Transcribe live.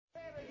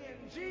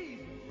Jesus.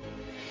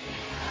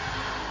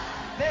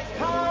 There's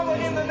power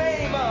in the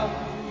name of.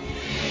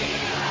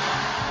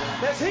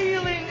 There's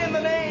healing in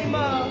the name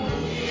of.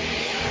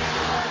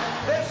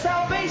 There's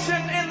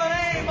salvation in the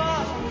name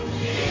of.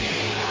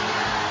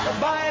 The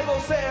Bible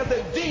says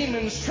that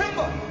demons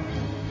tremble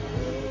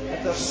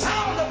at the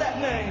sound of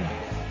that name.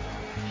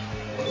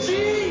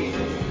 Jesus.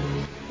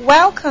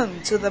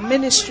 Welcome to the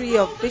ministry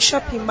of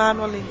Bishop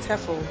Emmanuel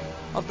Intefo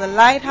of the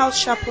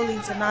Lighthouse Chapel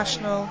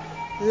International,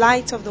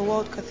 Light of the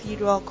World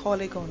Cathedral,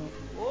 Kolegono.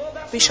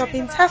 Bishop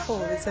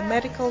Intefo is a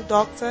medical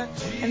doctor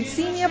and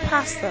senior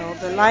pastor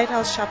of the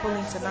Lighthouse Chapel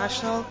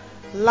International,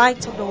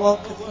 Light of the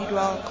World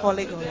Cathedral,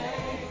 Kolegono.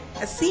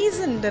 A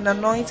seasoned and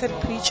anointed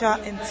preacher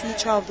and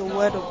teacher of the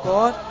Word of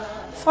God,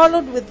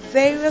 followed with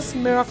various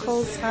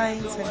miracles,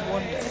 signs, and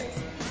wonders.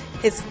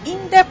 His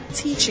in-depth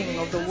teaching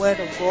of the Word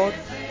of God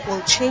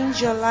will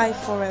change your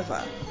life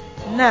forever.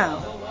 Now,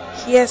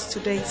 here's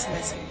today's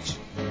message.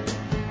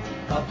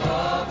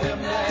 Above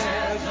him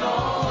there's no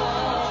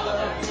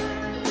other.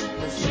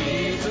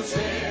 Jesus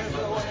is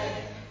the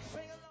way.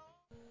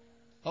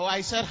 Oh,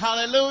 I said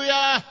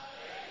hallelujah.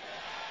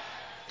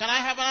 Can I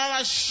have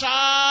another shout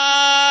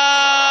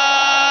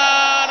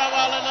of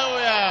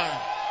hallelujah?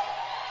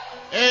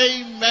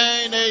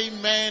 Amen,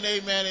 amen,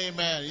 amen,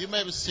 amen. You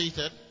may be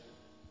seated.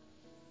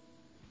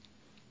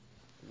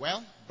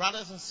 Well,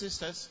 brothers and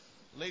sisters,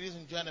 ladies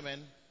and gentlemen,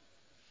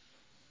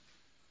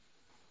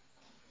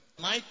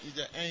 tonight is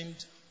the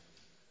end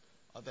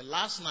of the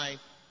last night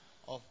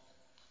of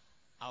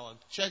our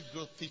Church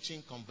Growth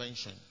Teaching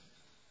Convention.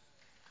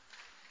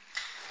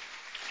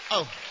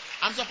 Oh,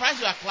 I'm surprised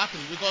you are clapping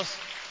because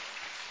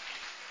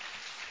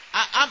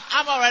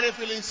I'm already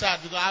feeling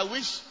sad because I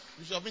wish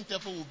Bishop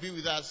Intefo would be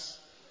with us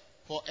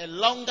for a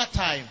longer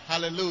time.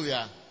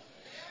 Hallelujah.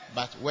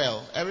 But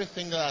well,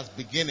 everything that has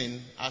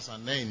beginning has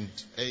an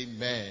end.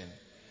 Amen.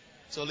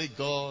 It's only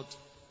God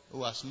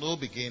who has no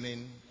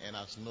beginning and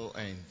has no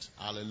end.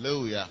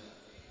 Hallelujah.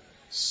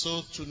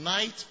 So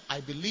tonight,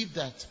 I believe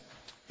that,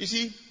 you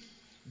see,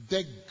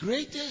 the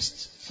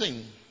greatest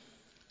thing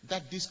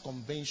that this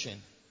convention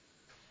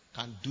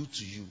can do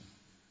to you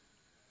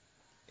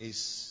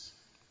is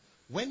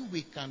when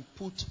we can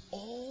put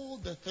all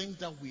the things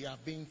that we are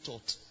being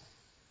taught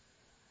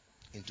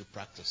into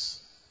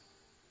practice.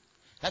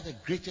 That's the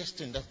greatest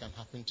thing that can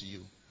happen to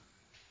you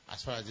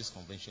as far as this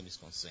convention is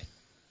concerned.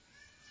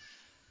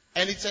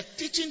 And it's a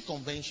teaching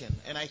convention,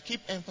 and I keep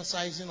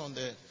emphasizing on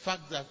the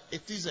fact that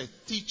it is a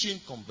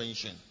teaching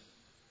convention.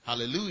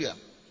 Hallelujah.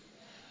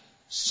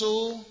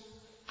 So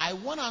I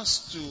want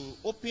us to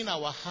open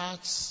our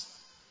hearts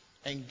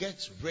and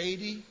get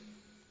ready,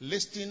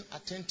 listen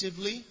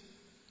attentively,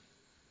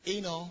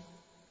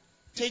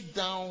 take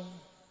down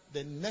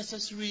the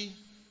necessary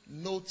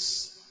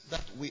notes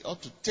that we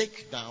ought to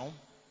take down,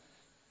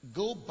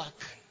 go back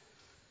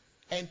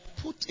and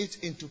put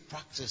it into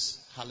practice.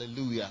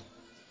 Hallelujah.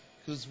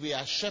 Because we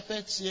are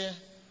shepherds here,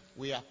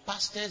 we are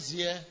pastors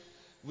here,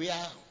 we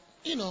are,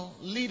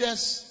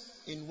 leaders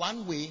in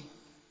one way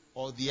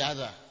or the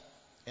other.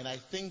 And I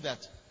think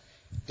that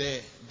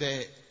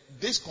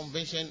this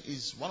convention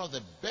is one of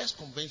the best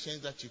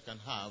conventions that you can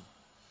have,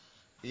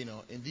 in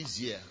this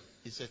year.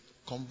 It's a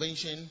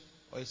convention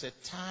or it's a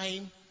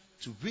time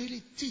to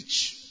really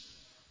teach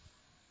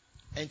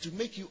and to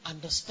make you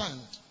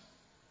understand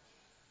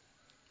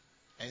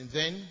and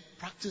then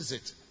practice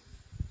it.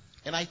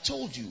 And I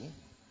told you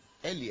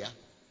earlier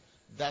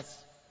that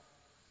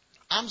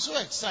I'm so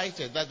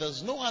excited that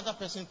there's no other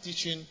person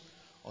teaching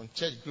on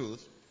church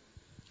growth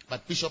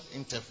but Bishop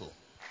Intefo.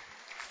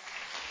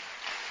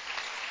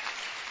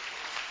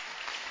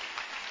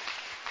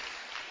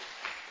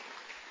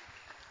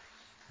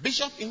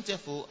 Bishop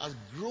Intefo has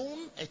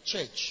grown a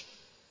church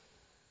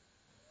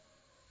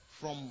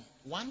from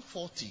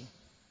 140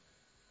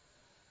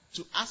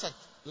 to, as at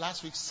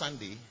last week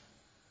Sunday,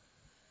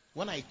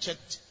 when I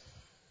checked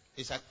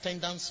his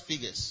attendance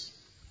figures,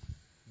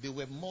 they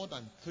were more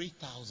than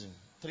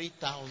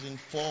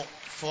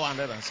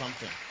 3,400 and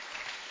something.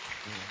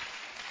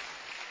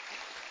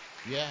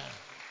 Yeah.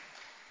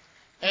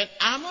 And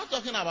I'm not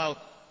talking about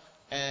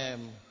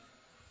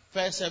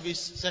first service,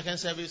 second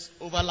service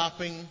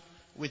overlapping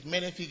with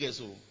many figures.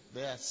 So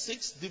there are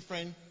 6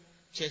 different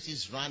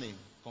churches running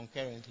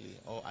concurrently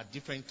or at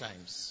different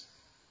times.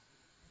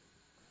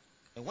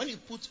 And when you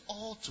put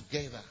all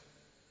together,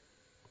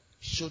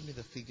 he showed me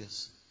the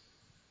figures.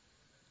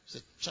 He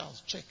said,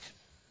 Charles, check.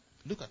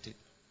 Look at it.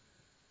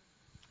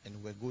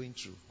 And we're going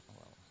through.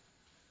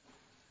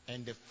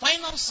 And the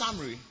final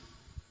summary,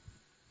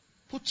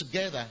 put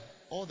together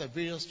all the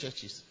various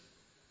churches,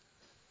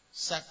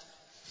 sat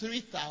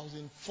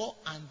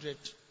 3,400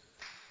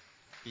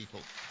 people.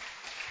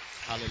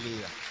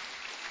 Hallelujah.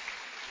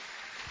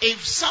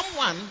 If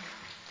someone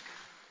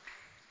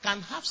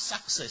can have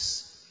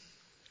success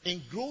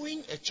in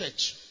growing a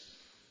church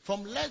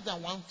from less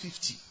than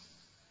 150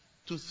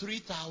 to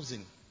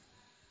 3,000,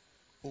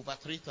 over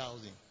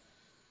 3,000,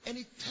 and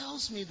it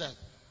tells me that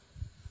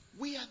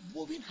we are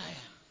moving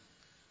higher.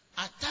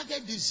 Our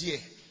target this year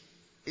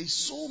is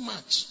so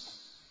much.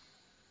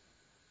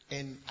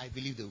 And I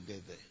believe they will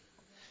get there.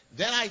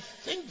 Then I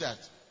think that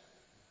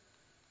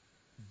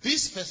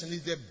this person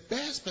is the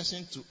best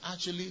person to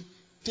actually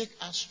take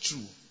us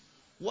through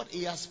what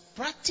he has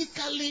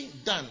practically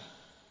done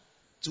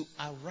to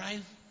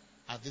arrive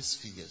at these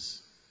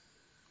figures.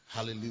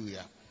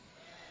 Hallelujah.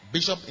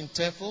 Bishop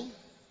Interfel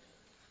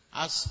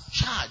has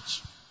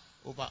charge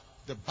over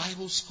the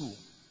Bible school.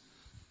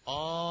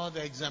 All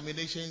the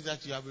examinations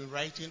that you have been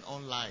writing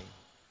online,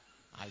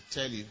 I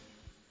tell you,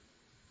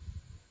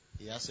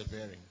 he has a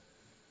bearing.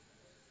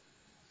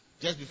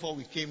 Just before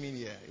we came in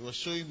here, he was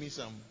showing me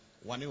some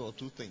one or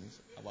two things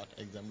about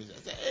examination.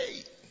 I said,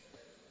 hey!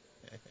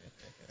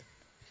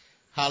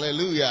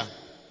 Hallelujah.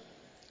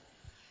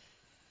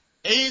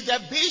 He is the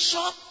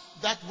bishop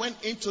that when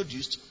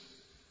introduced,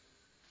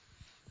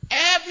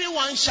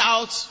 everyone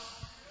shouts.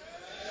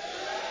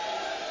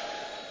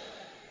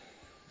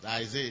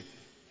 That is it.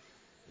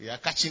 We are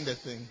catching the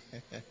thing.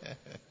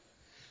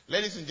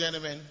 Ladies and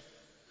gentlemen,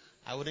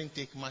 I wouldn't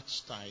take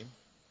much time.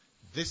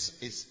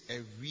 This is a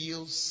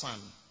real son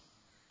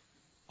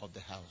of the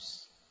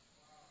house.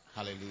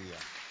 Hallelujah.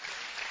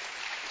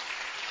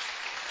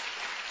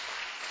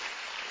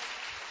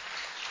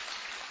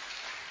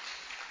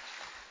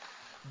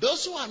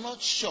 Those who are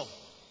not sure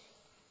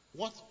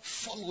what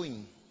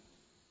following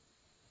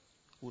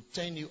will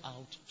turn you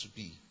out to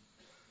be,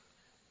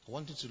 I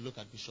want you to look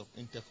at Bishop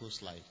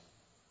Interfel's life.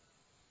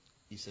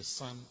 He's a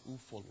son who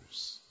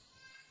follows,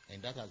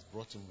 and that has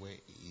brought him where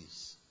he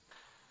is.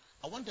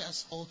 I want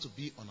us all to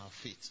be on our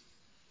feet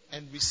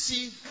and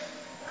receive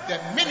the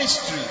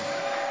ministry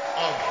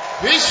of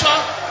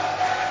Bishop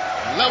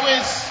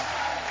Lewis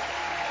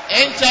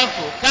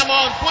Interfel. Come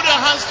on, put your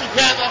hands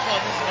together for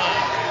this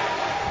man.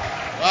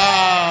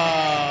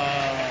 Wow.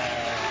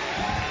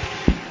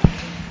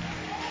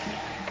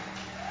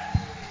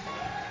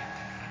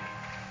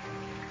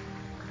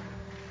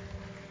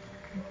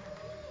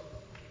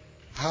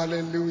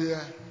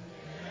 Hallelujah.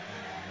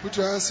 Put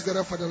your hands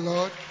together for the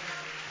Lord.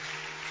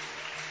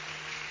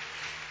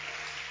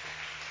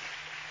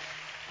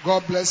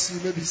 God bless you.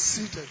 You may be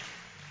seated.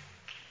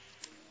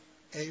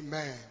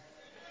 Amen.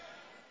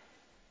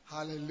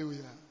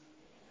 Hallelujah.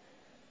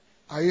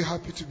 Are you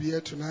happy to be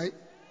here tonight?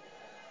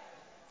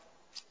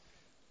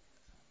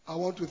 I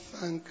want to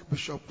thank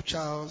Bishop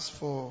Charles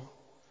for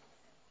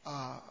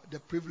the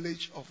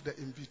privilege of the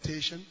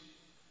invitation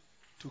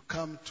to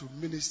come to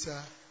minister.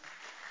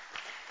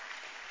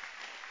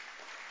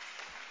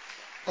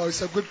 Oh,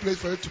 it's a good place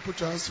for you to put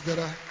your hands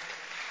together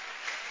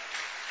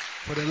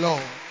for the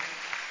Lord.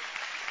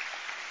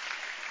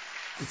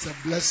 It's a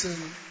blessing.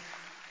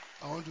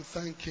 I want to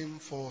thank him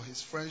for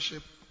his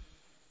friendship,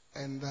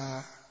 and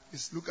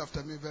he's looked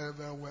after me very,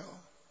 very well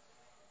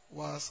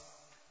whilst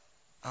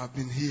I've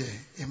been here.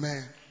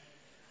 Amen.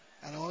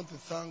 And I want to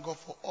thank God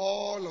for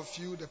all of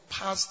you, the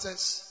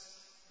pastors,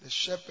 the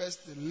shepherds,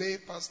 the lay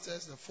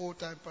pastors, the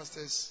full-time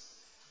pastors,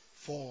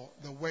 for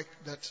the work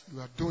that you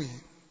are doing.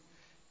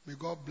 May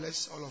God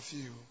bless all of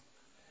you.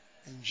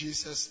 In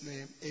Jesus'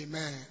 name,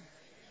 amen.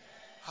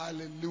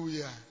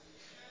 Hallelujah.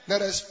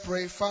 Let us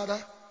pray.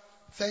 Father,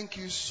 thank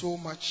you so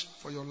much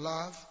for your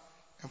love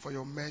and for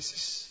your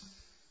mercies.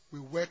 We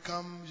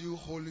welcome you,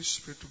 Holy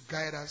Spirit, to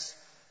guide us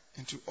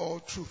into all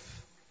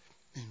truth.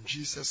 In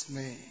Jesus'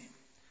 name,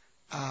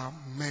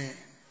 amen.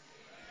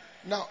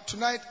 Now,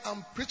 tonight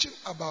I'm preaching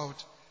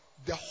about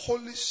the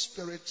Holy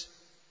Spirit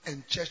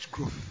and church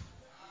growth.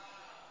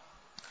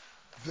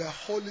 The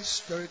Holy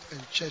Spirit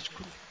and church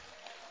growth.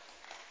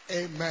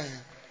 Amen.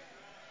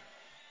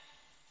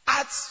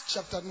 Acts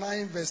chapter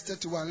 9 verse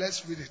 31.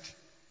 Let's read it.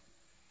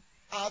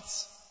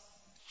 Acts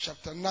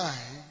chapter 9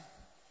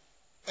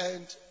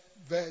 and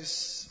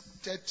verse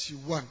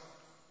 31.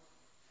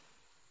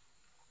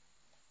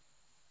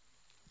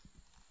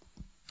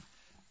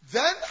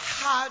 Then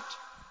had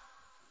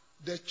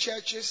the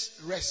churches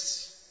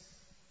rest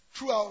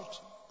throughout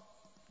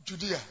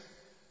Judea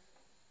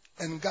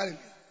and Galilee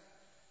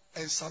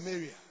and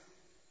Samaria,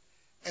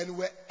 and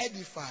were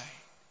edified,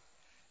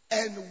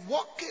 and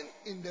walking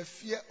in the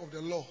fear of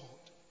the Lord,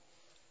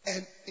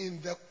 and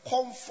in the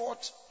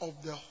comfort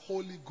of the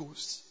Holy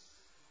Ghost,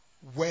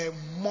 were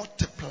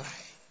multiplied.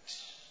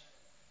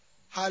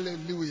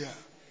 Hallelujah.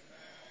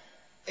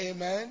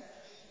 Amen.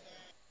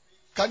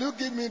 Can you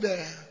give me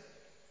the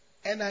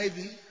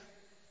NIV?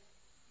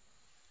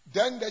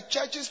 Then the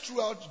churches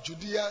throughout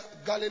Judea,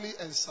 Galilee,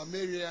 and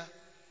Samaria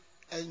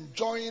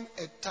enjoying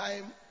a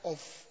time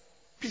of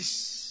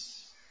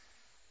peace.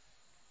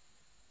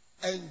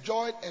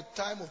 Enjoyed a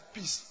time of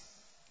peace.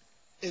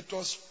 It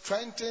was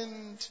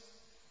strengthened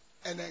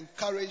and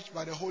encouraged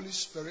by the Holy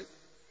Spirit.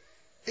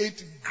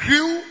 It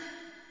grew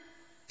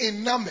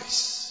in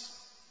numbers,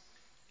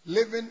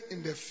 living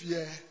in the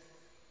fear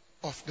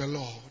of the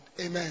Lord.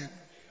 Amen.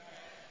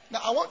 Now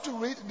I want to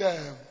read the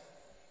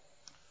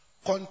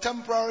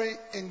contemporary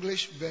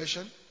English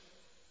version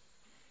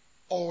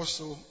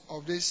also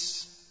of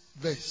this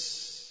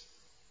verse.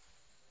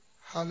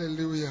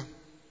 Hallelujah.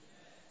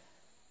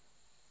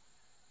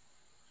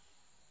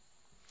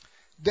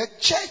 The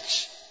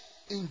church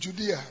in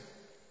Judea,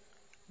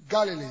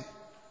 Galilee,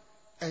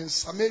 and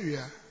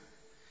Samaria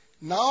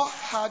now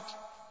had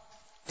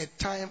a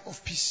time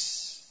of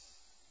peace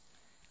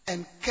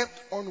and kept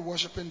on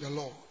worshiping the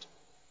Lord,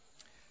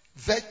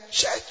 the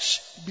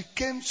church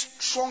became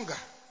stronger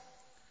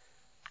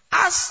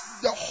as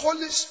the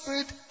Holy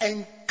Spirit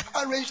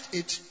encouraged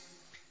it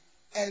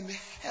and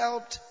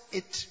helped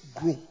it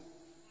grow.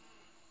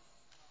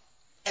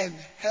 And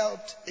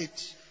helped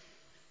it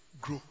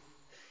grow.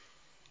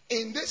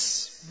 In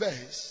this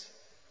verse,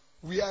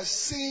 we are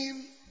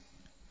seeing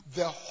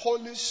the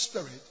Holy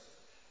Spirit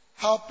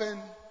helping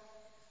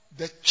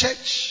the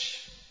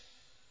church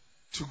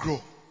to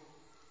grow.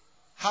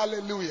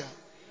 Hallelujah.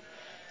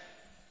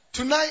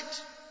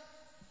 Tonight,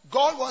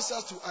 God wants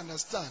us to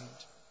understand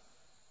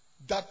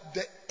that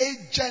the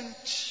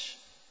agent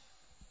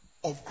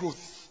of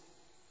growth,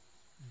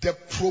 the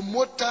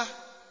promoter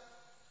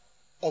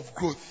of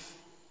growth,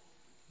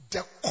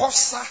 the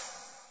causer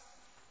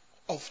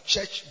of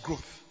church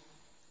growth,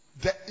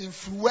 the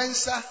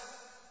influencer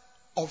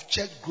of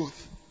church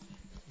growth,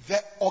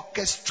 the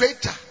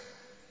orchestrator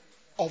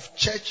of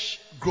church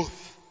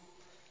growth,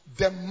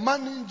 the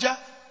manager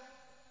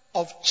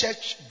of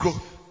church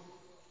growth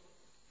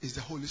is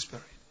the Holy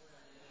Spirit.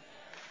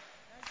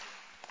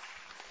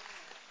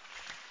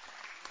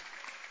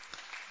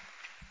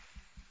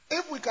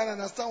 If we can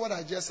understand what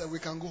I just said, we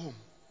can go home.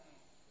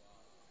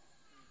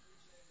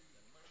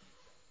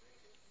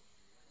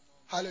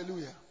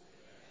 Hallelujah.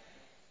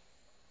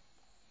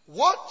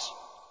 What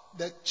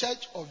the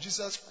Church of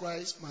Jesus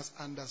Christ must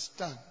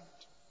understand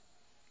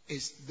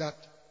is that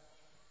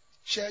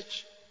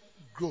church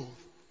growth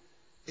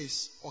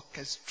is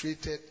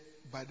orchestrated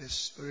by the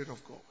Spirit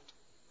of God.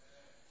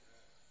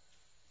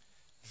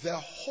 The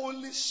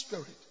Holy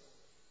Spirit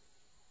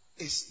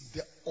is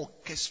the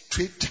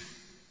orchestrator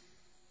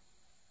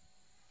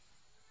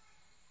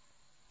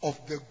of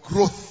the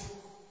growth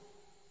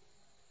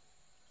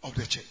of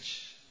the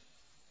church.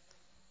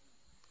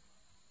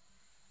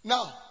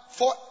 Now,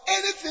 for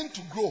anything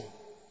to grow,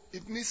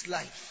 it needs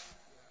life.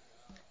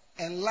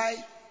 And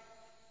life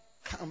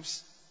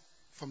comes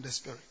from the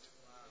Spirit.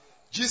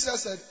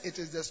 Jesus said, it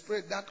is the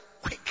Spirit that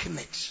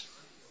quickeneth.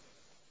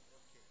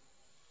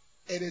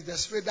 It is the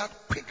Spirit that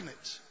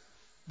quickeneth.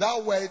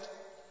 That word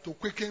to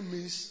quicken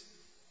means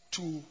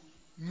to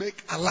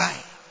make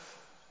alive.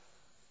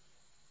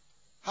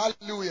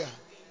 Hallelujah.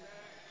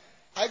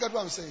 I got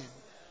what I'm saying.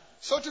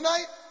 So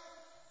tonight,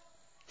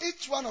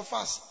 each one of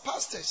us,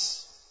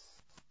 pastors,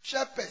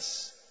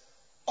 shepherds,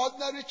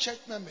 ordinary church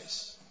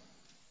members,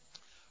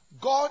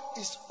 God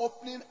is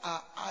opening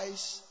our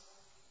eyes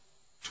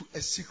to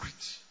a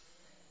secret.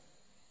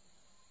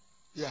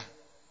 Yeah.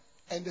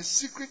 And the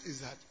secret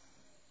is that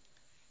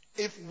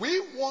if we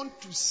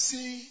want to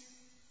see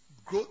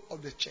growth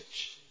of the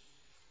church,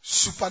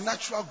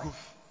 supernatural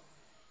growth,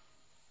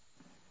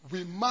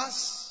 we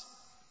must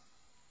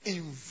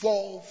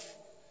involve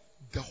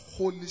the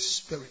Holy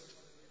Spirit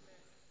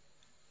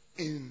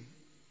in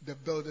the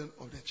building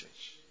of the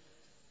church.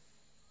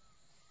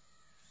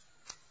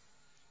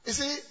 You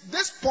see,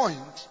 this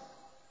point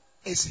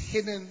is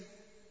hidden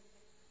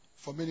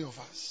for many of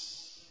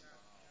us.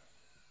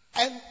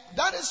 And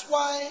that is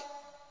why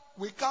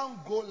we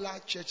can't grow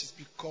large churches,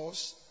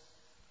 because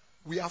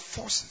we are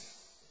forcing.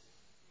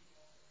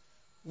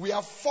 We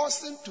are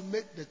forcing to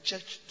make the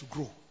church to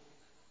grow.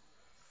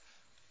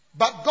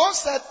 But God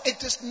said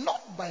it is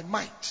not by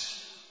might.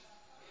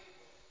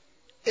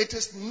 It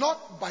is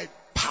not by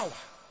power.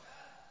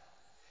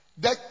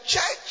 The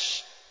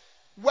church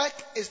work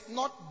is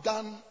not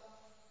done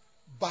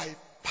by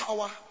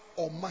power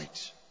or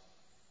might.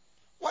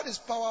 What is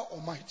power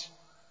or might?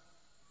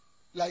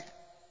 Like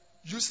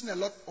using a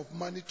lot of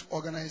money to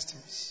organize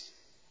things.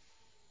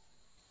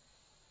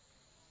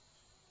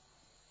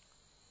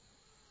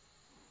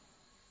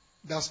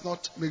 Does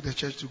not make the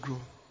church to grow.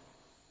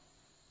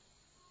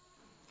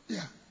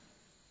 Yeah.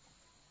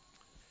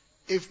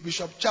 If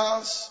Bishop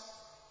Charles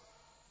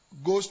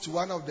goes to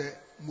one of the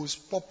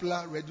most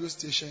popular radio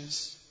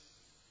stations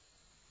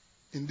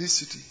in this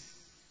city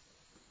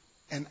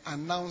and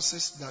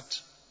announces that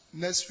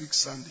next week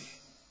Sunday,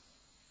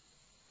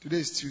 today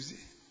is Tuesday,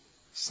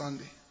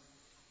 Sunday,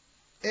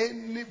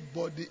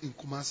 anybody in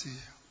Kumasi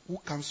who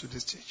comes to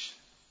this church,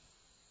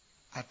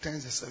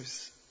 attends the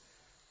service,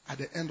 at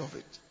the end of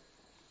it,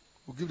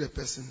 will give the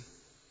person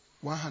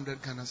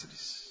 100 Ghana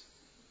cedis.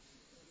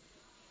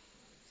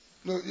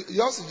 No,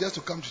 yours is just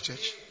to come to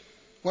church.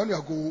 When you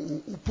go,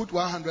 we'll put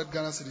 100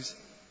 Ghana cedis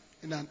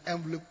in an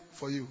envelope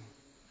for you.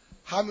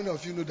 How many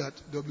of you know that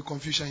there will be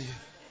confusion here?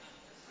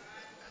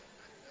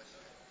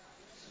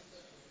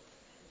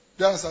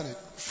 Do you understand it?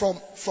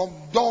 From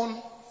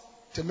dawn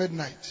to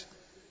midnight,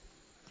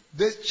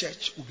 this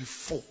church will be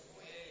full.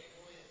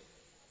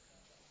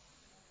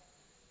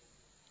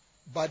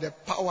 By the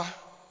power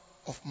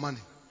of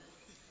money.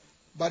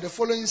 By the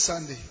following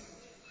Sunday,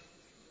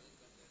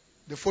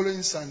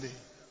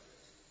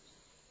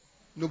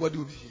 nobody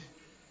will be here.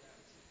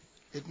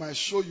 It might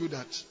show you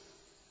that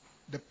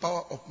the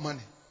power of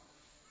money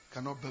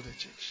cannot build a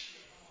church.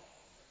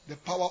 The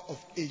power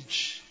of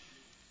age,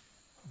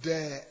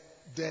 the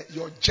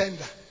your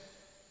gender,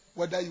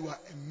 whether you are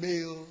a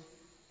male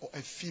or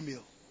a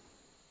female,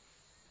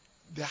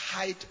 the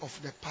height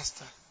of the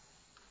pastor,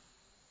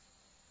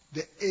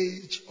 the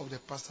age of the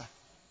pastor.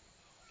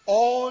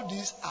 All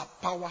these are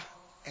power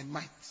and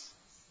might.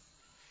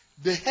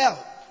 They help.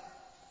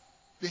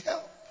 They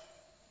help.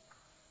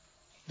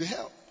 They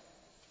help.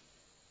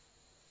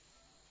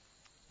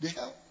 They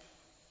help.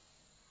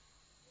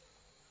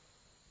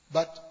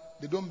 But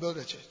they don't build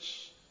a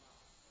church.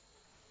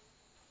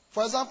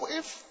 For example,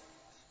 if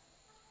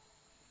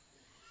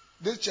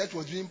this church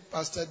was being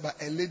pastored by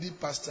a lady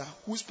pastor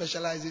who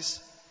specializes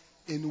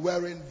in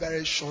wearing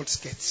very short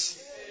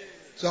skirts,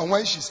 so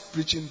when she's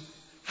preaching,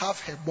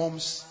 half her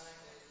bums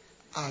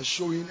are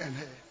showing and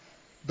her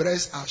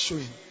breasts are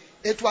showing,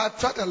 it will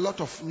attract a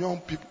lot of young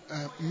people,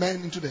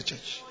 men into the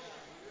church.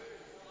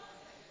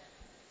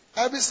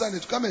 Every Sunday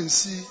to come and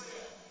see,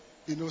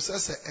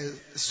 such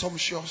a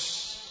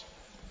sumptuous,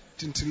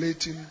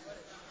 scintillating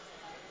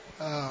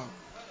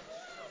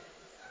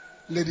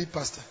lady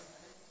pastor.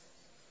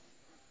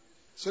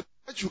 So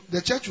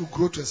the church will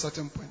grow to a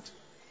certain point,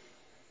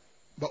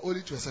 but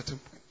only to a certain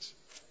point.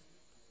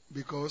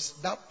 Because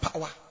that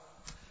power,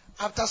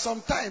 after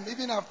some time,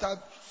 even after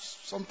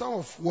some time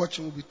of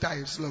watching, we'll be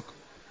tired. So look,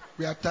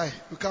 we are tired.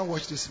 We can't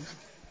watch this man.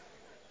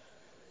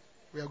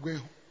 We are going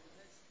home.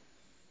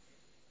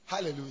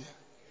 Hallelujah.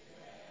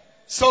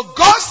 So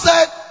God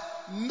said,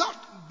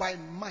 not by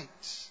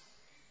might,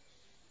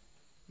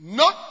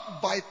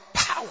 not by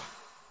power,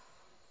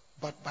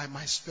 but by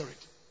my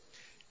spirit.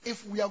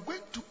 If we are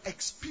going to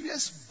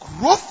experience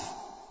growth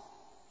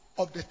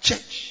of the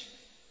church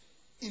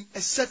in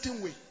a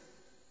certain way,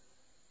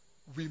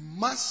 we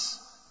must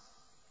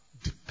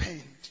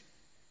depend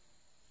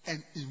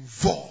and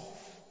involve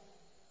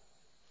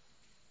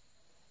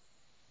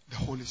the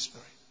Holy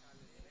Spirit.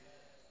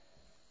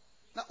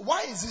 Now,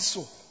 why is this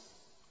so?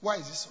 Why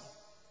is this so?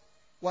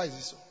 Why is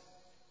this so?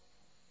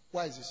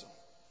 Why is this so?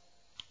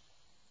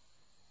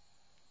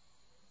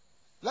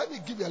 Let me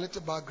give you a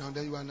little background,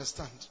 then you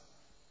understand.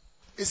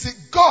 You see,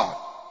 God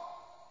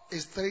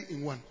is 3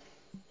 in 1.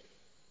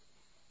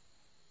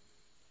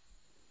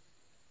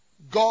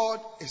 God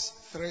is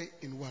 3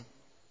 in 1.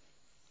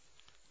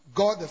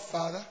 God the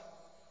Father,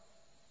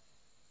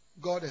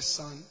 God the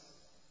Son,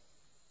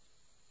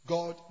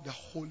 God the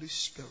Holy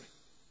Spirit.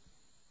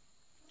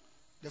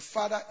 The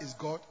Father is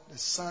God, the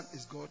Son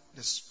is God,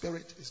 the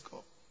Spirit is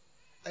God.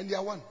 And they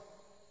are one.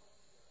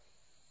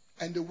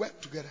 And they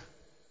work together.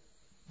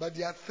 But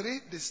there are 3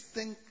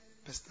 distinct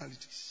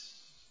personalities.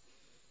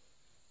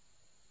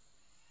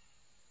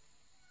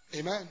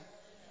 Amen.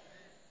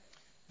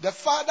 The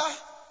Father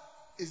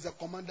is the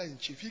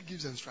commander-in-chief. He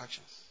gives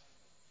instructions.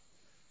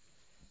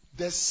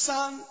 The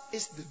Son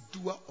is the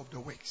doer of the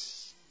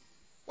works.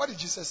 What did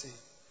Jesus say?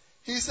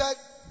 He said,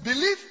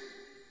 believe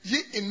ye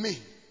in me,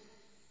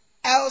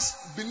 else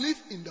believe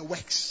in the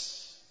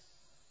works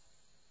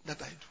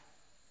that I do.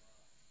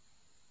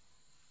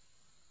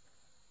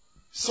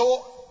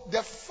 So,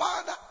 the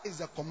Father is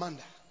the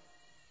commander.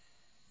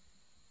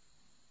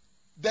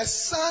 The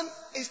Son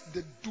is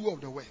the doer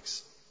of the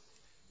works.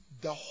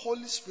 The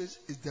Holy Spirit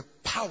is the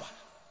power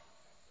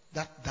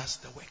that does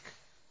the work.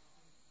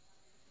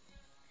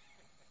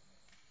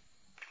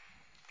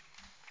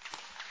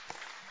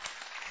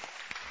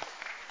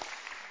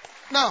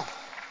 Now,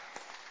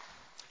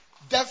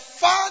 the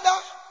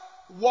Father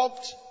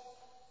walked.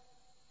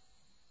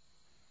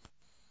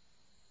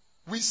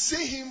 We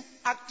see him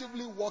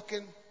actively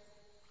walking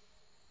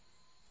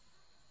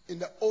in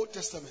the Old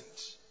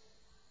Testament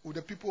with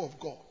the people of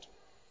God.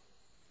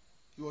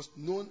 He was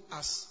known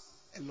as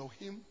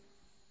Elohim,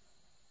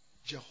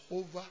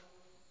 Jehovah.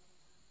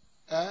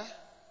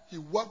 He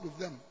worked with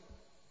them.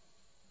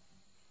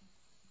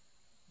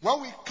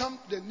 When we come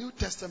to the New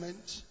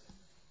Testament,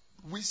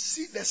 we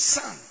see the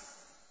Son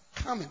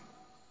coming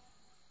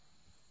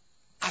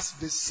as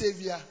the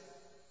Savior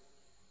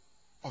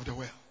of the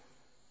world.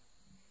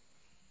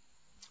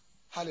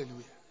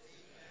 Hallelujah.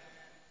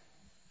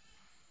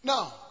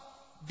 Now,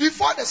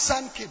 before the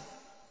Son came,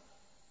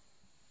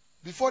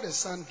 the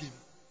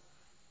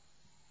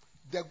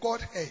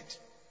Godhead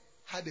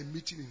had a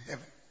meeting in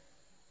heaven.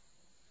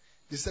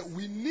 They said,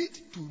 we need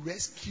to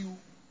rescue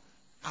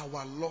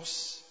our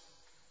lost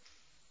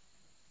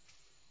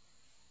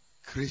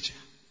creature,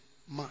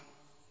 man,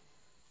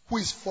 who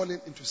is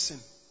fallen into sin.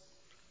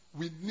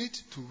 We need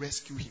to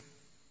rescue him.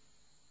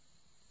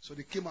 So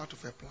they came out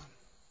of a plan.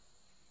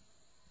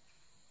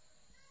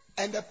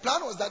 And the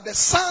plan was that the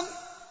Son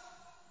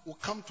will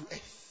come to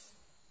earth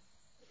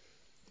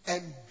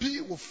and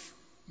be with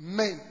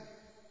men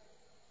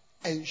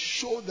and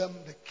show them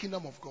the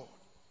kingdom of God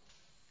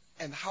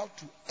and how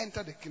to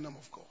enter the kingdom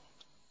of God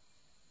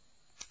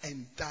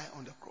and die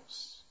on the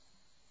cross.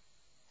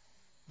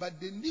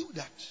 But they knew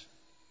that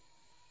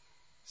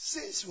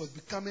since he was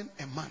becoming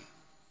a man,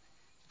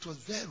 it was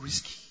very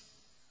risky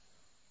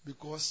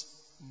because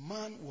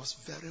man was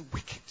very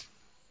wicked.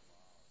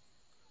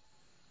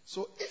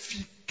 So if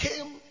he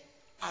came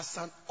as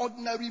an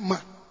ordinary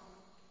man,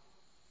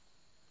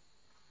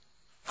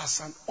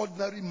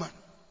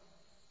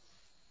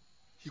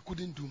 he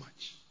couldn't do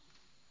much.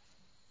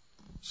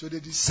 So they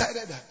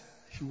decided that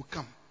he would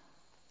come.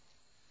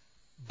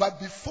 But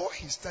before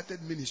he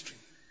started ministering,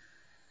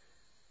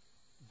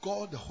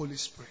 God, the Holy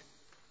Spirit,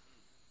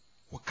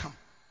 will come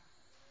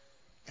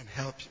and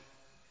help him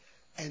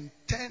and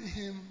turn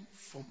him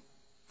from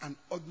an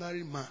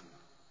ordinary man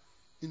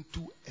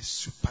into a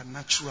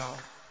supernatural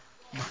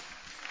man.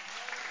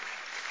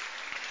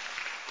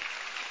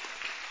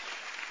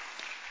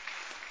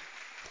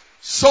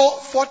 So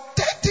for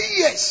 30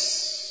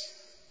 years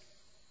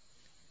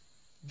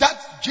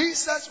that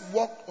Jesus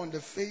walked on the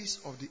face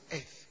of the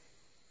earth,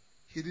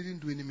 he didn't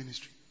do any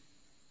ministry.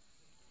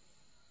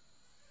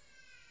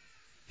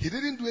 He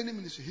didn't do any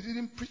ministry. He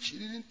didn't preach. He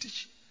didn't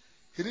teach.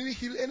 He didn't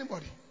heal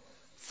anybody.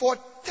 For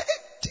 30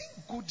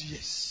 good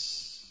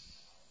years.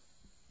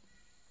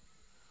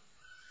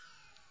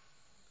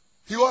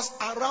 He was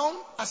around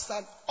as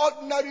an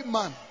ordinary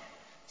man,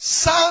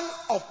 son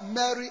of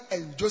Mary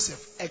and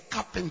Joseph, a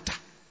carpenter,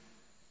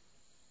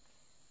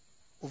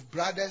 of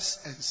brothers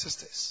and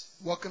sisters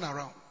walking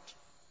around.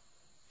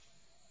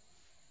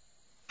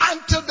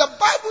 Until the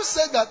Bible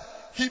said that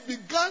he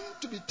began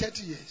to be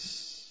 30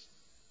 years.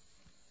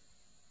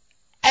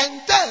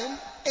 And then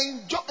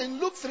in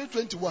Luke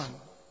 3:21,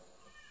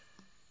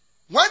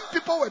 when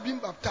people were being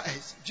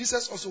baptized,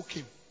 Jesus also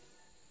came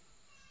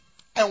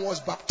and was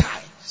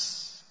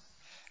baptized.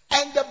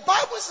 And the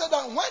Bible said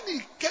that when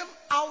he came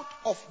out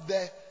of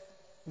the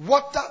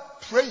water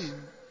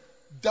praying,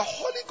 the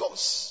Holy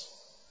Ghost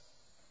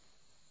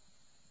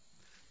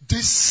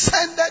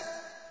descended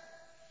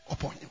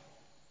upon him.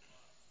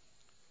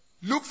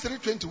 Luke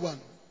 3:21.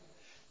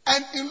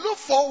 And in Luke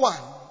 4:1,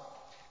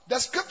 the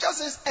scripture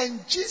says,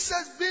 and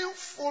Jesus, being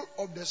full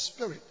of the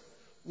Spirit,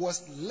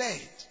 was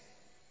led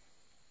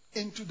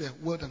into the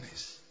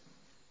wilderness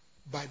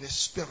by the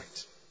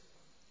Spirit.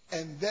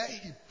 And there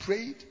he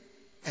prayed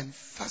and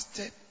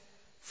fasted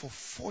for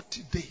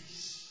 40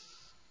 days,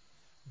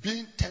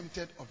 being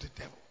tempted of the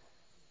devil.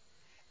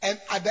 And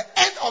at the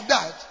end of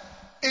that,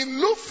 in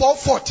Luke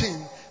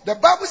 4:14, the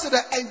Bible said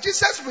that, and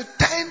Jesus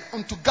returned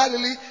unto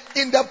Galilee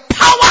in the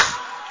power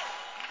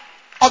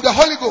of the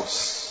Holy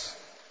Ghost.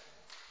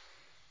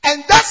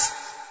 And that's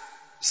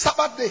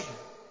Sabbath day.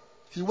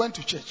 He went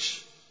to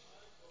church.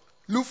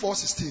 Luke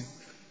 4:16.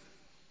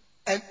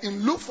 And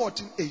in Luke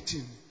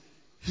 14:18,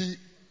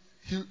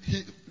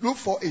 Luke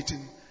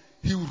 4:18,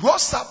 he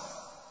rose up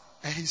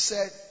and he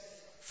said,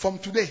 from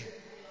today,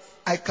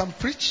 I can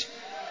preach,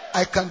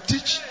 I can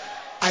teach,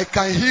 I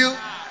can heal,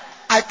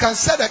 I can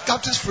set the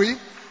captives free,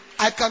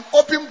 I can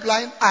open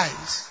blind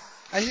eyes.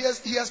 And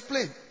he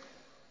explained.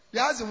 They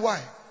asked him why.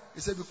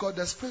 He said, because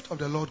the Spirit of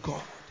the Lord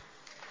God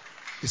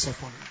is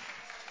upon me.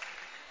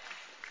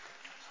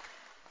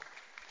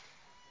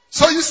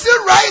 So you see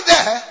right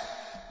there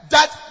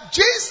that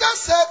Jesus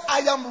said, I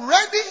am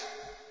ready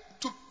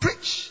to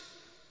preach,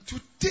 to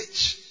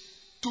teach,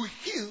 to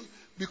heal,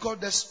 because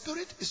the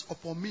Spirit is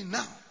upon me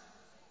now.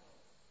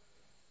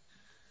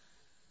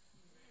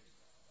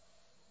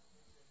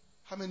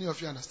 How many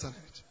of you understand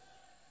it?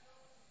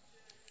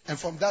 And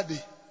from that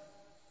day,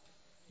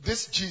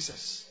 this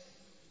Jesus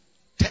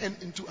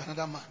turned into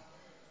another man.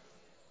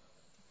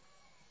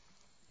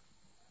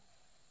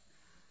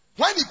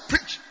 When he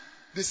preached,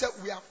 they said,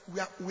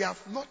 we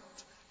have not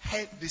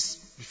heard this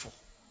before.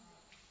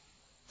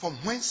 From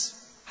whence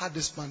had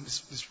this man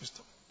this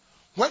wisdom?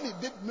 When he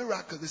did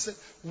miracles, they said,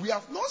 we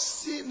have not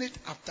seen it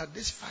after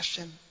this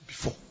fashion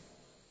before.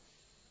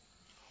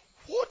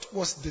 What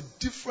was the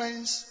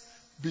difference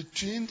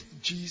between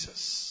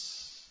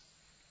Jesus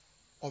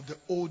of the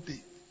old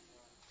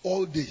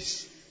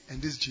days,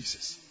 and this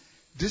Jesus?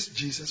 This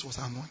Jesus was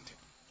anointed.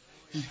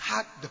 He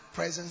had the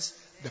presence,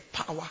 the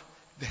power,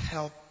 the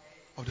help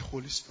of the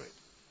Holy Spirit.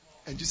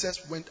 And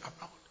Jesus went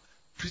about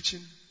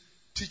preaching,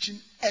 teaching,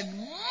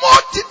 and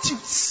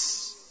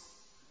multitudes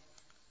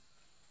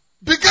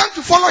began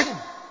to follow him.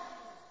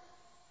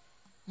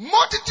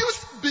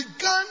 Multitudes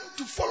began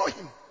to follow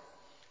him.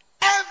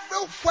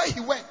 Everywhere he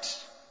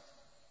went,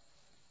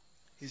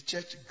 his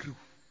church grew.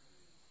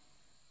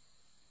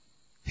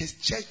 His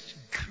church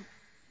grew.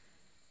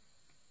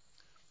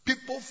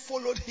 People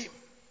followed him.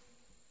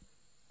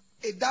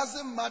 It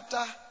doesn't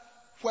matter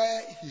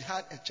where he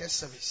had a church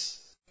service.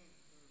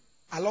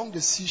 Along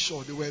the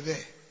seashore, they were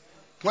there.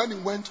 When he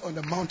went on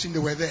the mountain, they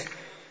were there.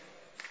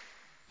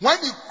 When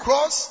he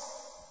crossed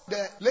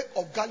the Lake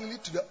of Galilee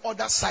to the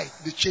other side,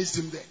 they chased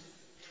him there.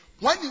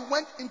 When he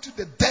went into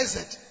the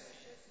desert,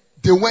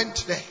 they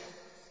went there.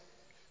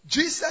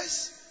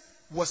 Jesus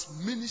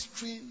was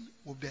ministering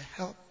with the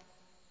help,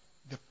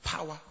 the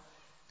power,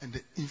 and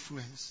the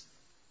influence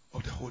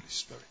of the Holy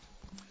Spirit.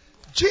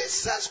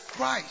 Jesus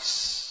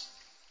Christ,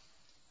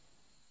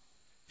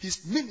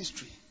 his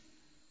ministry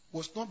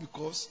was not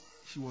because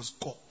he was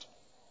God.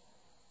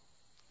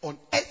 On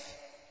earth,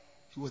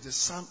 he was the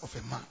son of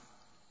a man.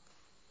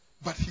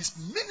 But his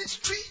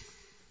ministry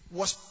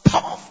was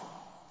powerful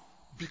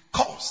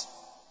because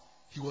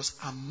he was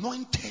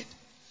anointed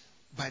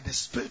by the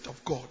Spirit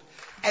of God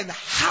and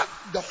had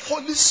the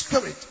Holy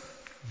Spirit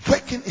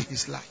working in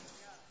his life.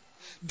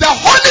 The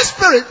Holy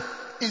Spirit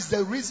is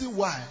the reason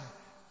why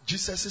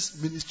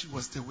Jesus' ministry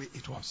was the way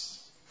it was.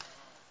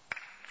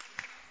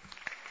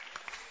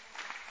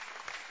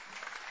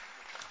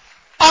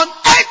 On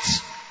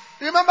earth,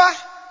 remember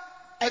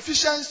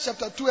Ephesians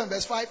chapter 2 and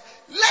verse 5,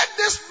 let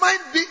this mind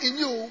be in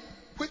you,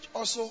 which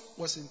also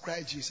was in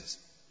Christ Jesus,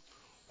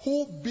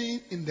 who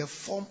being in the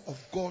form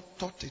of God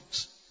thought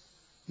it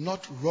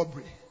not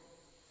robbery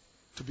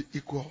to be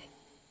equal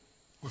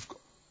with God.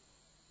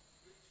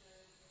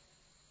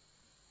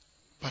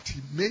 But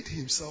he made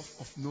himself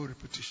of no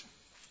reputation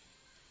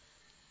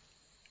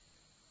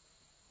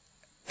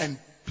and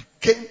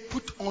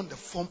put on the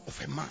form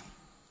of a man.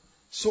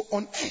 So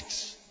on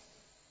earth,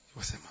 he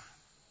was a man.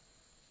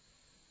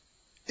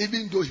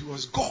 Even though he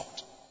was God,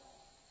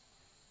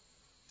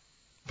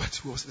 but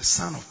he was the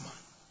Son of Man.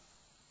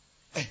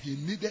 And he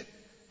needed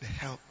the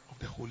help of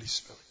the Holy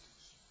Spirit.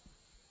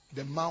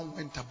 The man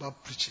went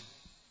about preaching.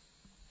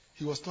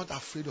 He was not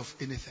afraid of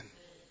anything.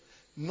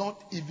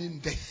 Not even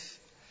death.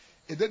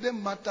 It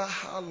didn't matter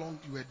how long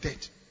you were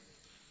dead.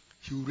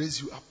 He will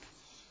raise you up.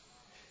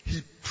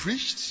 He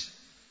preached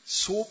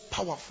so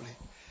powerfully.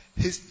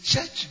 His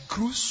church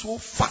grew so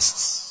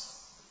fast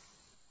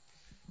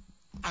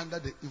under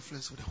the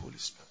influence of the Holy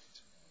Spirit.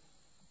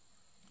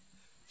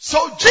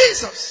 So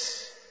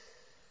Jesus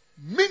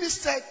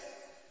ministered,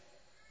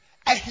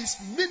 and his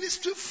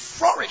ministry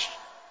flourished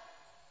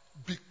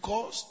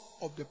because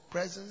of the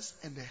presence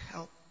and the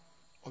help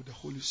of the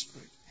Holy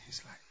Spirit in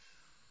his life.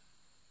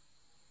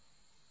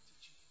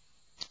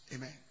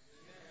 Amen.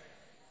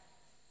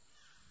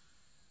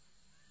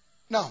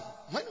 Now,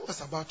 when he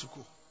was about to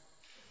go,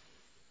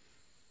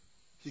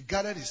 he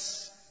gathered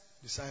his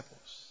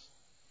disciples.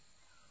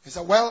 He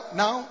said, well,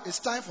 now it's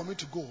time for me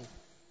to go.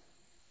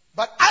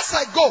 But as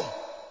I go,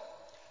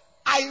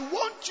 I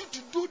want you to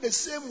do the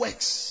same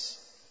works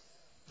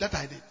that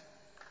I did.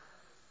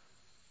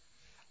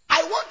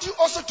 I want you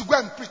also to go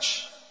and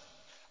preach.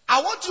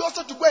 I want you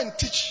also to go and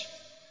teach.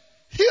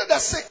 Heal the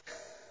sick.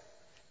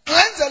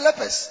 Cleanse the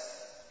lepers.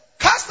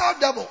 Cast out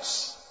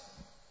devils.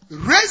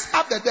 Raise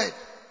up the dead.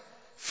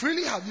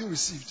 Freely have you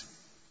received.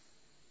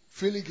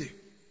 Freely give.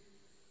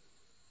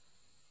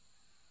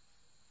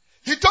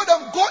 He told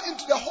them, go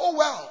into the whole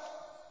world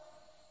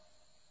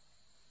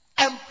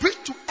and preach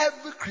to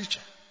every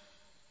creature.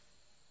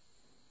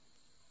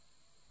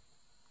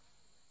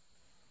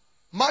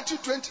 Matthew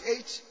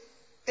 28,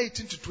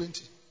 18 to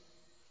 20.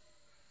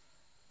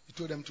 He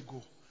told them to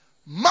go.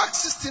 Mark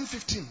 16,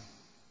 15.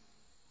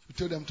 He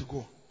told them to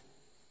go.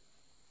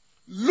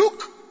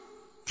 Luke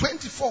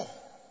 24,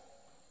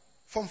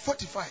 from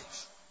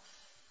 45.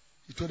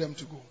 He told them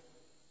to go.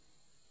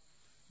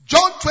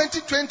 John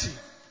 20, 20.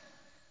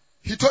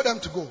 He told them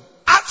to go.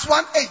 Acts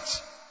 1, 8.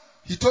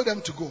 He told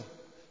them to go.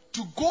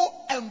 To go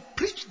and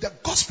preach the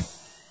gospel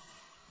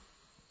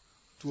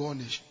to all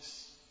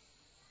nations.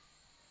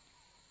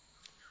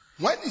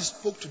 When he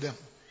spoke to them,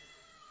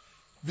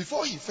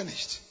 before he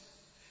finished,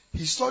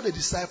 he saw the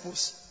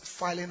disciples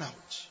filing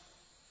out.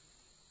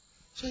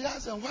 So he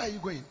asked them, why are you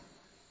going?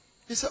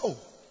 He said, oh,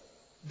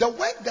 the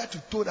work that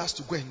you told us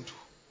to go and do,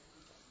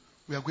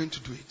 we are going to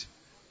do it.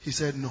 He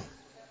said, no.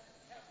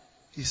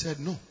 He said,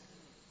 no.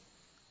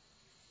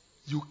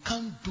 You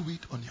can't do it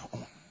on your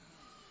own.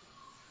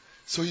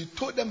 So he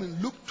told them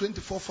in Luke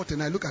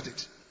 24:49, look at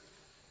it.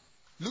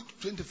 Luke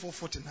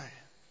 24:49.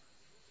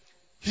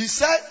 He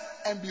said,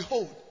 and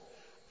behold,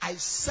 I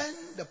send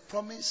the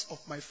promise of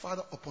my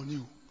Father upon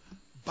you,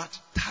 but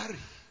tarry.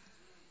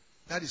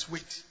 That is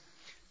wait.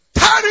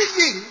 Tarry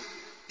ye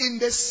in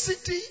the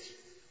city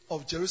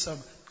of Jerusalem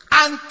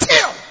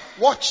until,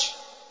 watch,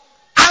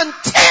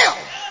 until,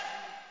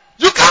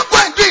 you can't go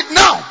and do it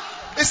now.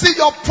 You see,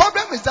 your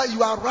problem is that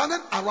you are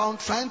running around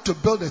trying to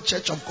build the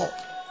church of God.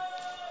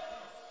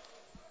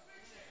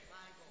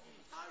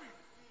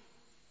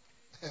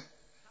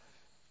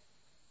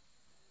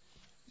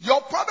 Your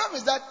problem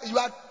is that you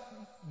are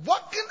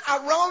walking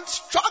around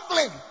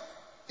struggling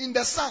in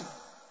the sun,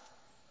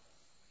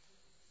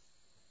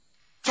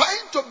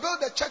 trying to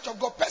build the church of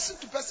God, person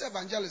to person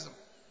evangelism,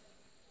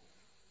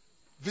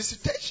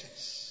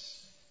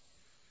 visitations,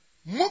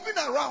 moving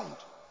around,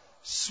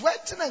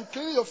 sweating and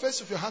cleaning your face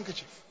with your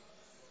handkerchief.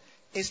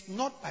 It's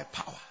not by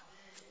power.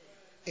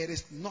 It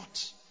is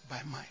not by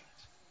might.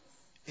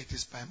 It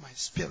is by my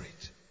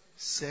spirit,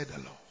 said the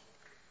Lord.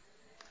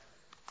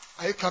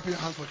 Are you clapping your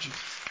hands for Jesus?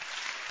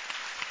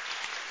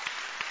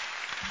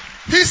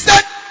 He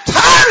said,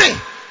 tarry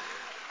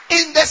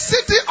in the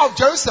city of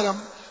Jerusalem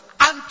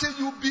until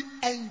you be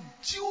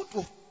endued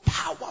with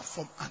power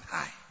from on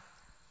high.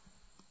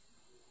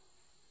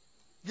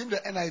 Give me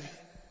the NIV.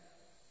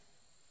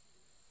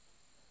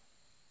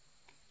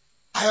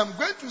 I am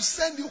going to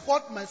send you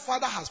what my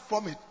Father has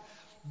promised.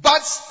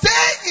 But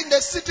stay in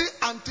the city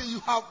until you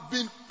have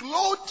been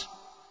clothed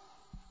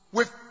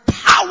with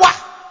power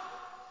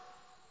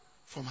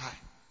from high.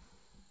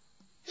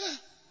 Yeah.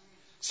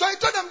 So he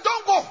told them,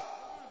 don't go.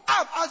 I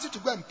have asked you to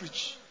go and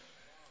preach.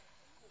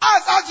 I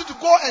have asked you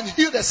to go and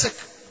heal the sick.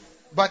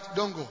 But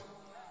don't go.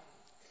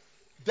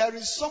 There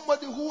is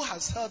somebody who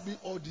has helped me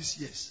all these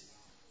years.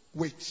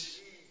 Wait.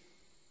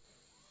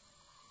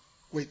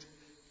 Wait.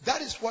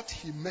 That is what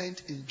he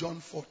meant in John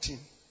 14.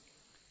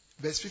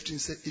 Verse 15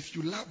 said, if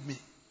you love me,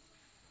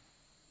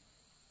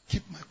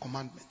 keep my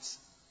commandments.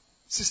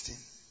 16.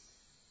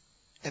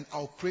 And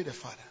I'll pray the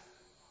Father,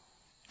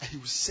 and he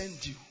will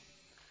send you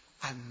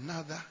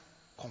another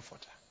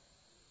comforter.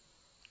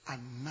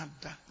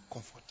 Another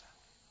comforter.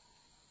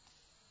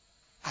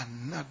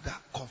 Another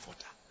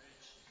comforter.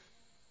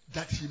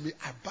 That he may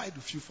abide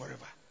with you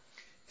forever.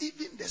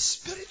 Even the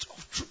Spirit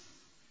of truth,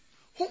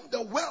 whom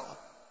the world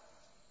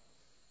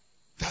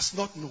does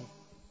not know.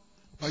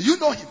 But you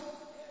know him.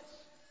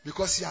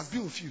 Because he has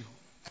been with you.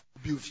 And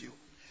will be with you.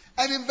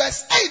 And in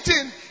verse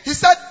 18, he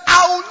said,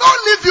 I will not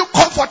leave you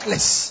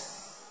comfortless.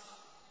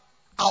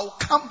 I will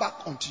come back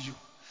unto you.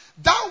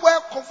 That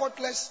word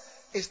comfortless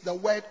is the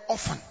word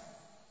often.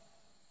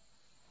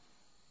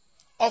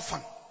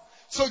 Often.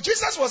 So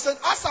Jesus was saying,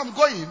 as I'm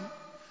going,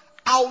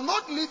 I will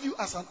not leave you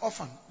as an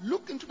orphan.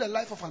 Look into the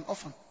life of an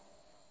orphan.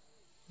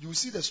 You will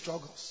see the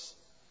struggles.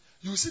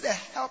 You will see the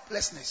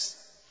helplessness.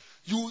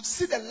 You will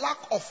see the lack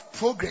of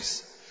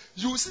progress.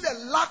 You will see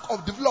the lack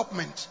of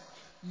development.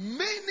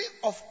 Many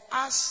of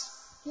us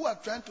who are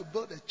trying to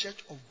build a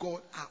church of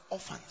God are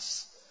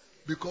orphans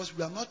because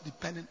we are not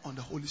dependent on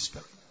the Holy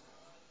Spirit.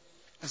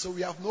 And so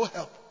we have no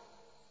help.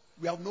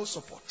 We have no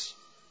support.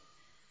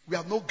 We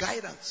have no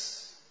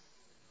guidance.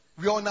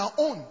 We are on our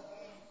own.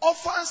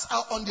 Orphans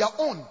are on their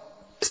own.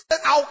 He said,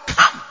 I'll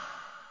come.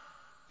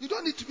 You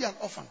don't need to be an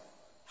orphan.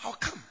 I'll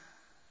come.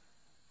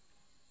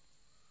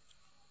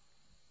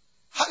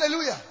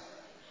 Hallelujah.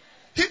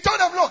 He told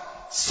them, look,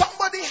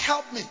 somebody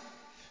help me.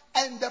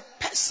 And the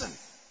person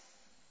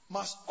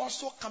must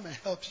also come and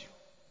help you.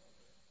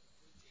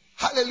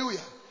 Hallelujah.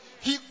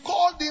 He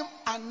called him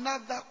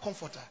another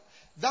comforter.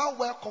 That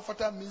word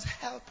comforter means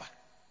helper.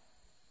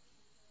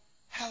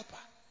 Helper.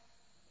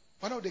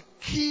 One of the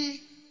key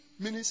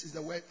meanings is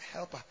the word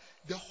helper.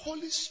 The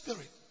Holy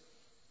Spirit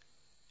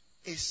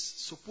is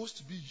supposed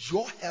to be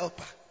your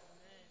helper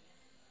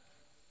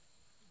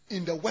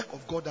in the work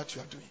of God that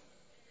you are doing.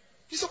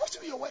 He's supposed to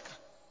be your worker,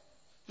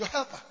 your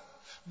helper.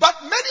 But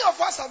many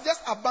of us have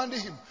just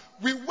abandoned him.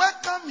 We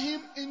welcome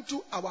him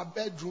into our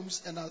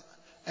bedrooms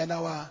and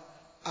our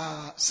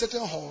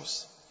certain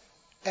halls.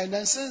 And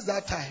then since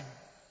that time,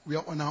 we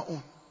are on our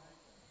own.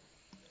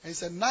 And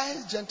he's a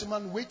nice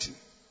gentleman waiting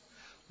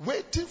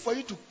for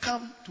you to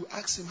come to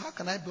ask him, how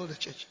can I build a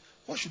church?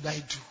 What should I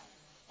do?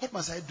 What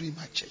must I do in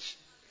my church?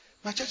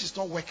 My church is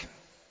not working.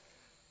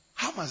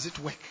 How must it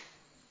work?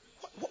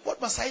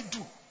 What must I do?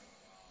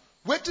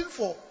 Waiting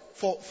for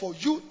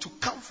you to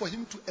come for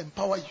him to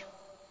empower you.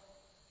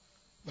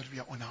 But we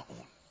are on our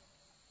own.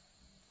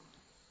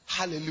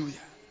 Hallelujah.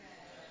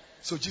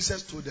 So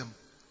Jesus told them,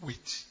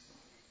 wait.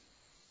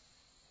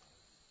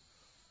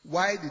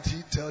 Why did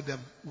he tell them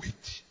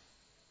wait?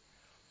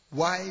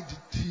 Why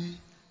did he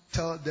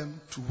tell them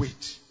to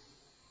wait?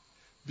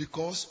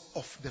 Because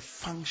of the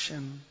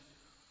function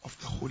of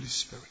the Holy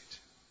Spirit.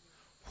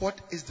 What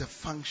is the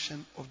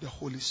function of the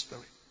Holy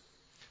Spirit?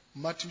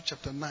 Matthew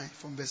chapter 9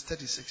 from verse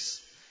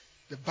 36.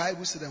 The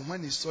Bible said that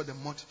when he saw the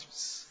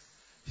multitudes,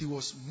 he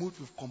was moved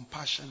with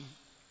compassion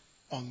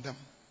on them,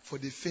 for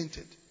they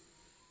fainted,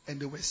 and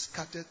they were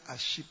scattered as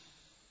sheep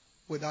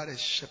without a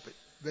shepherd.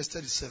 Verse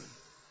 37.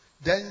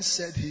 Then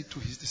said he to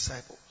his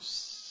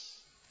disciples,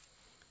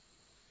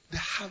 the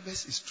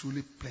harvest is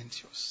truly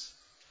plenteous,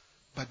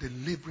 but the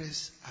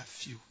laborers are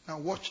few. Now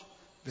watch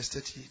verse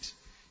 38.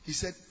 He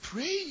said,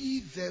 pray ye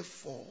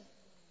therefore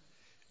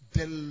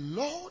the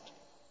Lord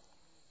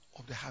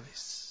of the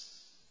harvest.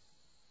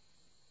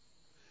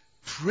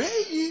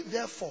 Pray ye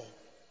therefore.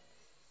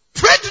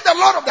 Pray to the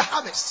Lord of the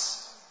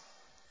harvest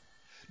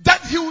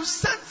that he will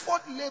send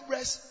forth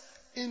laborers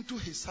into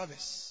his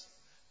harvest.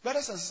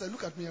 Brothers and sisters,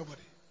 look at me,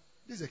 everybody.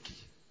 This is the key.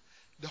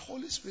 The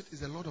Holy Spirit is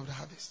the Lord of the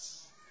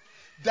harvest.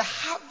 The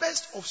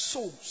harvest of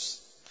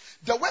souls,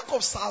 the work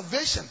of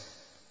salvation,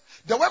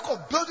 the work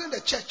of building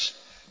the church,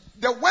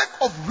 the work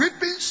of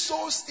reaping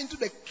souls into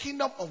the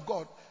kingdom of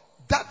God,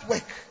 that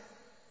work,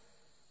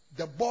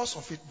 the boss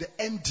of it, the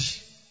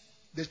MD,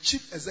 the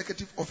chief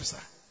executive officer,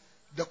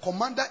 the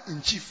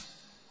commander-in-chief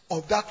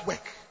of that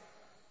work,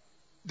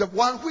 the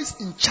one who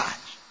is in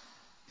charge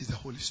is the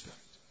Holy Spirit.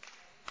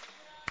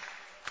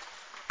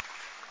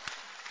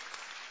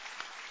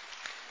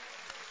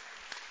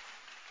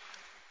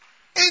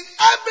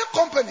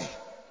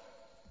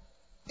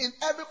 In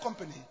every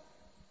company,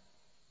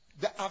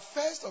 the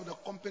affairs of the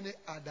company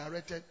are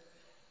directed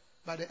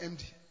by the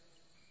MD.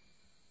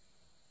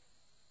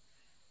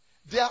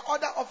 There are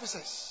other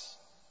officers,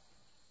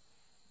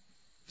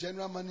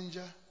 general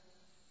manager,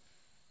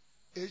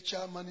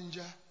 HR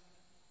manager,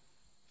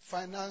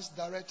 finance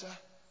director.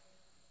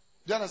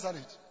 Do you understand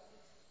it?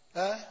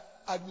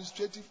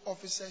 Administrative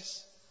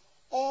officers,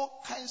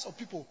 all kinds of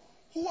people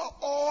who are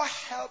all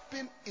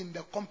helping in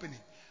the company.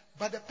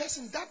 But the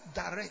person that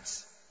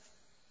directs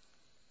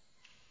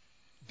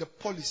the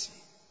policy,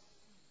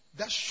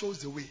 that shows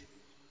the way,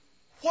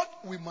 what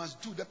we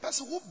must do, the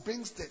person who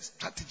brings the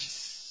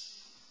strategies,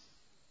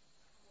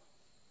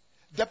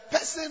 the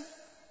person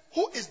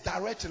Who is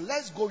directing?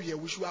 Let's go here.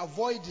 We should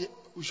avoid it.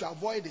 We should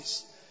avoid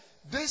this.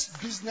 This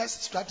business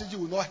strategy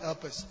will not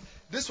help us.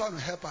 This one will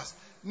help us.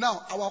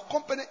 Now, our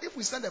company, if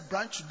we send a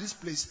branch to this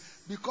place,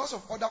 because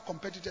of other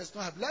competitors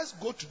not have, let's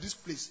go to this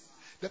place.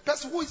 The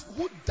person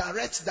who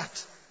directs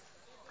that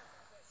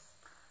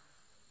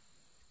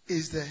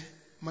is the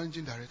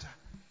managing director.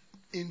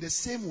 In the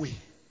same way,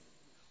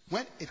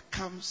 when it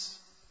comes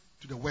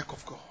to the work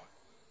of God,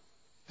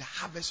 the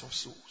harvest of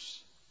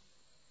souls,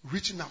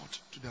 reaching out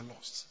to the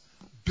lost,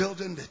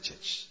 building the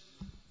church,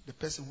 the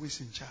person who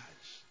is in charge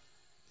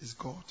is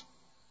God,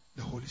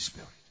 the Holy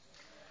Spirit.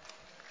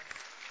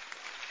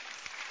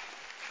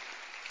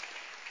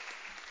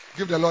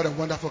 Give the Lord a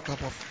wonderful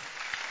clap of.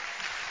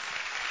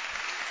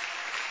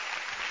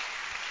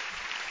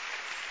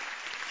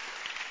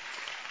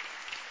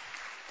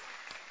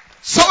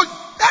 So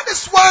that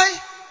is why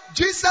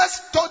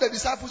Jesus told the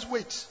disciples,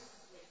 wait.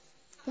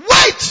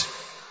 Wait!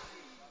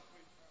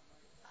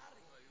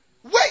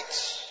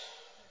 Wait!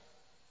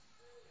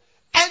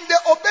 And they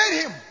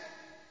obeyed him.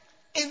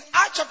 In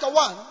Acts chapter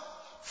 1,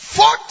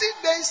 40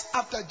 days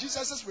after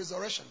Jesus'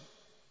 resurrection,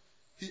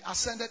 he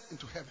ascended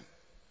into heaven.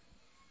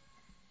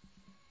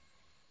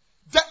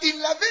 The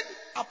 11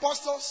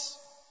 apostles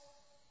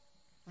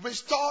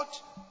restored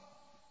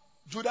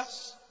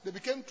Judas. They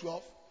became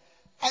 12.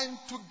 And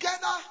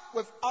together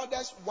with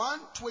others,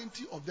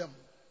 120 of them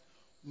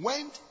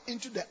went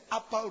into the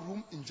upper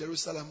room in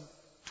Jerusalem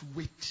to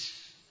wait.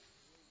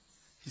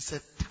 He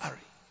said, tarry.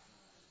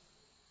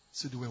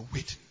 So they were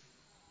waiting.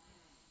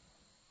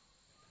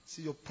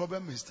 See, your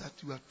problem is that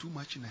you are too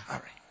much in a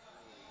hurry.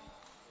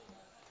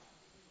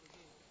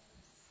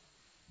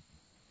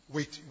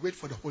 Wait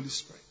for the Holy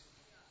Spirit.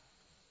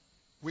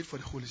 Wait for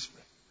the Holy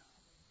Spirit.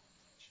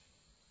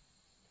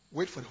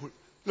 Wait for the Holy.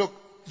 Look,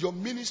 your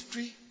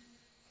ministry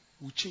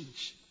will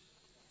change,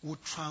 will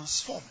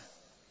transform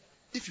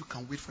if you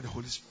can wait for the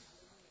Holy Spirit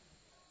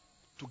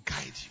to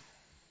guide you,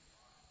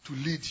 to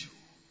lead you,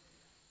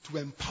 to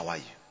empower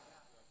you,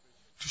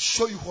 to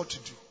show you what to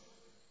do.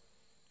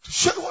 To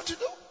show you what to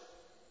do.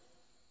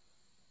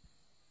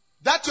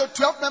 That's your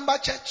 12-member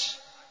church.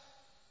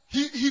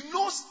 He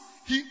knows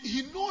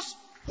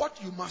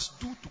what you must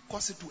do to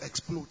cause it to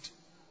explode.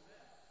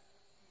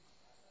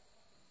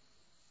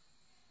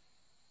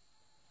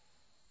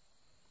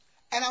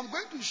 And I'm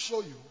going to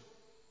show you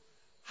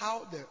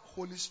how the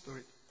Holy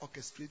Spirit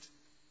orchestrates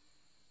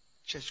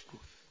church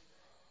growth.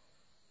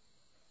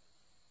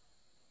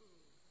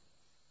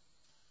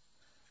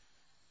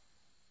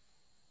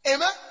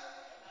 Amen?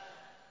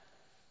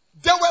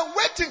 They were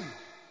waiting.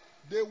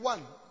 Day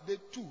 1, day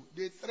 2,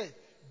 day 3,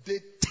 day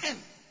 10.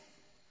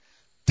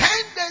 10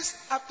 days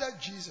after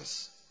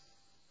Jesus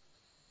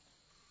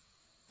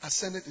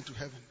ascended into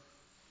heaven,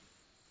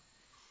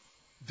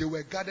 they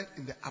were gathered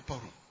in the upper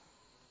room.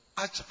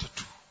 Acts chapter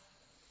 2.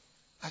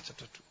 Acts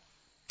chapter 2.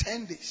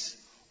 10 days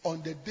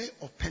on the day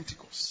of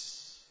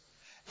Pentecost.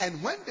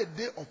 And when the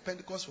day of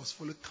Pentecost was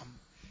fully come,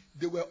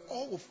 they were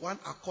all with one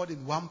accord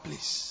in one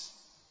place.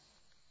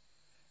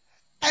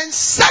 And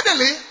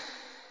suddenly,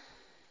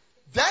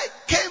 there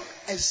came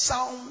a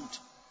sound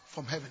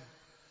from heaven,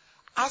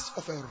 as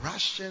of a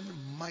rushing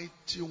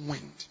mighty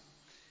wind.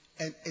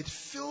 And it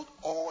filled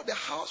all the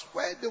house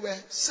where they were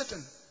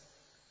sitting.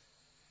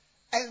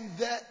 And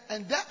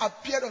there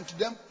appeared unto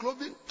them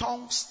cloven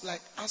tongues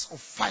like as of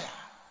fire.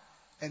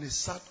 And it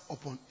sat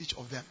upon each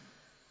of them.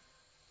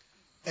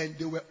 And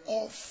they were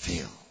all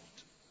filled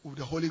with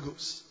the Holy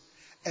Ghost.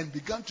 And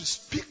began to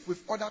speak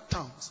with other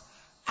tongues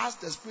as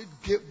the Spirit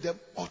gave them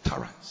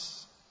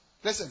utterance.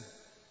 Listen,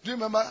 do you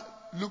remember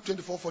Luke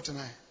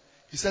 24:49?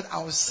 He said,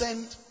 I will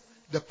send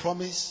the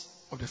promise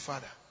of the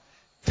Father.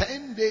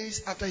 10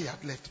 days after he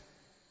had left.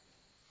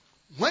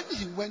 When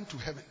he went to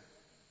heaven,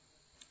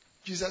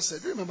 Jesus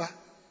said, do you remember?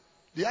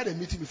 They had a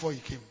meeting before he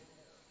came.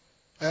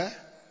 Do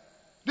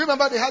you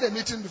remember they had a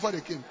meeting before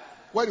they came?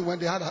 When he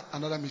went, they had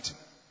another meeting.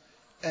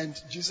 And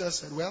Jesus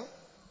said, well,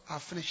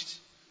 I've finished.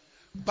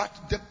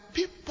 But the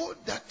people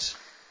that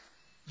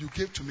you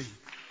gave to me,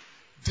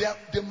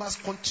 they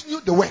must continue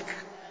the work.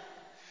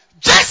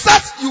 Just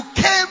as you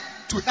came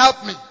to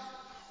help me.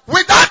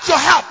 Without your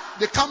help,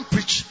 they can't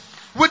preach.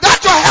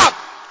 Without your help,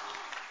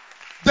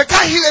 they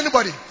can't heal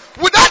anybody.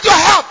 Without your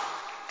help,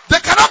 they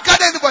cannot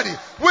guide anybody.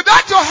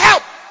 Without your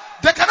help,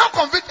 they cannot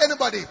convict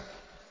anybody.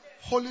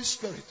 Holy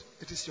Spirit,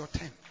 it is your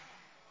turn.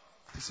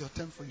 It is your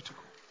turn for you to go.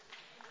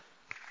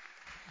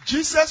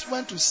 Jesus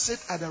went to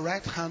sit at the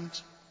right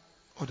hand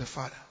of the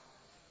Father,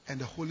 and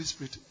the Holy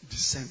Spirit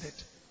descended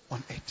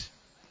on earth.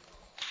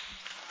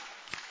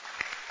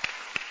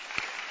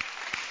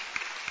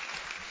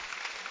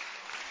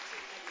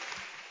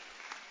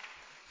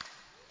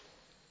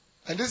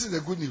 And this is the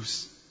good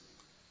news.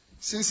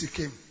 Since he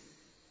came,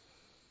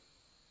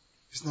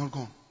 he's not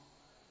gone.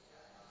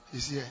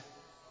 He's here.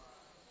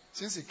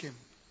 Since he came.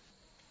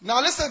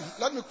 Now listen,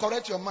 let me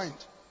correct your mind.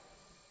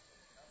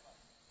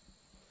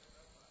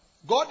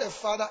 God the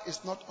Father is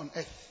not on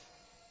earth.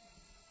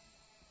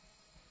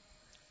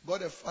 God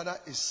the Father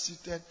is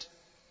seated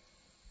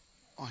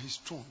on his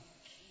throne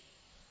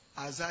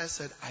Isaiah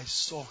said, I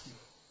saw him.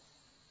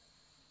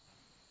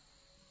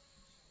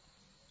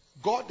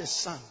 God the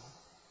Son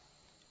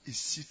is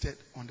seated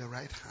on the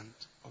right hand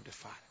of the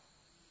Father.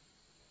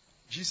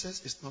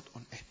 Jesus is not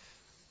on earth.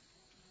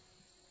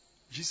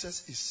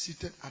 Jesus is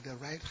seated at the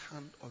right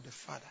hand of the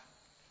Father,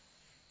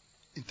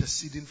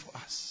 interceding for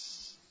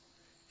us.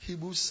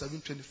 Hebrews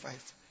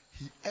 7:25.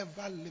 He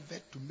ever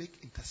liveth to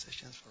make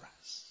intercessions for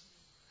us.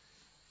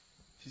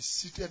 He's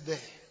seated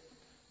there.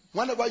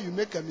 Whenever you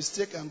make a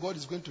mistake and God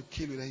is going to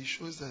kill you, then he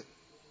shows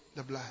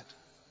the blood.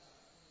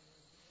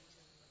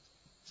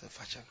 Say,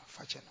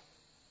 Fachano.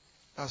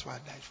 That's why I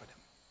died for them.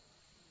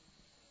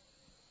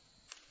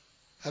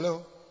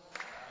 Hello?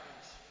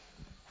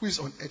 Who is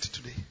on earth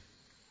today?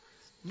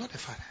 Not the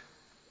Father.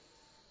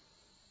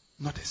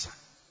 Not the Son.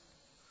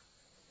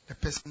 The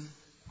person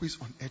who is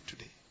on earth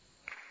today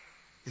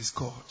is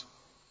God,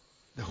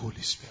 the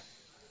Holy Spirit.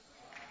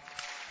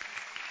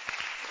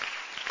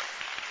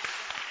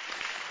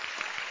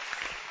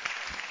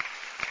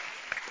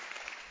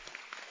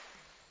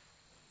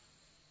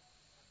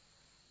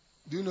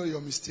 Do you know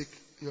your mistake?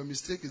 Your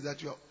mistake is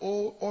that you are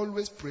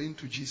always praying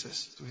to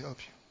Jesus to help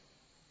you.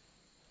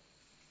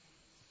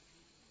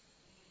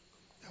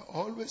 You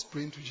are always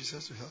praying to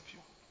Jesus to help you.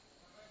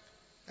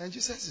 And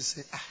Jesus is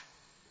saying,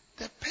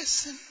 the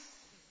person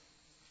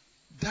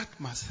that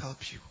must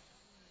help you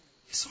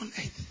is on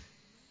earth.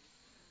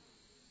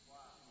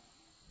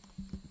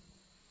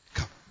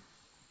 Come.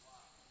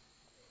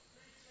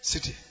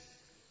 Sit here.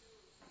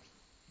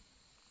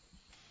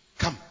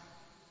 Come.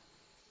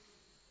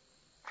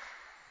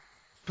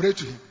 Pray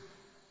to him.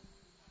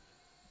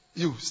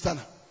 You, stand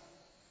up.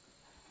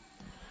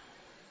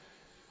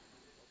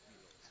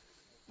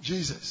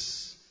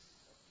 Jesus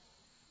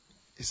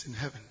is in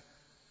heaven.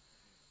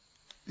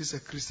 This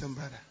is a Christian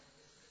brother.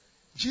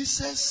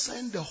 Jesus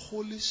sent the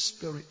Holy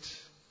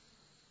Spirit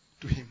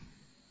to him.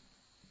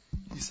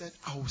 He said,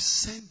 I will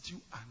send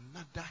you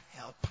another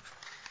helper.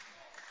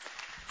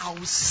 I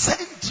will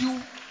send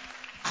you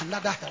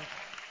another helper.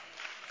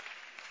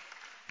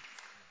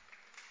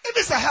 If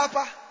it's a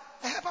helper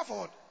for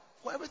what?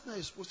 For everything that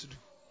you're supposed to do.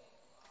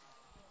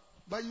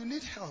 But you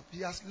need help.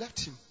 He has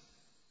left him.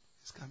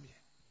 He's come here.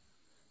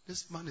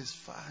 This man is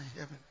far in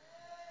heaven.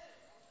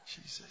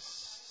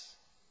 Jesus.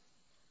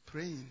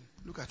 Praying.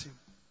 Look at him.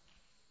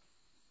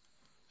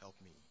 Help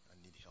me. I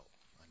need help.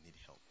 I need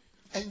help.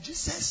 And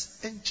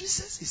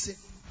Jesus is saying,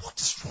 what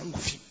is wrong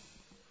with him?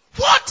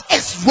 What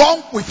is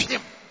wrong with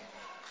him?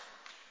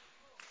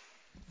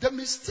 The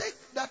mistake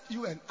that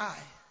you and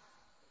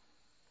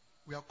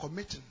we are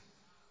committing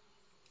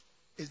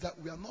is that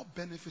we are not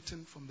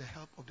benefiting from the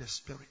help of the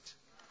Spirit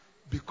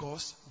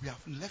because we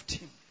have left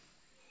him.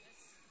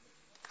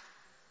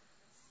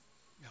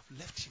 We have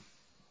left him.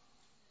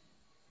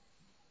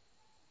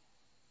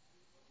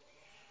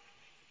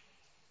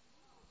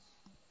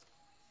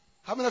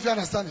 How many of you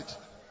understand it?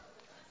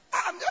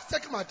 I'm just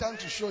taking my time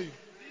to show you.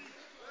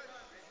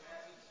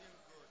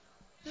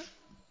 Yeah.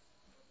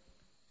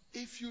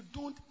 If you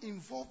don't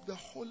involve the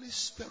Holy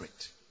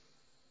Spirit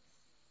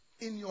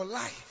in your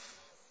life,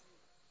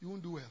 you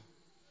won't do well.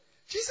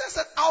 Jesus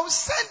said, I'll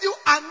send you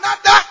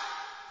another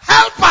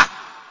helper.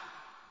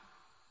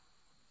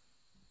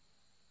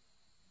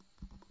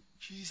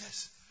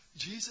 Jesus,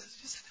 he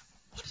said,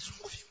 what is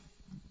wrong with him?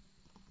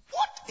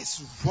 What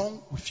is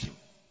wrong with him?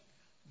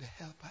 The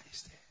helper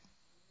is there.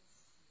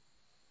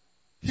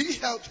 He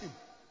helped him.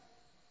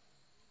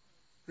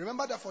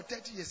 Remember that for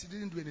 30 years he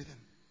didn't do anything.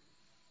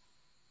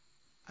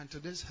 Until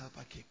this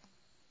helper came.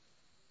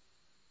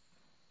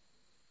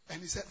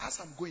 And he said, as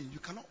I'm going, you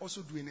cannot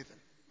also do anything.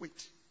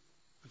 Wait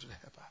until the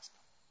helper has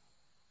come.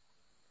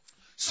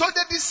 So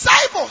the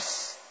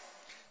disciples,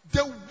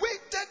 they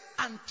waited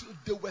until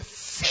they were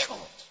filled,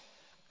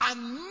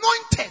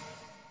 anointed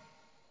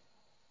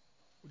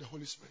with the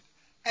Holy Spirit.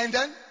 And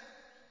then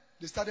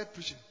they started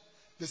preaching.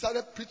 They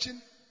started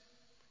preaching,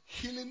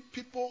 healing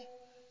people,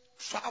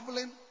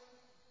 traveling,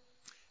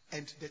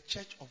 and the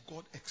church of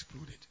God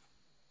exploded.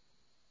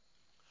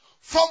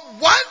 From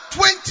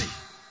 120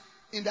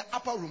 in the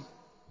upper room,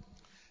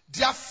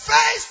 their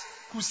first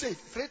crusade,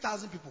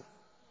 3,000 people.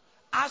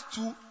 Acts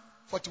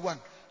 2:41.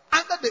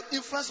 Under the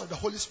influence of the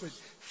Holy Spirit,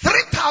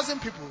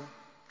 3,000 people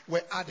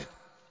were added.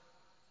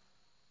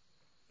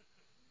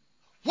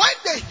 When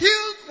they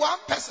healed one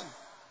person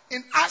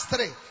in Acts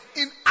 3,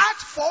 in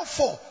Acts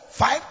 4:4,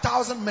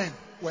 5,000 men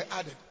were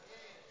added.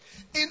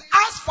 In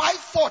Acts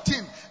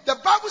 5:14, the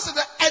Bible says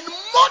that and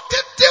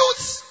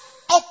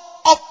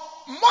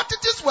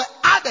multitudes were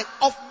added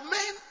of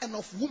men and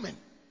of women.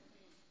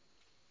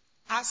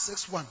 Acts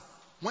 6:1,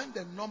 when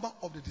the number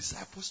of the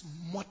disciples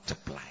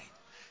multiplied,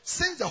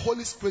 since the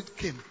Holy Spirit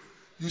came,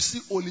 you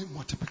see only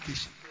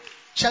multiplication.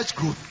 Church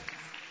growth.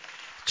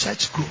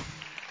 Church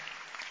growth.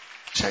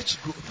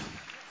 Church growth.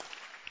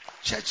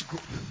 Church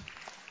growth.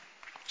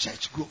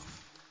 Church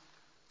growth.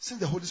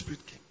 Since the Holy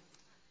Spirit came.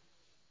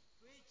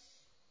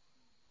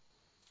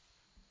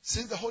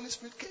 Since the Holy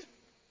Spirit came.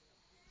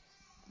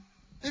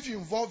 If you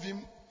involve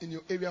him in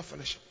your area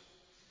fellowship,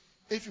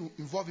 if you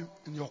involve him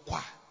in your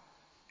choir,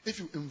 if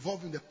you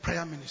involve in the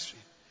prayer ministry,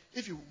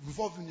 if you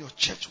involve in your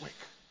church work,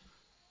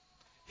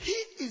 he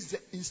is the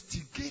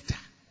instigator.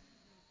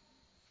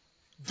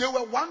 They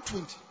were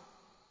 120.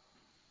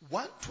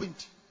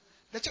 120.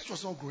 The church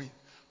was not growing.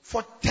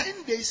 For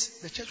 10 days,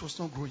 the church was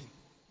not growing.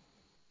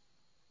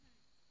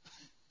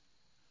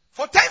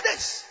 For 10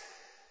 days,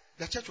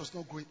 the church was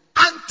not growing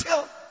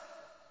until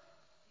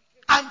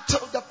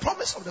the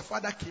promise of the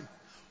Father came.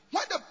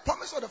 When the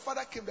promise of the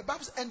Father came, the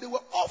Bible says, and they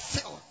were all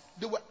filled.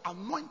 They were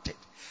anointed.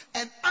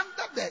 And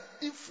under the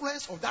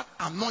influence of that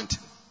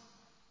anointing,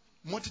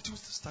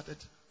 multitudes started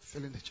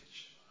filling the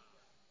church.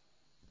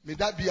 May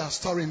that be our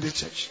story in this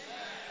church.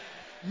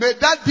 May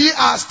that be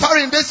our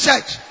story in this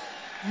church.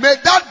 May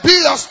that be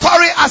your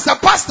story as a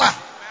pastor.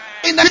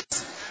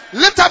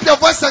 Lift up your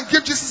voice and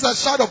give Jesus a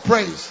shout of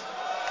praise.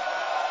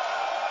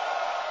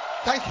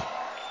 Thank you.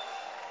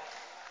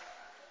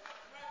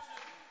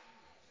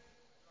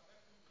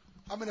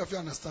 How many of you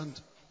understand?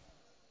 Do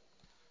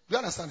you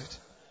understand it?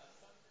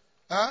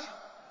 Huh?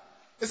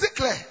 Is it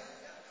clear?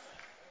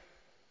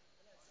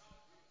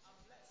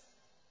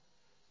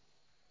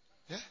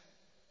 Yeah?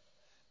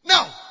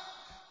 Now,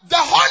 the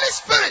Holy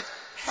Spirit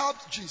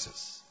helped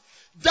Jesus.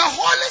 The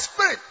Holy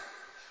Spirit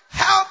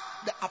helped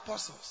the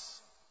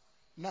apostles.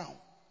 Now,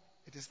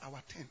 it is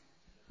our turn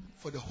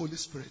for the Holy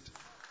Spirit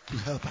to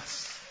help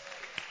us.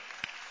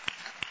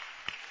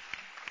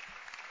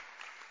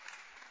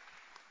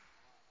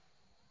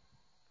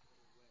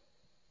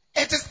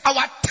 It is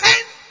our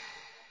turn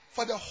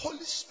for the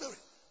Holy Spirit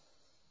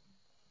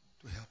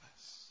to help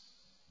us.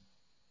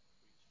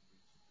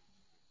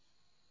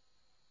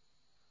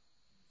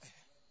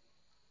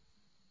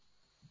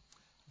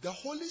 The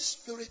Holy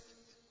Spirit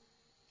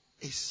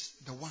is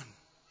the one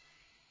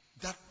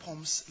that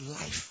pumps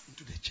life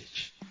into the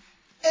church.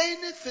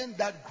 Anything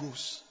that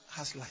grows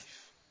has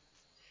life.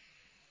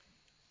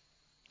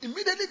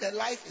 Immediately the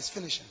life is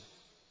finishing,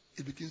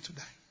 it begins to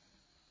die.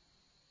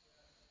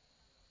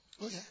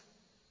 Oh yeah.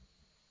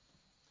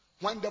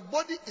 When the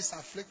body is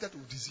afflicted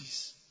with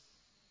disease,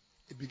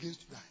 it begins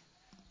to die.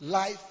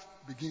 Life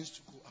begins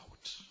to go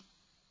out.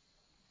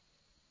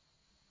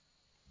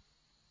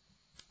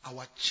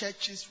 Our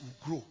churches will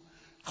grow.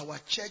 Our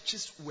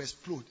churches will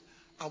explode.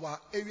 Our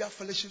area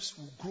fellowships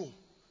will grow.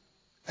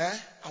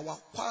 Our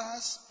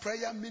choirs,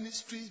 prayer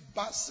ministries,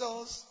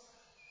 basils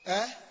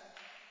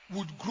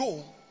would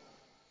grow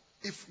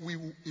if we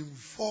will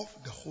involve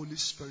the Holy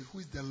Spirit, who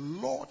is the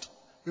Lord.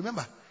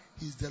 Remember,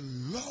 He is the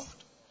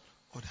Lord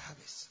of the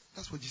harvest.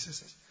 That's what Jesus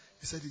says.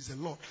 He said He's the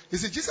Lord. You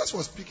see, Jesus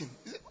was speaking.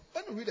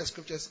 When you read the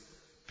scriptures,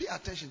 pay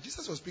attention.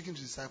 Jesus was speaking to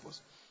the disciples.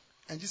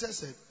 And Jesus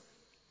said,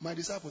 my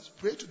disciples,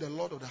 pray to the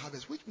Lord of the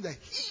harvest, which means that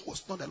He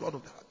was not the Lord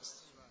of the harvest.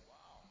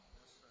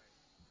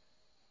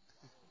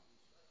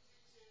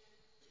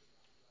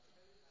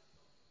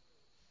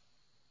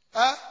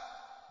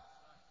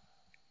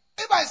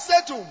 If I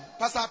say to him,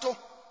 Pastor, do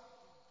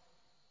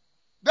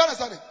you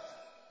understand it?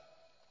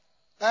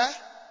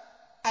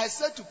 I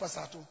said to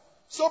Pastor,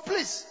 so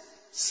please,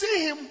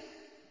 see him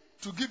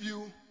to give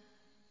you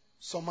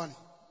some money.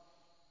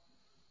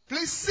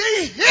 Please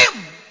see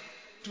him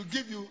to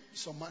give you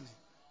some money.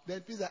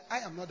 Then please, I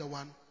am not the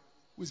one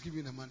who is giving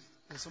you the money.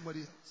 There's somebody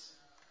else.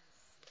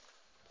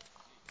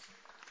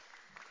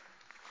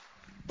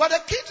 But the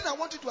key thing I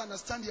want you to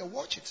understand here,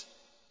 watch it,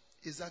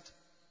 is that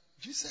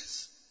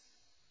Jesus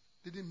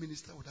didn't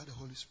minister without the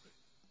Holy Spirit.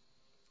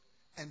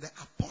 And the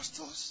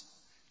apostles,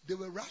 they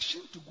were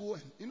rushing to go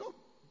and,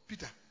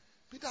 Peter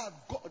had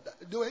got,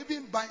 they were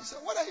even buying. He said,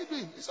 what are you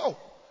doing? He said,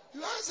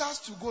 you asked us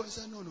to go. He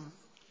said, no.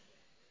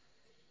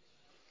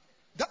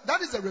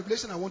 That is the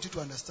revelation I want you to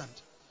understand.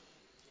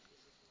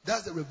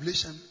 That's the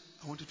revelation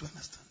I want you to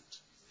understand.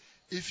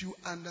 If you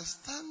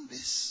understand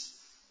this,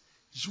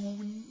 you will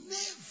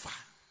never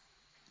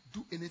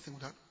do anything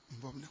without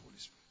involving the Holy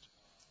Spirit.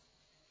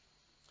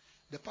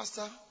 The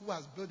pastor who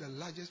has built the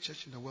largest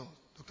church in the world,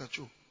 Dr.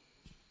 Cho,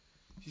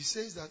 he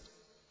says that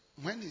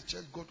when the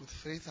church got to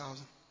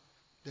 3,000,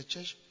 the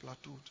church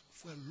plateaued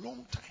for a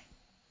long time.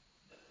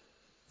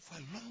 For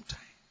a long time.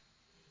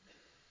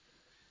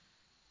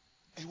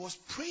 He was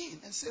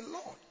praying and said,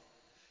 Lord,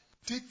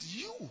 did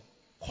you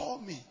call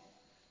me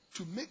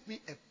to make me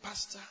a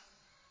pastor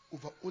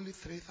over only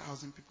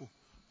 3,000 people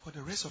for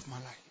the rest of my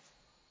life?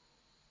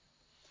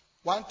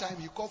 One time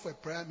he called for a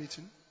prayer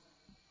meeting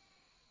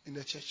in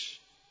the church.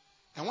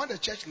 And when the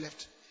church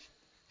left,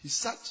 he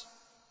sat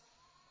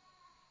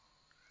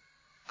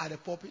at the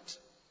pulpit,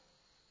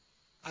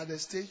 at the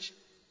stage,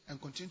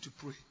 and continued to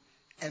pray.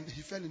 And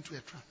he fell into a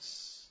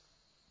trance.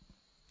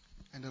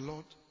 And the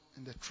Lord,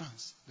 in the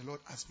trance, the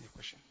Lord asked me a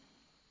question.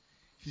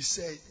 He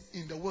said,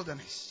 in the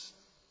wilderness,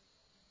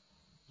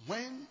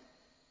 when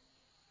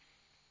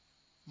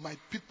my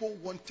people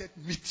wanted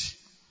meat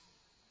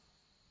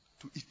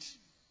to eat,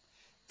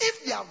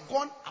 if they have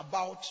gone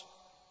about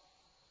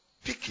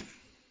picking,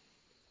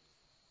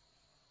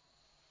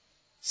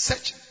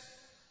 searching,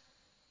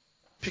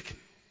 picking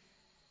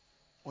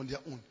on their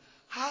own,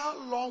 how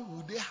long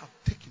would they have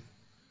taken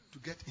to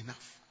get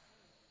enough?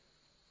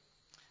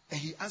 And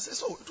he answered,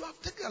 so it would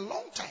have taken a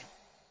long time.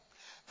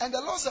 And the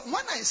Lord said,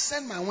 when I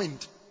send my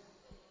wind,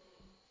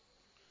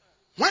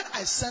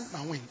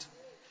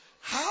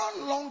 how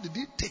long did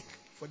it take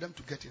for them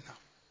to get enough?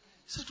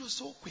 He said, it was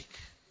so quick.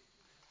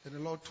 Then the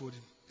Lord told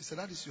him, he said,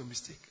 that is your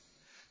mistake.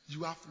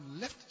 You have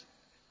left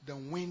the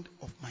wind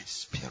of my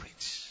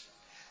spirit,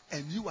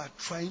 and you are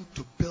trying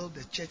to build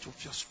the church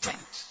of your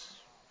strength.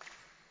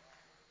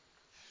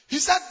 He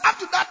said, up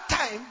to that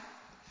time,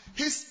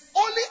 his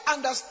only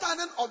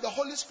understanding of the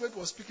Holy Spirit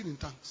was speaking in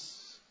tongues.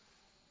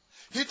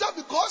 He thought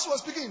because he was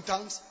speaking in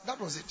tongues, that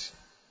was it.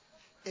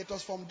 It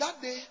was from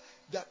that day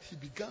that he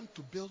began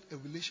to build a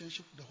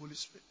relationship with the Holy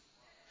Spirit.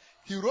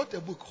 He wrote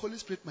a book, Holy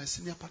Spirit, My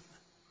Senior Partner.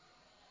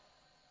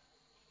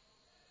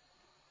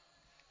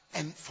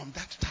 And from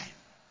that time,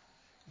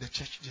 the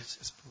church just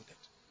exploded.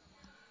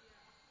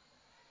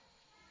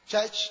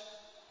 Church,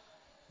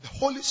 the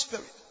Holy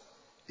Spirit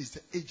is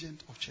the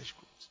agent of church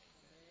growth.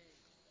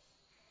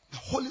 The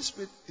Holy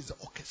Spirit is the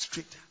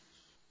orchestrator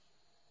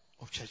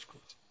of church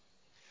growth.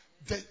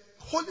 The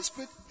Holy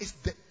Spirit is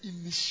the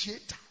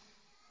initiator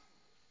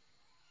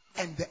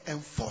and the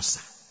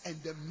enforcer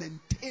and the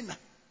maintainer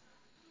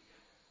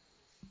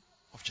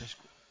of church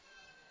growth.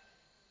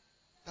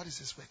 That is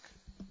his work.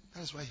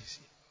 That is why he's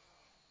here.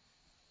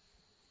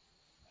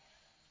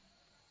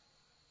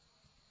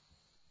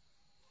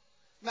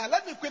 Now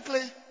let me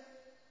quickly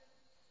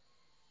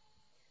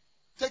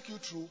take you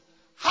through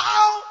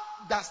how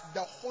does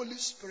the Holy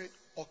Spirit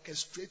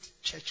orchestrate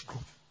church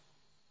growth.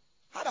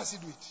 How does he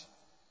do it?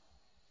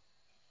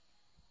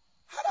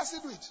 How does he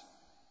do it?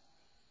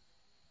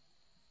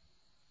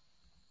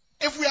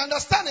 If we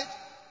understand it,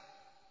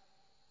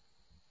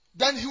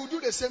 then he will do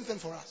the same thing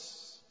for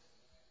us.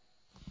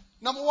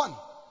 Number one,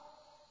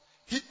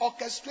 he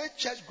orchestrates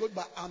church growth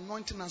by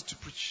anointing us to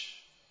preach.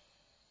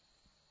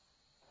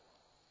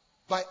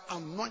 By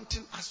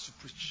anointing us to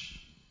preach.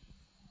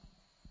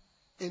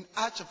 In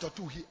Acts chapter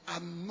 2, he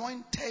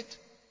anointed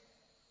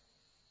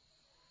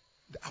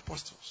the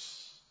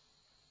apostles.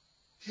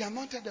 He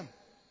anointed them.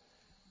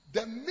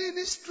 The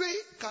ministry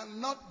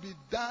cannot be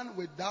done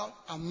without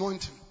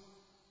anointing.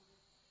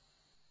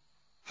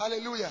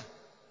 Hallelujah.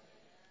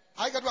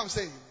 I get what I'm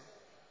saying.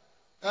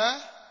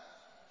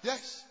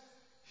 Yes.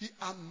 He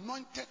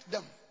anointed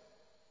them.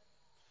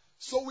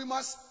 So we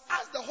must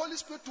ask the Holy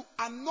Spirit to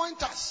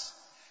anoint us.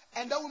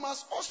 And then we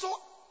must also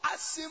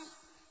ask him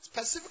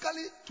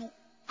specifically to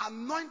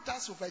anoint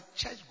us with a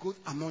church growth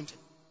anointing.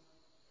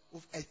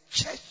 With a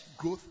church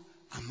growth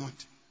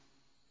anointing.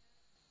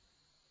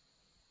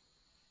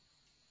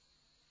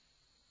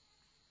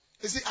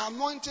 You see,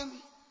 anointing,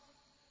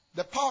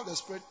 the power of the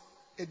Spirit,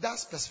 it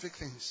does specific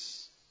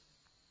things.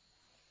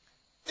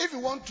 If you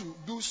want to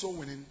do soul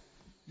winning,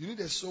 you need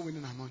a soul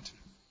winning anointing.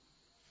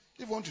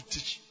 If you want to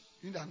teach,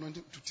 you need an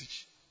anointing to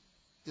teach.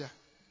 Yeah.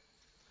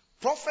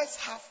 Prophets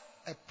have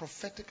a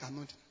prophetic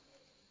anointing.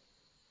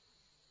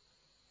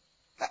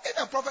 Now,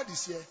 if a prophet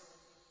is here,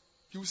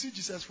 he will see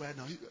Jesus right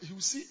now. He will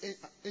see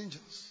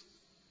angels.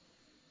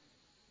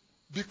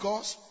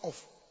 Because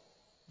of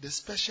the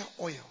special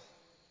oil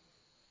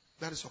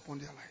that is upon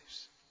their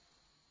lives.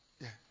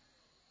 Yeah.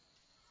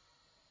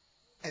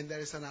 And there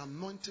is an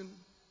anointing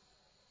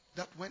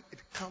that when it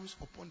comes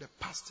upon the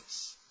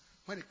pastors,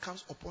 when it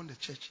comes upon the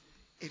church,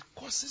 it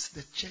causes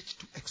the church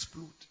to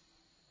explode.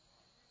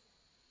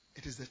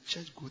 It is the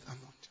church growth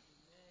anointing.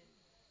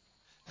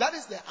 That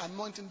is the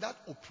anointing that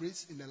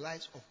operates in the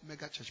lives of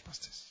mega church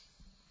pastors.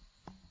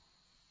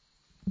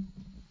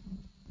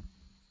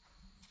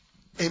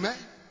 Amen.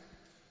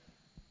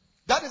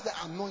 That is the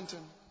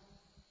anointing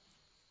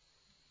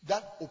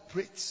that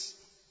operates.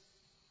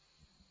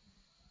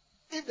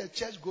 If the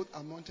church growth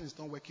anointing is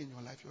not working in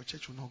your life, your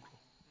church will not grow.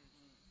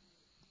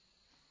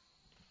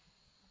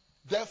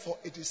 Therefore,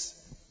 it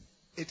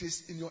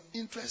is in your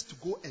interest to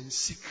go and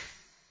seek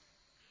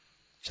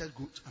church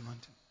growth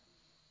anointing.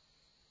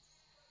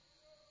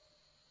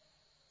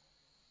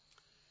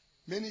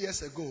 Many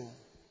years ago,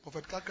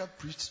 Prophet Kaka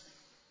preached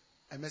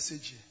a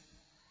message here.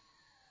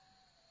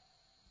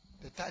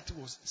 The title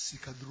was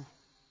Sikadru.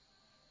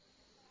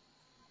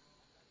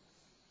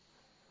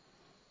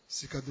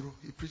 Sikadru.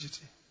 He preached it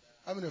here.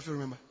 How many of you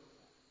remember?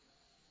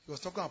 He was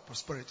talking about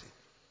prosperity.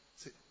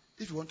 Say,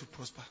 if you want to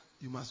prosper,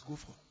 you must go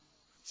for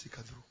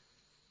Sikadru.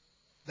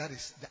 That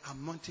is the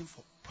anointing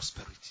for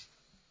prosperity.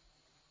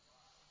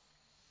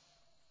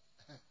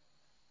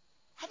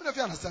 How many of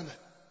you understand that?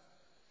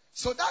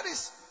 So that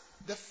is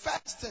the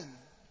first thing,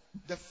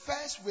 the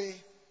first way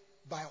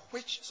by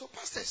which, so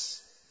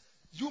pastors,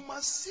 you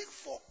must seek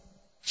for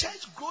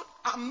church growth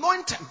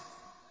anointing.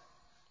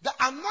 The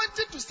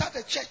anointing to start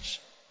a church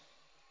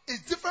is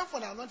different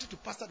from the anointing to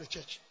pastor the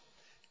church.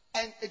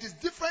 And it is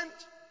different,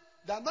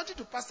 the anointing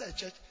to pastor a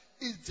church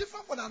is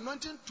different from the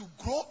anointing to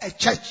grow a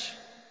church.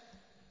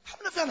 How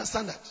many of you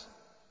understand that?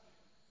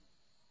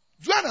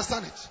 Do you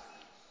understand it?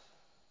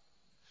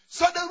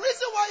 So the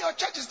reason why your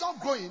church is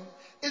not growing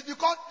is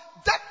because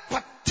that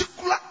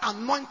particular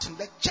anointing,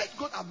 the church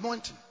growth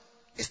anointing,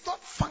 is not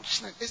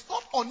functioning. It's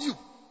not on you.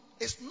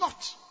 It's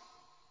not.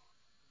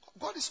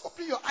 God is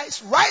opening your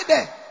eyes right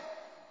there.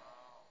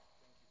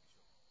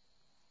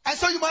 And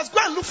so you must go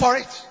and look for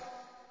it.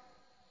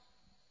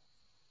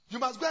 You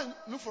must go and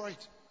look for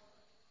it.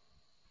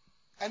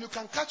 And you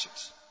can catch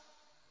it.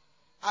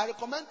 I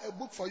recommend a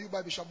book for you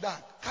by Bishop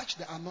Dag, Catch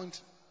the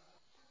Anointing.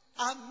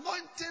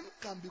 Anointing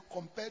can be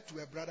compared to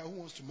a brother who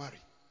wants to marry.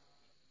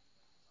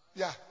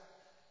 Yeah.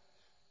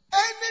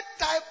 Any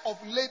type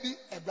of lady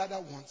a brother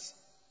wants,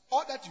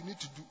 all that you need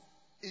to do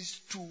is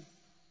to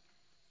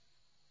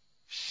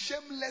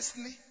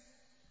shamelessly,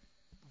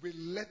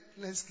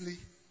 relentlessly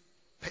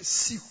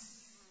pursue.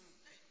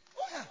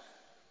 Oh yeah.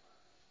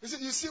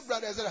 You see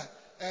brothers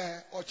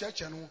or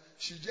church and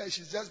she's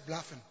just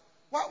bluffing.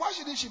 Why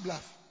shouldn't she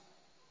bluff?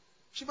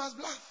 She must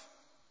bluff.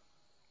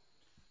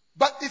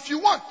 But if you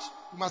want,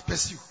 you must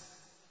pursue.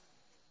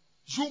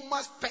 You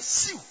must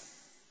pursue.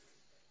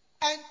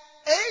 And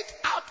 8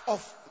 out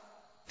of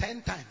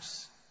 10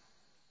 times,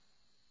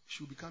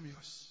 she will become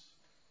yours.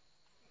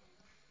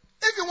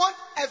 If you want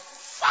a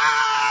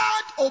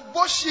fat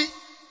oboshi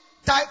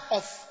type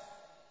of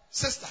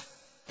sister,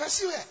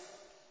 pursue her.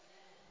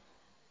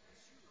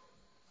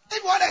 If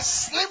you want a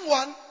slim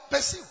one,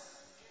 pursue.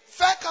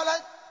 Fair color,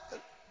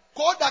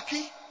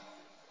 Kodaki,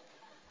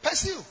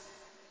 pursue.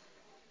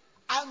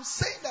 I'm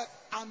saying that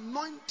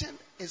anointing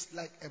is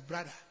like a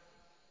brother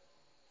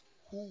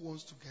who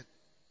wants to get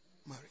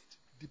married.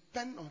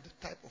 Depending on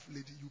the type of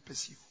lady you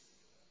pursue.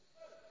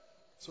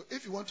 So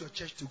if you want your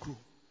church to grow,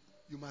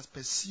 you must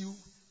pursue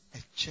a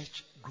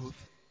church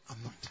growth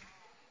anointing.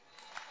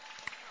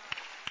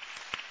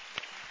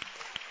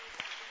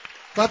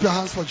 Clap your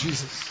hands for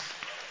Jesus.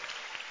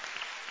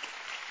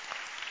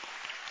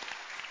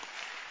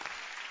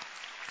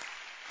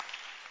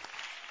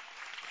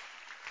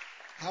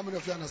 How many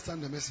of you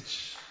understand the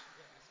message?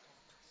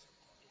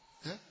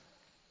 Yeah?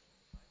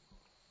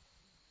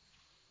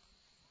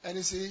 And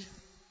you see,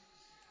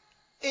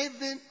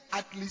 even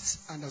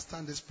athletes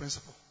understand this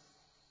principle.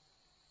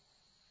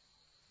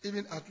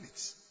 Even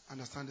athletes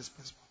understand this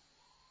principle.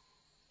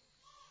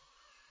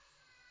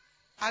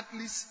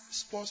 Athletes,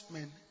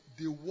 sportsmen,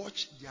 they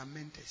watch their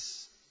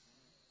mentors.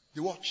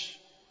 They watch.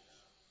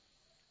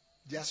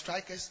 Their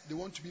strikers, they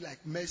want to be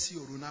like Messi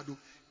or Ronaldo.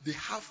 They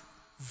have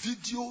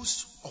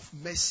videos of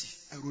Messi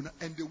and Ronaldo,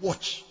 and they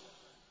watch.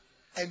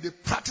 And they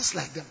practice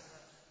like them.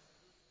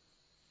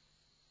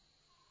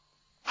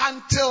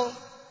 Until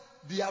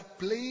they are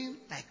playing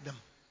like them.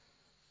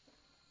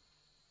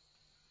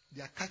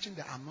 They are catching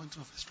the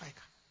anointing of a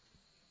striker.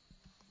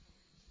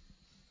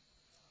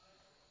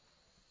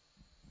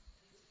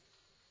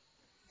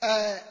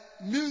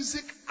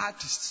 Music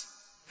artists,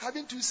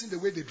 haven't you seen the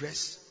way they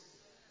dress?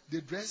 They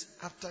dress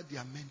after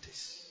their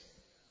mentors.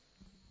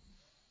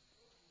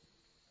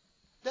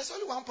 There's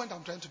only one point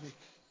I'm trying to make.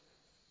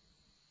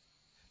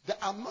 The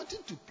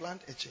anointing to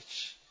plant a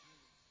church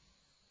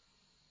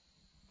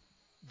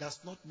does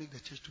not make the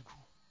church to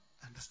grow.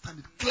 Understand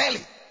it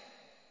clearly.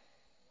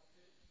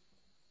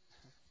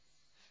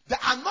 The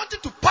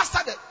anointing to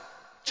pastor the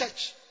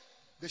church,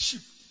 the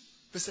sheep,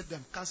 visit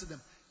them, counsel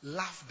them,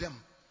 love them,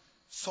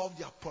 solve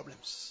their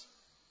problems.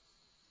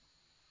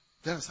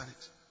 Do you understand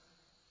it?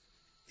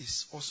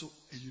 It's also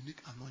a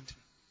unique anointing.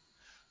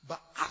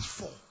 But as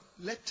for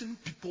letting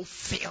people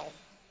fill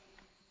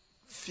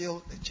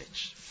the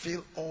church,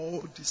 fill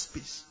all this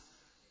space,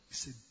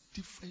 it's a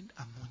different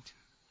anointing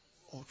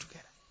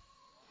altogether.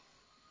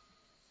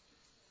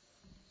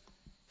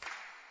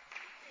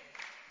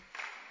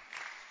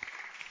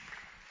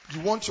 You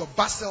want your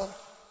Basel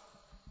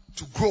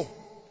to grow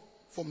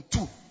from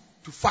 2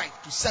 to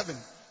 5 to 7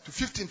 to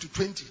 15 to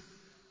 20.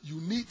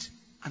 You need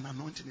an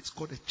anointing. It's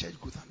called a church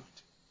growth anointing.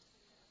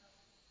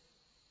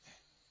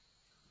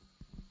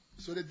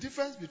 So the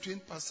difference between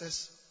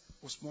pastors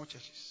of small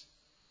churches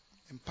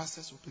and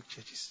pastors of big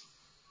churches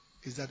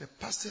is that the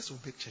pastors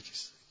of big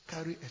churches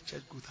carry a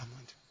church growth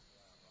anointing.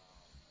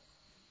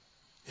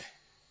 Yeah.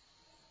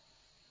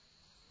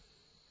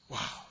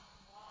 Wow.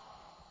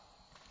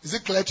 Is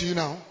it clear to you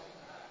now?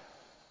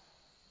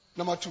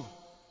 Number 2.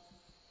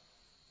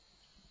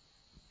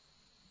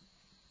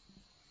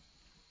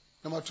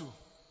 Number 2.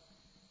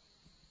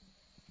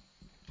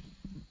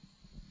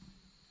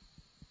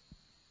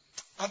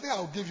 I think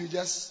I'll give you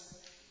just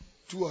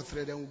 2 or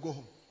 3, then we'll go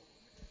home.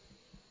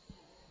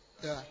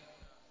 Yeah.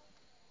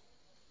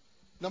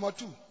 Number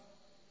 2.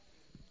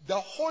 The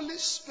Holy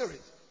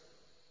Spirit,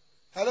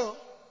 hello,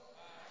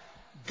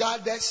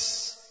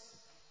 gathers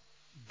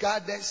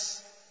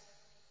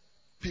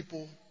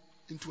people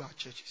into our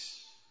churches.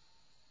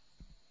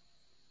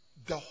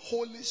 The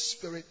Holy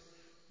Spirit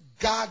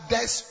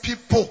gathers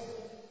people.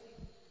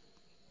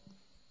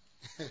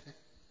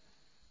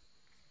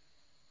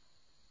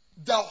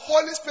 The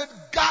Holy Spirit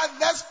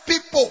gathers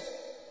people.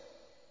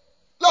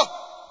 Look,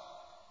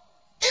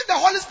 if the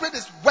Holy Spirit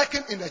is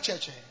working in the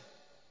church,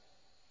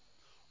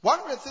 one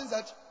of the things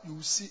that you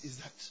will see is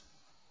that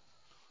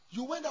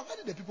you wonder, where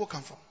did the people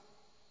come from?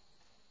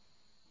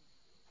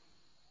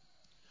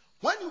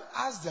 When you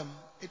ask them,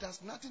 it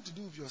has nothing to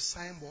do with your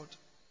signboard,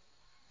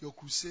 your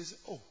crusades.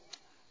 Oh,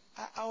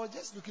 I was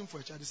just looking for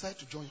a church. I decided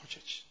to join your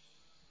church.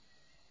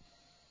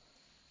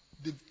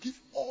 They give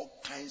all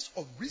kinds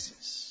of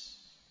reasons.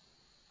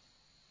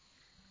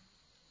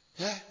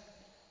 Yeah.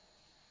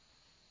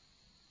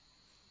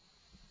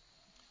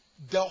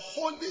 The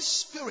Holy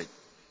Spirit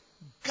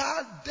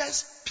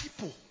gathers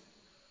people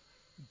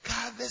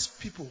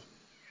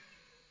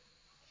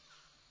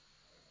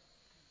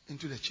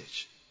into the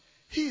church.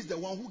 He is the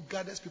one who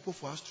gathers people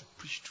for us to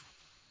preach to.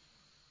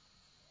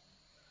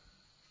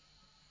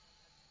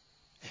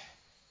 Yeah.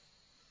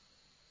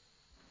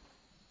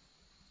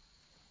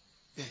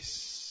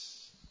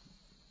 Yes.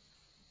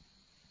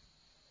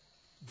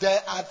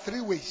 There are 3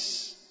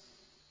 ways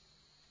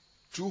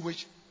through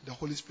which the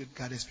Holy Spirit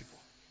gathers people.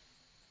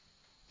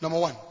 Number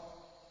one,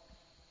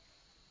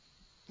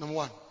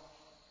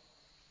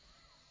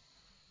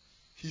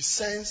 He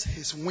sends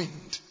His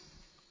wind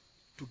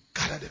to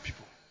gather the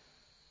people.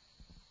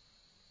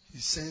 He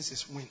sends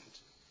His wind.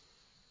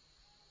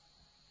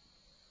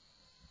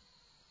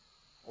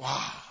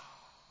 Wow.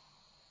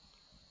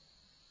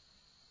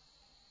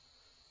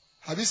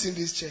 Have you seen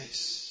these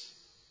chairs?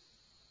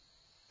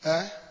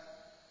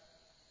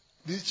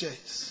 These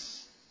chairs.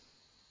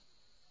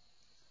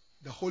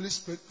 The Holy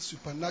Spirit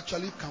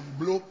supernaturally can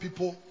blow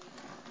people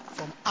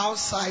from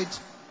outside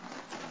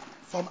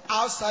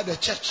the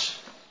church.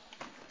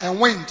 And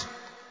wind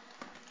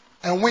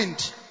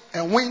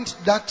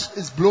that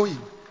is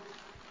blowing.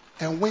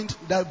 And wind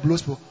that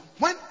blows people.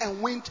 When a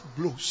wind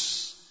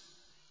blows,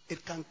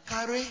 it can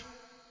carry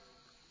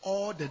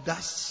all the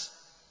dust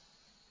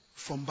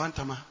from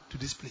Bantama to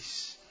this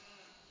place.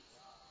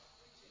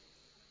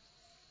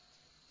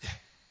 Yeah.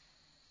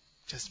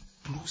 Just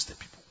blows the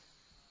people.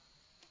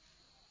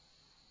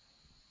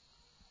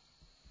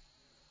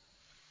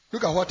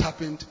 Look at what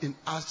happened in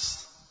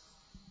Acts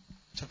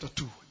chapter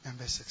 2 and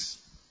verse 6.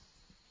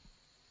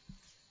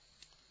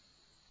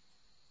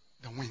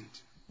 The wind.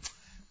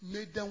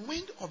 May the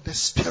wind of the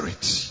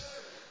Spirit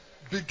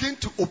begin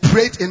to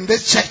operate in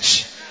this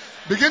church.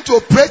 Begin to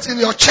operate in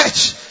your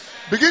church.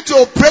 Begin to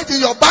operate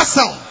in your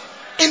basel.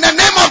 In the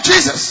name of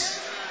Jesus.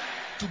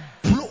 To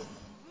blow.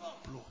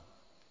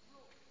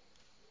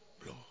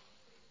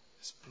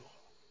 Let's blow.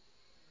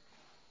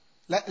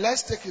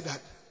 Let's take it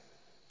that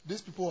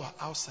these people are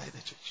outside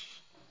the church.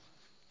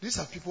 These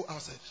are people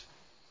outside.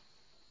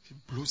 He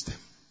blows them.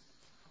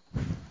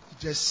 He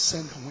just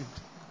sends the wind.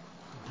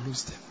 He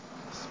blows them.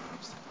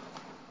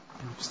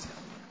 Blows them.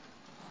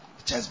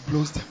 It just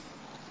blows them.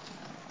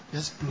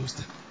 Just blows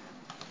them.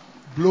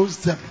 Blows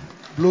them.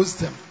 Blows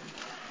them.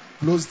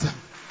 Blows them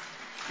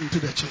into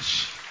the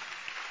church.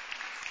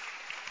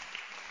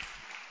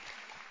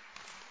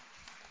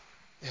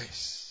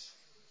 Yes.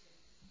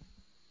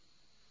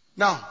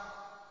 Now,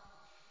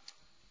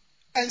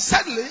 and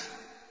suddenly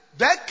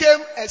there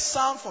came a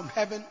sound from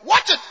heaven.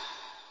 Watch it.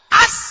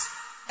 As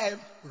a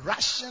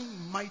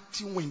rushing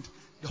mighty wind.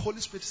 The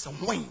Holy Spirit is a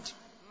wind.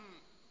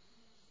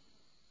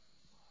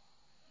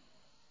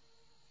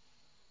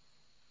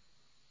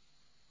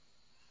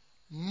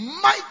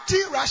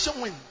 Mighty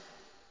rushing wind.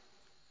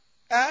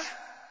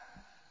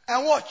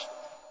 And watch.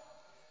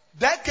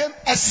 There came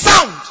a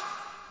sound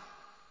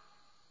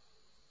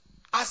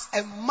as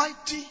a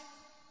mighty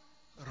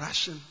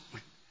rushing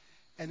wind.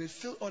 And it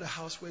filled all the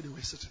house where they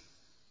were sitting.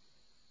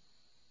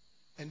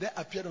 And there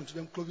appeared unto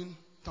them cloven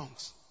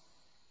tongues.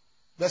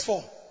 Verse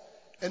 4.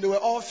 And they were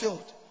all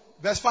filled.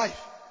 Verse 5.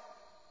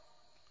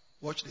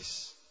 Watch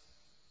this.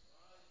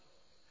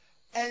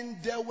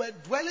 And there were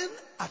dwelling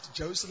at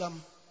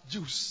Jerusalem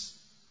Jews,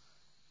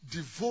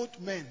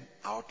 devout men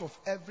out of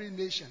every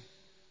nation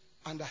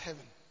under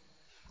heaven.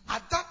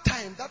 At that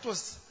time, that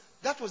was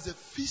the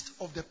feast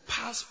of the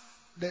Pasch,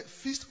 the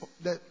feast of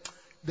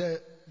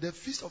the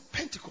feast of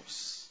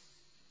Pentecost.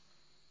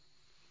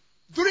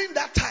 During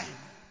that time,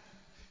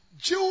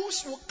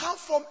 Jews will come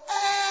from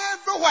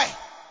everywhere.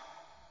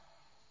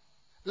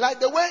 Like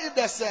the way if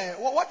there's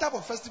what type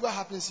of festival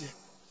happens here?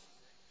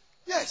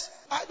 Yes,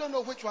 I don't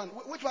know which one.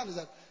 Which one is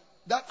that?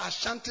 That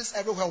Ashantis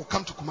everywhere will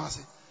come to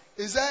Kumasi.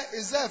 Is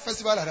there a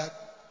festival like that?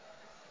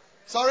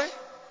 Sorry?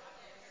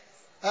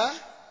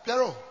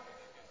 Piero?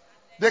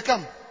 They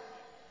come.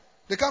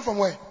 They come from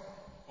where?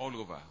 All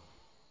over.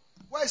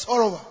 Where is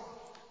all over?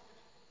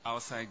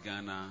 Outside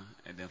Ghana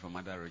and then from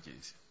other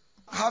regions.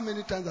 How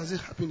many times does it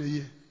happen a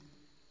year?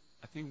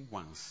 I think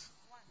once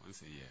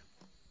a year.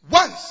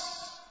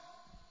 Once?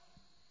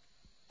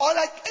 Or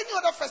like any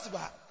other festival?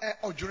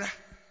 Ojura.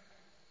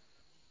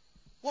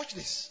 Watch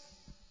this.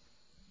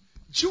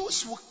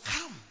 Jews will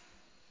come.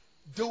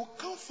 They will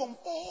come from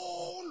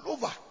all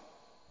over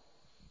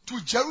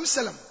to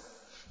Jerusalem.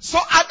 So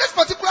at this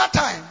particular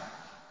time,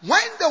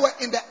 when they were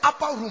in the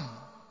upper room,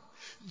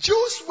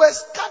 Jews were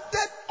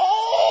scattered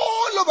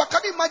all over.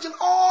 Can you imagine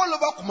all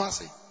over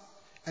Kumasi?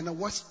 And then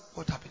what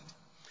happened?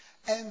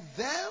 And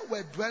there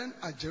were dwelling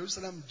at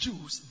Jerusalem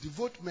Jews,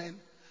 devout men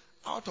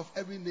out of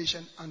every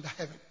nation under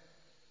heaven.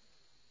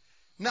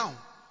 Now,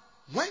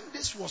 when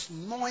this was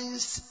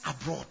noised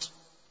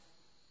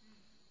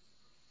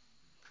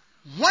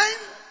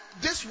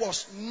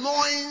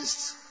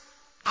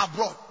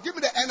abroad, give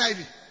me the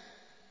NIV.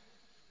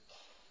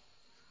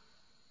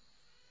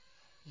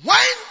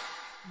 When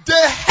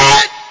they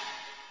heard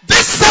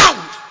this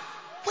sound,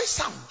 which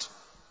sound?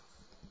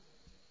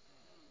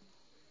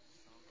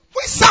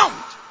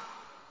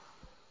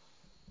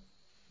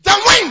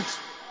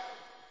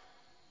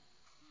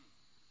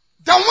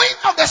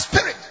 the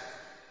Spirit.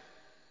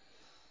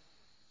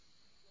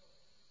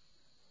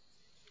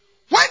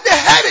 When they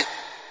heard it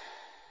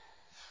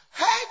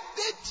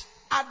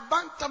at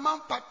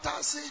Bantaman,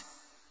 Patasi,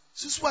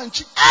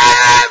 Suswanchi,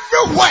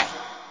 everywhere.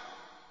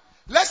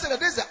 Let's say that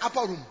this is the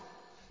upper room.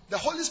 The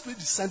Holy Spirit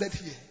descended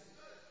here.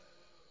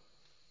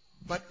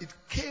 But it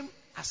came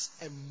as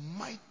a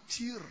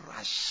mighty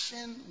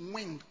rushing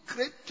wind,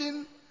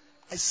 creating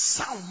a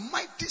sound,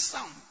 mighty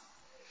sound.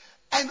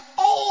 And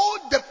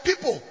all the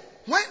people,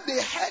 when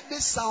they heard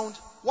this sound,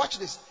 watch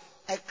this,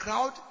 a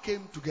crowd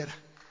came together.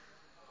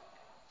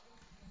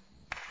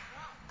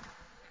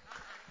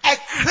 A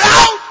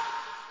crowd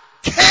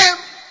came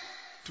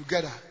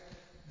together.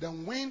 The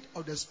wind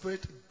of the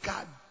Spirit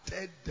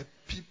gathered the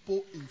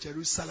people in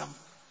Jerusalem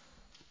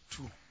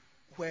to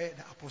where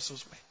the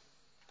apostles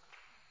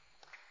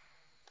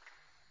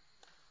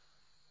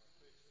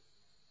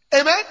were.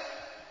 Amen?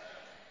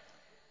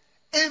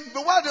 In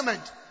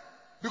bewilderment.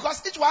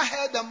 Because each one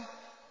heard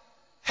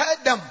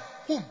them,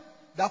 whom?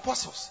 The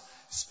apostles,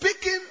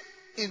 speaking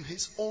in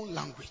his own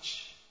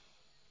language.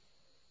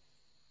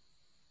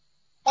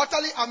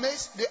 Utterly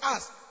amazed, they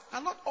asked,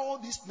 are not all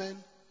these men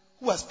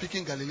who are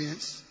speaking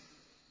Galileans?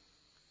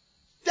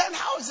 Then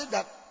how is it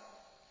that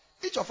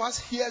each of us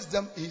hears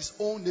them in his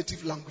own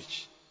native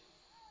language?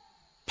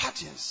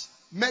 Parthians,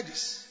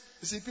 Medes.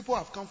 You see, people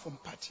have come from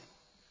Parthian.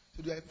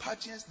 So there were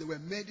Parthians, there were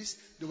Medes,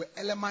 there were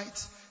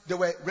Elamites, there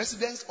were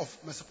residents of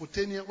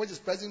Mesopotamia, which is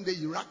present-day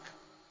Iraq,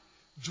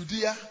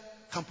 Judea,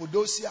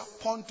 Cappadocia,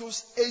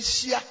 Pontus,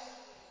 Asia,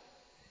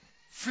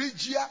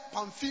 Phrygia,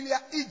 Pamphylia,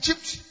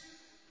 Egypt.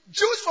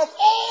 Jews from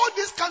all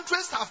these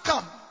countries have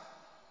come.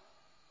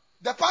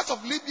 The parts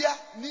of Libya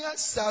near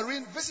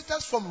Cyrene,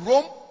 visitors from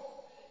Rome.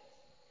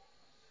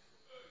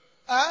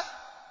 Do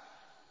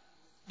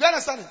you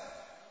understand it?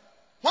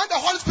 When the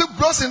Holy Spirit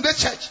blows in the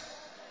church,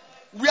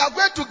 we are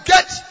going to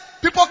get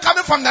people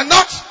coming from the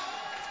north,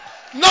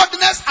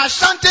 northerners,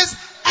 Ashantis,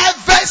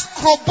 Evers,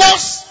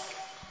 Krobos,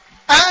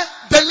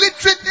 the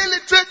literate,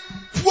 illiterate,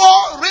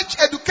 poor, rich,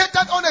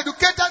 educated,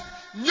 uneducated,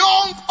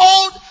 young,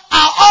 old,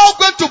 are all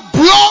going to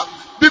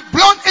be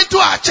blown into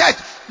our church.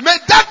 May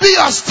that be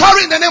your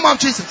story in the name of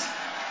Jesus.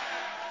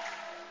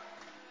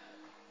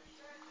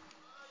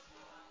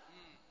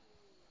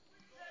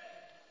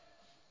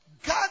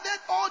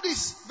 Gathered all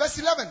this. Verse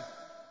 11.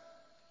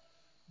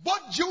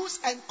 Both Jews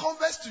and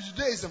converts to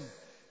Judaism,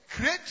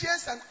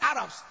 Cretans and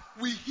Arabs,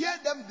 we hear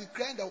them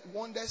declaring the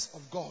wonders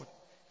of God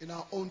in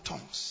our own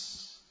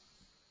tongues.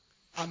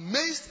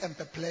 Amazed and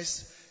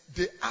perplexed,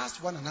 they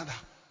asked one another,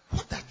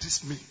 what does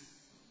this mean?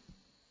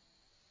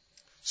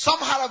 Some,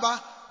 however,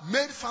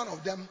 made fun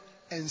of them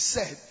and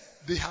said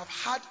they have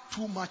had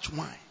too much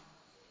wine.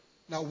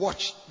 Now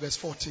watch verse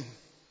 14.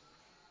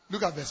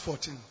 Look at verse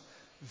 14.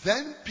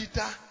 Then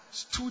Peter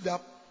stood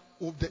up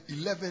of the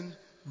 11,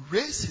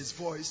 raised his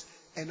voice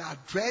and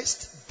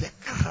addressed the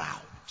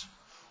crowd.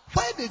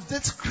 Where did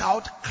this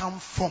crowd come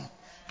from?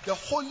 The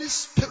Holy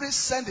Spirit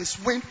sent his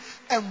wind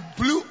and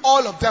blew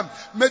all of them.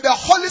 May the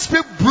Holy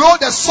Spirit blow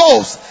the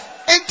souls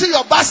into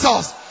your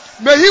basils.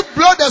 May he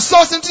blow the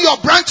souls into your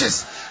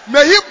branches.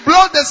 May he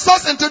blow the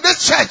souls into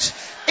this church.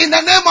 In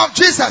the name of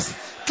Jesus.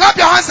 Clap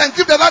your hands and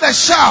give the Lord a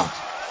shout.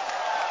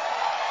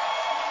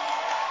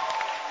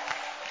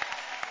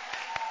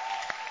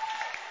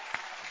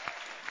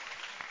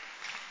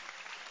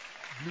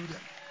 Blew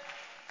them.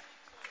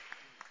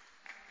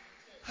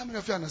 How many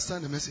of you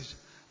understand the message?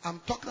 I'm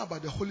talking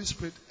about the Holy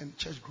Spirit and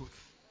church growth.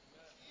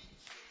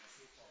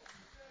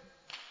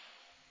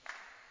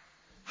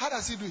 How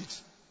does he do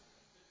it?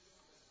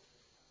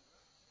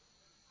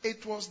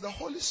 It was the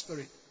Holy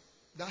Spirit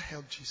that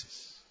helped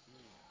Jesus.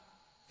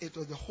 It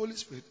was the Holy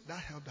Spirit that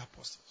helped the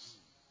apostles.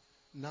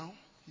 Now,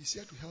 he's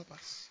here to help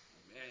us.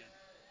 Amen.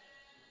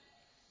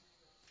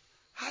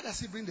 How does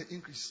he bring the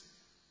increase?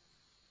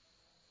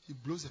 He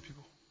blows the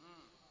people.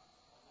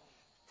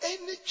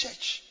 Any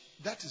church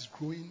that is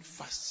growing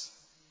fast,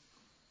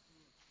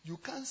 you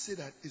can't say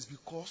that it's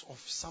because of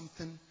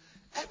something.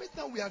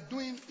 Everything we are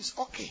doing is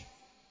okay.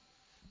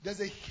 There's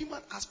a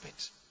human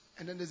aspect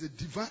and then there's a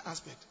divine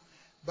aspect.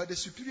 But the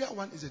superior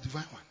one is a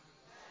divine one.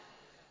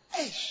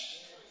 Hey,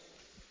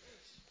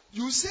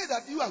 you say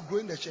that you are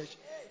growing the church.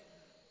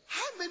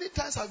 How many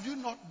times have you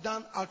not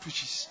done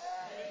outreaches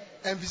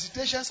and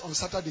visitations on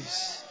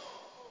Saturdays?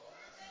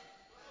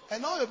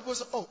 And all the people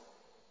say, oh,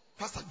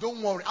 Pastor,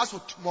 don't worry. As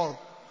for tomorrow,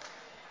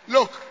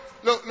 look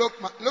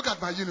at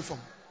my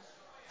uniform.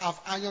 I've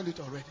ironed it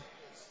already.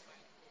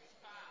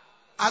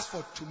 As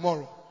for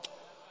tomorrow,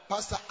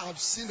 Pastor, I've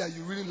seen that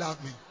you really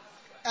love me.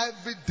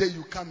 Every day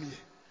you come here.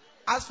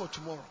 As for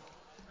tomorrow,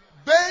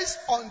 based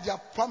on their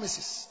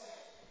promises,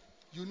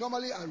 you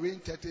normally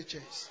arrange 30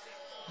 chairs.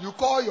 You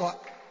call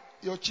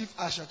your chief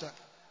ashata.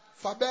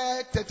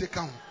 Faber 30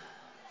 count.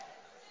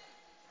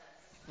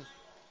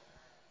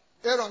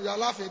 Aaron, you are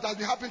laughing. It has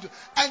been happening to you.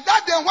 And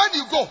that day when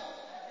you go,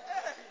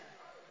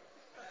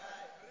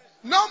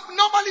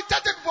 normally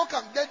 30 people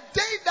come. The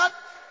day that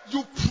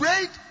you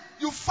prayed,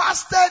 you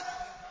fasted,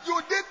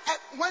 you did,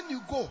 when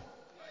you go,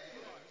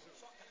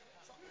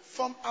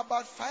 From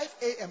about 5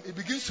 a.m., it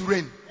begins to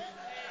rain.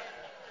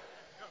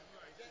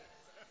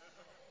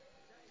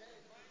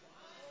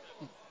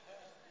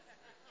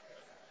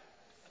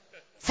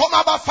 From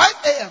about 5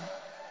 a.m.,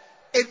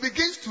 it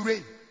begins to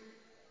rain.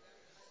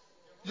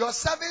 Your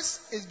service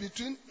is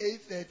between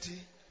 8:30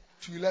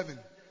 to 11.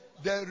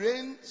 The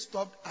rain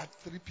stopped at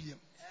 3 p.m.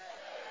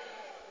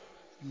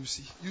 You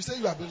see. You say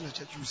you are building a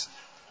church. You see.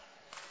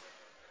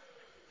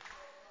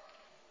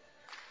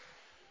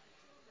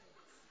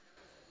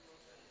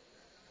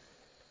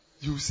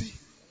 You see.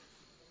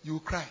 You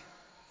cry.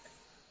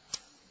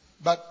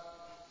 But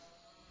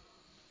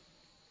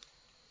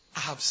I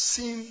have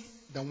seen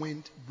the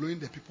wind blowing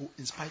the people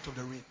in spite of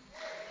the rain.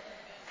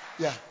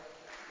 Yeah.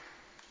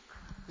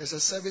 There's a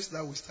service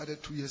that we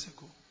started 2 years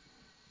ago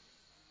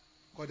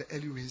called the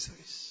early rain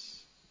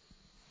service.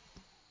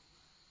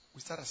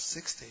 We start at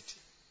 6:30.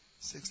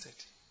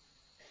 6:30.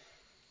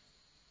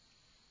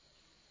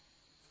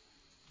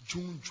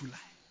 June,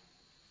 July.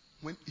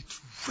 When it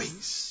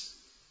rains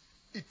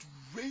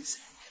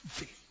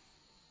heavily.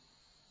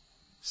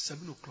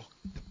 7 o'clock,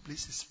 the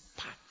place is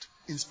packed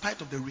in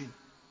spite of the rain.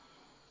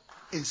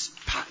 In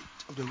spite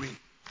of the rain.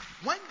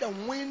 When the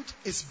wind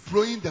is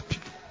blowing the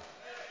people,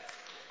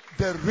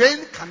 the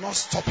rain cannot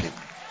stop him.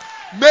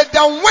 May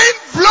the wind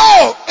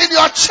blow in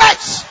your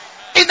church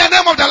in the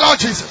name of the Lord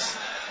Jesus.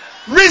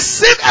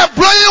 Receive a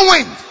blowing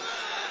wind.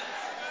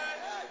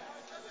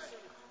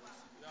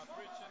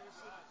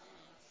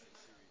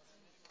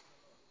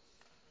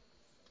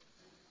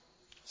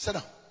 Sit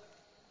down.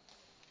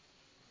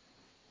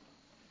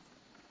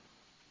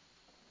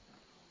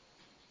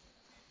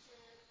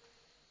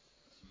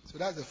 So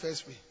that's the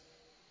first way.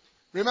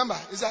 Remember,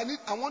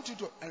 I want you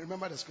to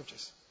remember the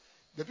scriptures.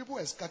 The people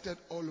were scattered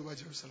all over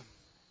Jerusalem.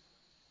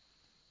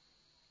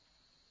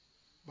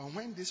 But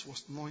when this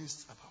was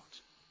noised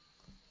about,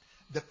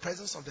 the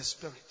presence of the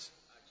Spirit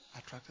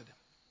attracted them.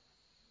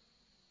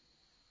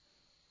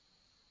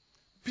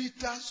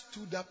 Peter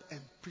stood up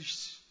and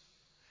preached.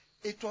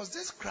 It was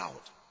this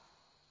crowd,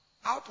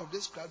 out of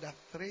this crowd, that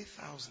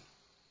 3,000.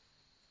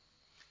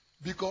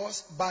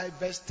 Because by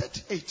verse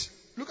 38,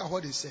 look at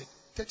what they said.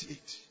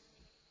 38.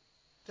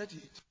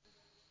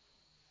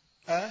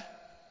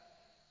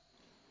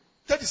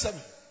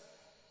 37.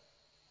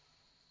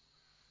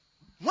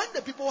 When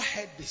the people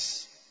heard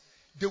this,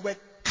 they were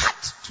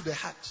cut to the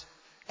heart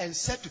and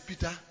said to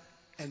Peter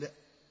and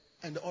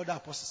the other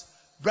apostles,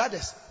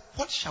 brothers,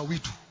 what shall we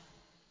do?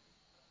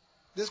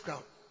 This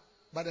crowd.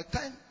 By the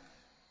time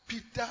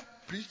Peter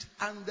preached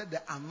under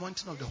the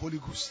anointing of the Holy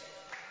Ghost,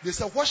 they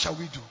said, what shall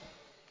we do?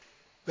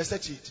 Verse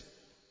 38.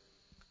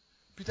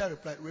 Peter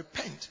replied,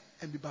 repent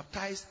and be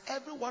baptized,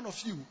 every one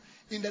of you,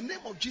 in the name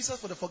of Jesus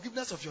for the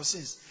forgiveness of your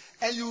sins,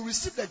 and you will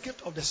receive the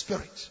gift of the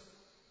Spirit.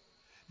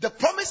 The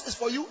promise is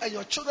for you and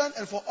your children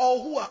and for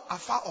all who are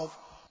afar off,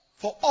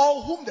 for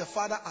all whom the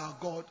Father our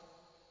God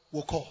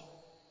will call.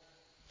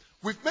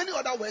 With many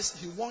other words,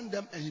 he warned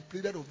them and he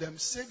pleaded with them,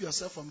 save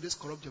yourself from this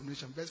corrupt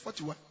generation. Verse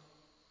 41.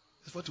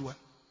 Verse 41.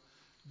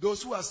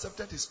 Those who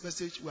accepted his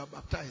message were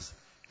baptized,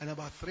 and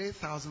about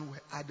 3,000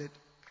 were added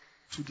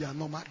to their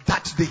number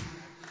that day.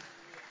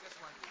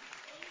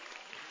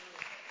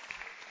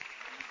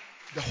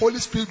 The Holy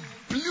Spirit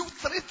blew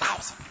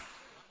 3,000.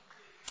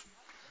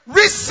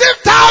 Receive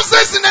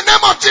thousands in the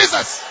name of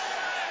Jesus.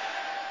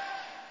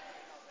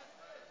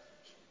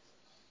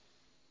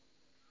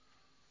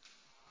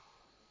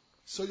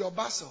 So your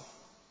Basel,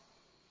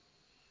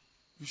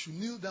 you should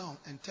kneel down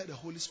and tell the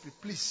Holy Spirit,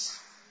 please,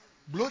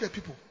 blow the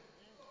people.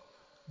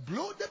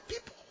 Blow the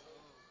people.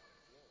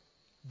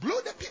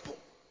 Blow the people.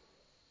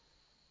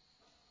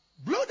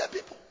 Blow the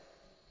people.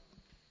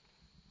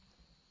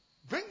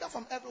 Bring them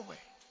from everywhere.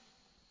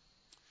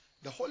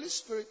 The Holy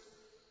Spirit,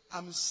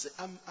 I'm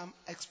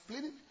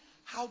explaining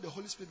how the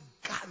Holy Spirit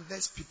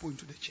gathers people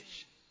into the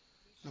church.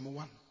 Number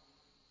one,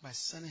 by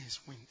sending his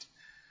wind.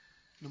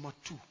 Number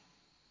two,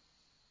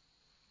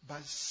 by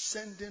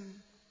sending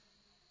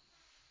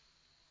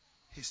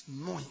his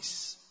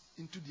noise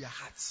into their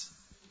hearts.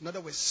 In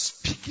other words,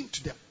 speaking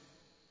to them.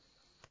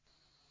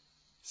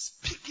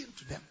 Speaking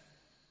to them.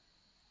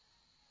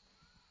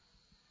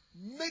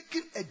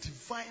 Making a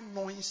divine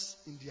noise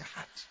in their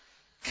heart.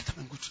 Get up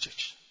and go to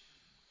church.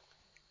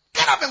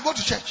 Get up and go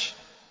to church.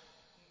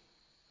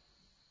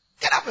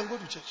 Get up and go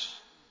to church.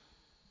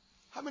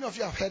 How many of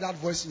you have heard that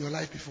voice in your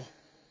life before?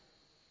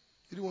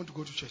 You didn't want to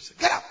go to church.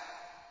 Get up.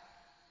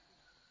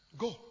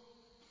 Go.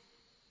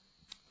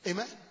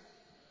 Amen.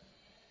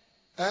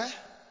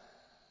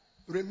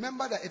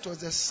 Remember that it was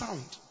the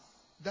sound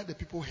that the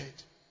people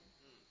heard.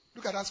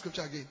 Look at that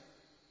scripture again.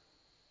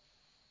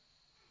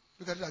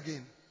 Look at it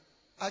again.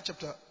 Acts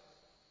chapter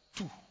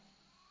 2.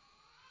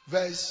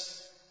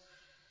 Verse.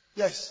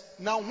 Yes.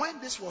 Now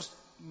when this was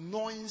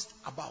noised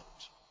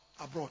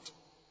abroad.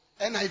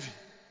 NIV.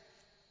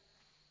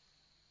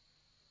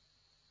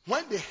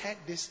 When they heard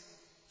this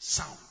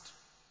sound.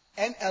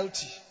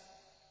 NLT.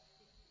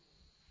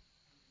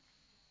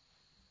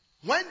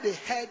 When they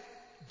heard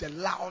the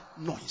loud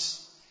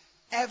noise,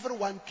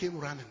 everyone came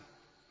running.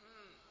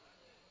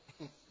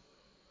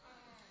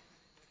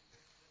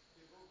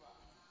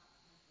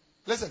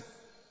 Listen.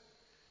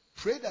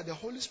 Pray that the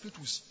Holy Spirit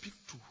will speak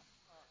to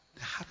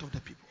the heart of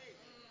the people.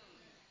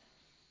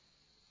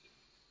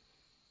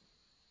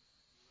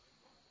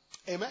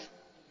 Amen.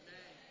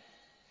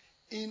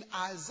 In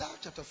Isaiah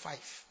chapter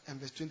 5 and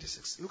verse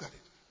 26, look at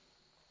it.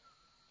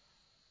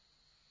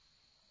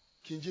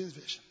 King James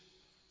Version.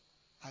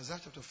 Isaiah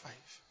chapter 5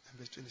 and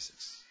verse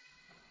 26.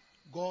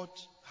 God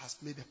has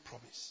made a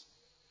promise.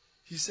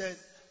 He said,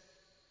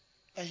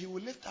 and he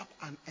will lift up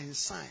an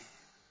ensign,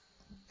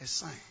 a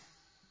sign,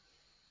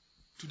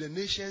 to the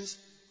nations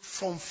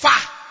from far.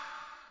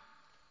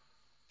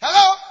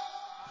 Hello?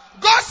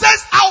 God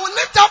says, I will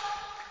lift up,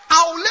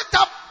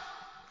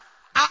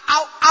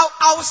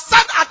 I'll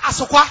stand at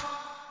Asokwa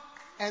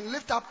and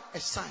lift up a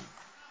sign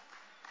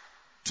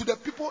to the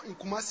people in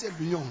Kumasi and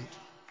beyond.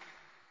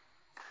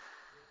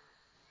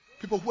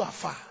 People who are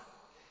far.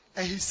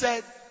 And he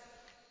said,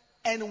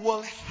 and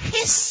will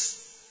hiss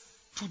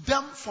to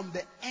them from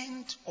the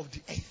end of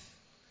the earth.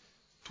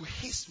 To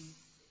hiss.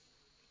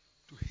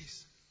 To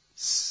hiss.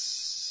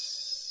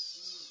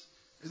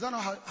 Is that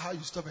not how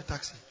you stop a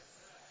taxi?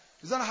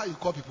 Is that not how you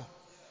call people?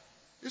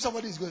 If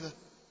somebody is going there,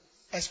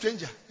 a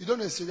stranger, you don't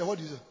know a stranger, what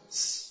do you do?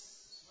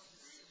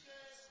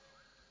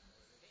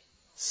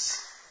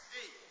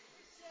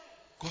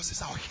 God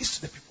says, I'll hiss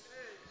to the people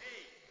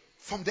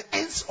from the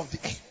ends of the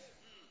earth.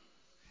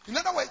 In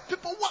other words,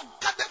 people who are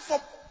gathered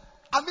from,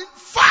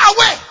 far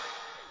away.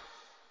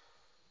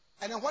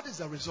 And then what is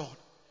the result?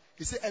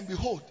 He said, and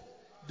behold,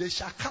 they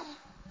shall come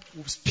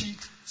with speed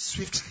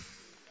swiftly.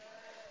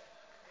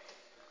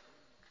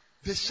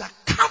 They shall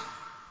come.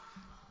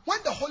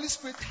 When the Holy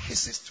Spirit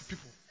hisses to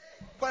people,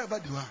 wherever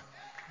they are,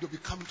 they'll be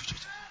coming to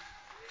church.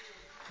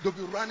 They'll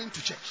be running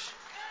to church.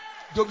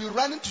 They'll be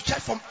running to church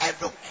from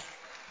everywhere.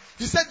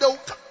 He said they will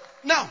come.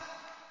 Now,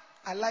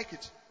 I like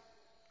it.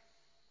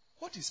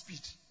 What is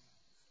speed?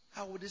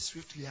 How would they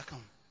swiftly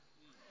come?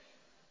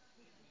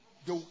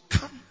 They will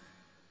come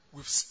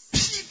with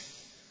speed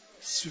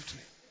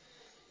swiftly.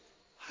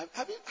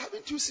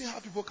 Haven't you seen how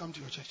people come to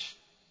your church?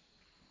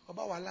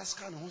 About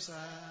Alaska and Alaska.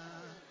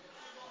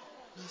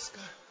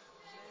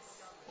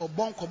 Or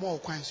Bonkomo or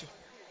Kwanso.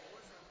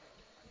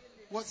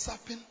 What's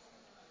happening?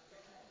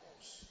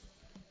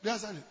 Do you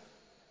understand it?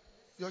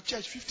 Your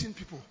church, 15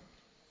 people.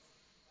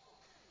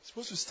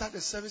 Supposed to start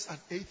the service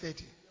at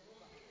 8:30.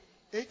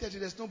 8:30,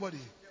 there's nobody.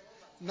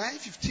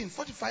 9:15,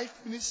 45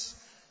 minutes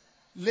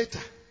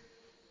later,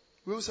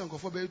 we will go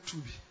for very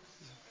Tubi.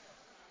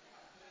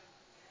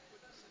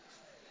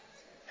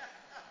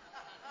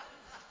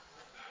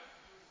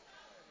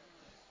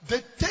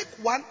 They take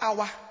 1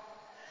 hour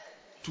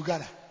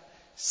together.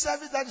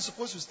 Service that is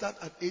supposed to start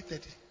at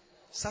 8:30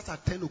 starts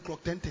at 10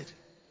 o'clock, 10:30.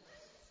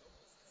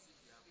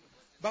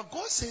 But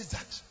God says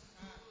that.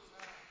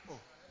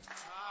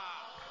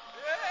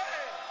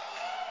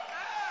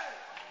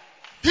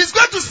 He's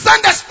going to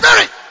send the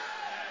Spirit.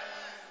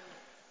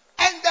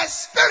 And the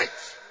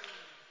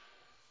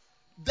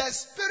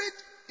Spirit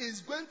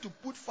is going to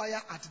put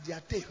fire at their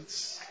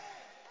tails.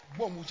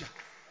 Bomuja.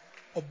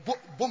 Or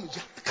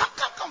bomuja.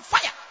 Come,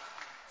 fire.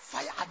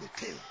 Fire at the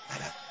tail. Like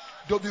that.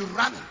 They'll be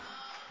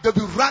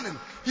running.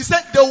 He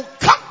said, they will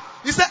come.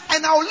 He said,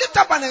 and I will lift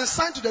up an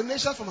ensign to the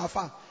nations from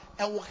afar,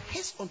 and will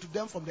haste unto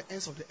them from the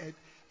ends of the earth,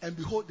 and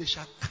behold, they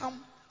shall come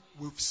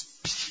with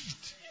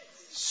speed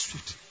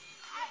swiftly.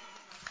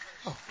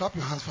 Oh, clap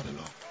your hands for the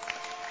Lord.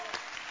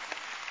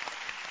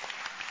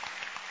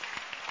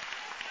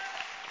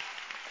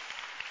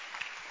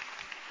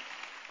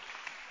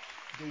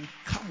 They will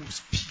come with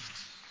speed.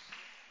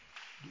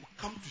 They will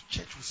come to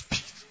church with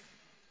speed.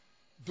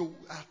 They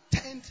will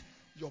attend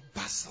your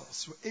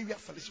basils, your area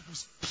fellowship with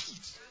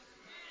speed.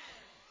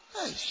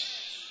 Hey.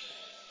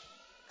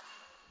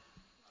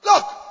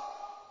 Look,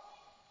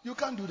 you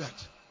can't do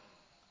that.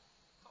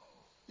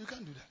 You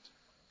can't do that.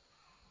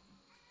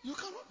 You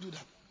cannot do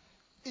that.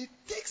 It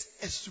takes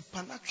a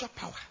supernatural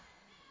power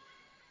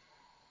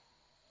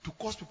to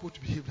cause people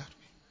to behave that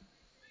way.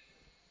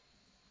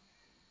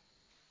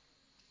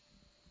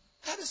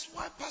 That is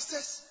why,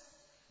 pastors,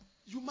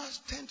 you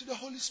must turn to the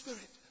Holy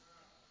Spirit.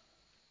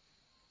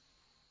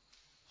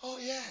 Oh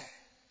yeah.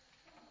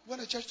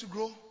 Want a church to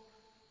grow?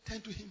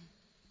 Turn to Him.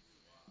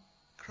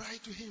 Cry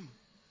to Him.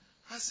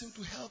 Ask Him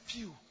to help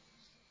you.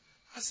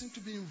 Ask Him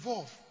to be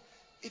involved.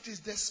 It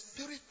is the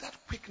Spirit that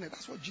quickens.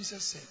 That's what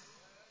Jesus said.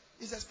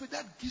 It's the Spirit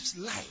that gives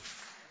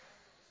life.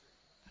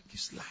 That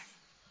gives life.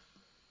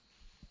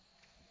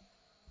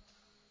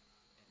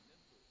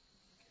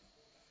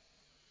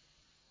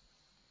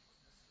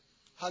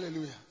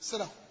 Hallelujah. Sit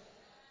down.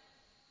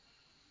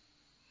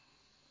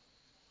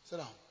 Sit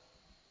down.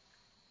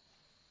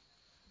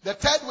 The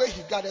third way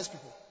He gathers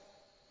people.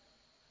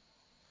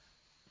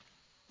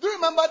 Do you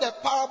remember the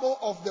parable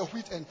of the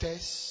wheat and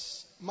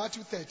tares?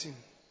 Matthew 13.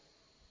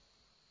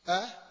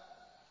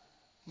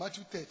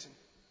 Matthew 13.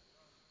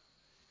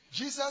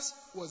 Jesus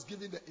was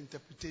giving the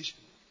interpretation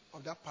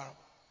of that parable.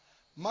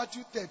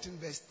 Matthew 13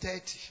 verse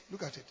 30.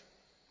 Look at it.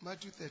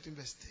 Matthew 13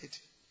 verse 30.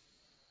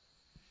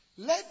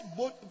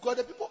 Because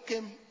the people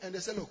came and they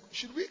said, look,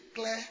 should we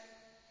clear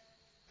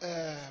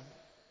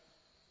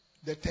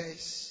the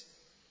tares,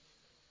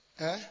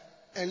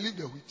 and leave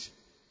the wheat,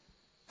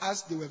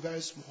 as they were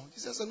very small.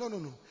 Jesus said,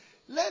 no.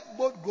 Let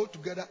both grow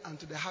together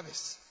until the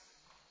harvest.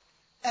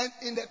 And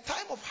in the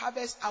time of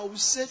harvest, I will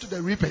say to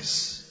the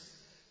reapers,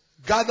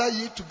 gather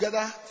ye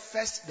together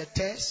first the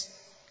tares,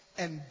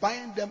 and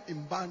bind them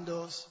in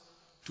bundles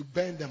to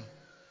burn them,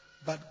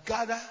 but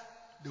gather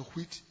the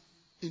wheat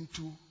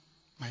into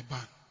my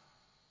barn.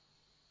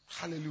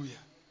 Hallelujah.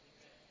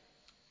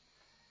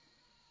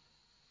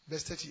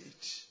 Verse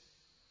 38.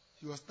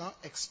 He was now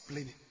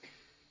explaining.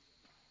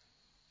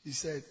 He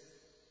said,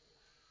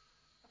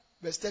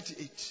 verse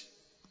 38.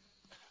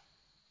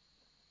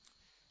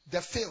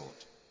 The field.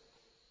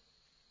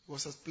 He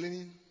was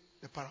explaining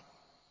the parable.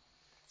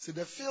 So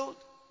the field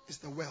is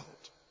the world.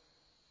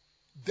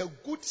 The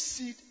good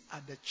seed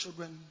are the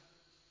children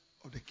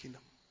of the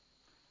kingdom.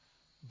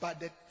 But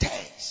the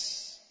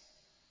tares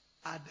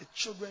are the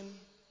children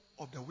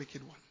of the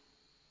wicked one.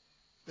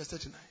 Verse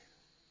 39.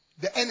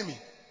 The enemy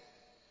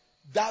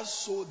that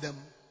sowed them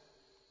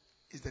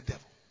is the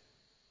devil.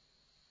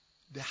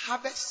 The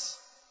harvest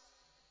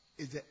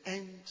is the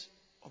end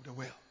of the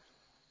world.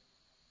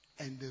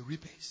 And the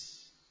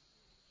reapers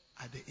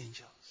are the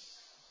angels.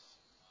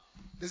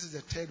 This is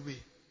the third way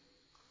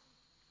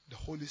the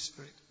Holy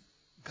Spirit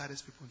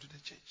gathers people into the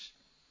church.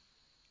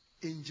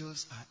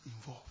 Angels are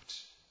involved.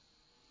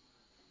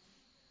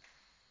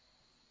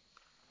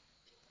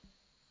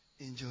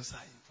 Angels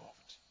are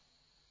involved.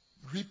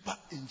 Reaper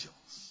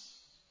angels.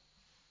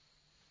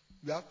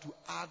 We have to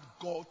ask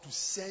God to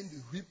send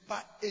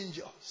reaper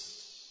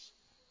angels.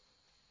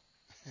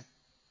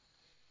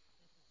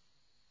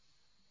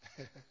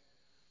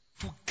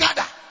 To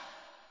gather.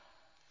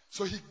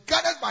 So he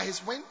gathered by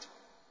his wind.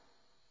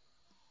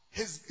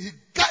 He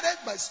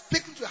gathered by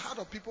speaking to the heart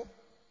of people.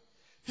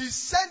 He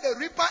sent the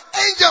reaper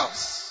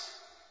angels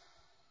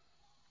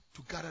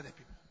to gather the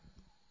people.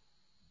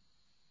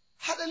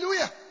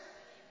 Hallelujah.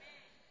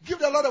 Give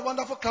the Lord a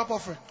wonderful clap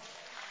offering.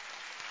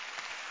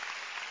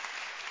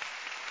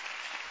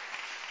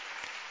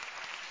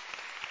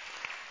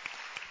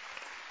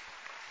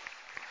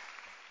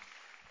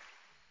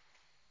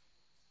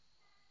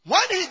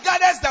 When he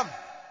gathers them,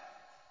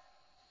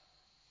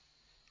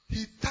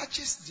 he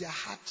touches their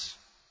heart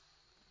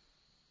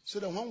so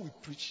that when we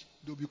preach,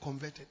 they'll be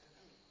converted.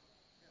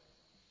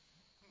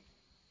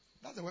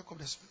 That's the work of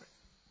the Spirit.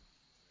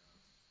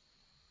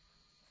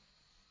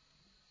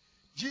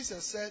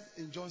 Jesus said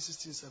in John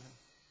 16:7,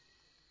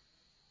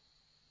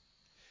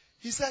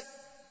 he said,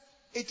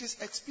 it is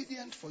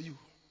expedient for you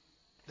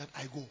that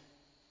I go.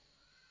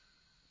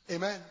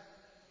 Amen.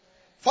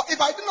 For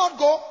if I do not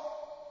go,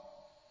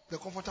 the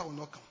Comforter will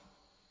not come.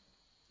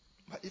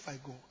 But if I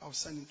go, I'll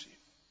send him to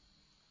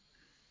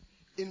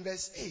you. In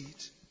verse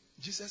 8,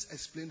 Jesus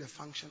explained the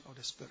function of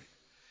the Spirit.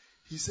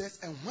 He says,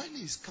 and when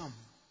he is come,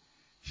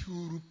 he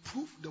will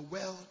reprove the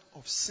world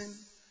of sin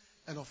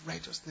and of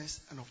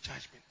righteousness and of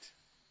judgment.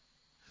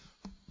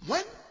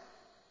 When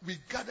we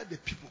gather the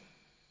people,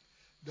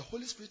 the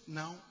Holy Spirit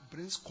now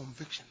brings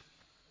conviction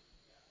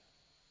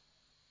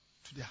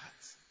to their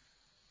hearts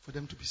for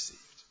them to be saved.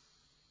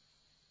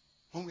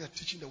 When we are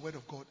teaching the word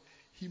of God,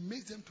 he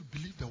makes them to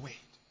believe the word.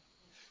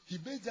 He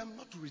makes them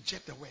not to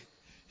reject the word.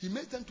 He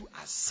makes them to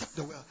accept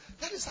the word.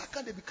 That is how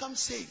can they become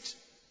saved.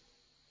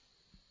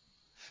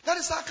 That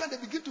is how can they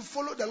begin to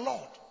follow the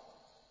Lord.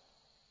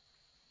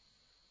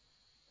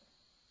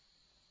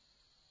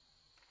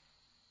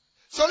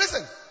 So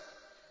listen,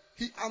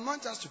 he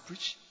anoints us to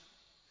preach.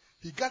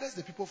 He gathers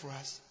the people for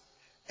us.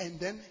 And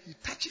then he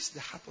touches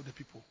the heart of the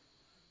people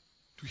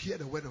to hear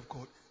the word of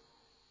God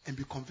and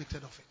be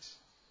convicted of it.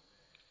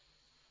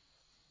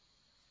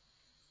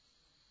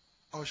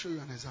 I'll show you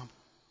an example.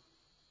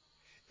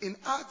 In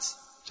Acts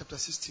chapter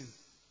 16,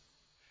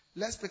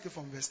 let's take it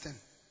from verse 10.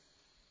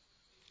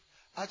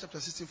 Acts chapter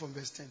 16 from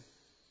verse 10.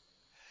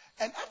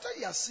 And after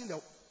he has seen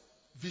the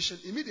vision,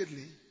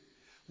 immediately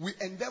we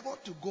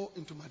endeavored to go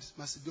into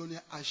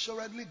Macedonia,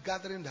 assuredly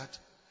gathering that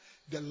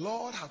the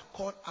Lord had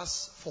called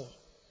us for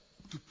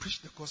to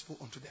preach the gospel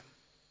unto them.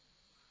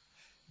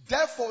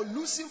 Therefore,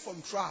 loosing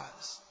from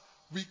Troas,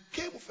 we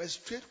came with a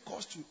straight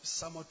course to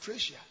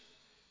Samothracia,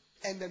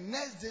 and the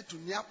next day to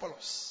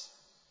Neapolis,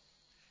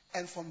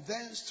 and from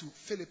thence to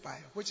Philippi,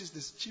 which is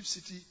the chief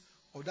city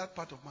of that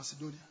part of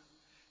Macedonia,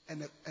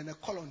 and a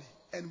colony.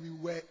 And we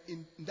were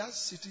in that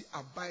city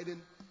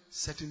abiding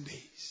certain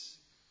days.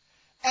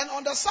 And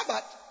on the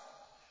Sabbath,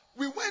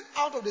 we went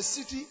out of the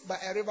city by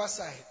a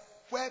riverside,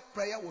 where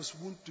prayer was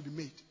wont to be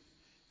made.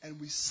 And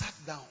we sat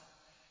down,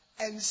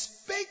 and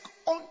spake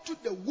unto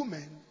the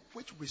woman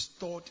which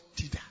restored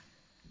thither.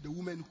 The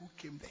woman who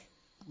came there.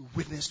 We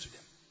witnessed to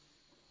them.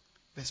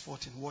 Verse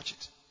 14, watch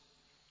it.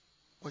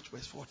 Watch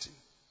verse 14.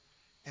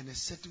 And a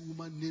certain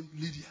woman named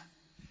Lydia,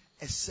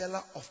 a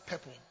seller of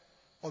purple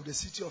of the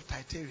city of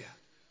Thyatira,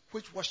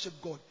 which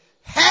worshipped God,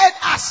 heard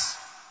us.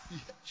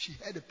 She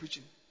heard the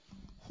preaching.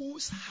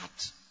 Whose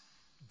heart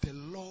the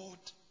Lord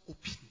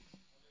opened.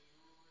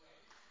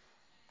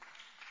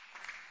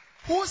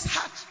 Whose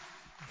heart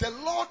the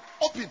Lord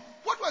opened.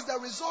 What was the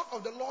result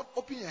of the Lord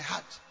opening her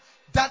heart?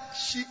 that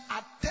she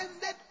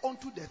attended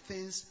unto the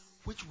things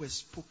which were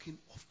spoken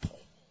of Paul.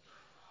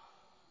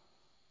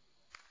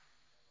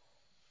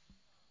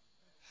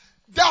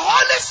 The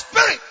Holy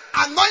Spirit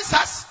anoints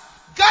us,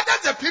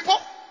 gathers the people,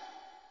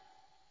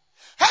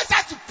 helps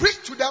us to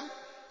preach to them,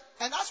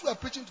 and as we are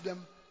preaching to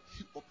them,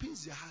 He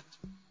opens their heart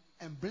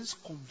and brings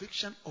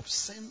conviction of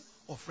sin,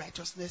 of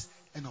righteousness,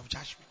 and of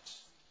judgment.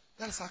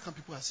 That is how come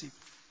people are saved.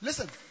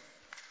 Listen,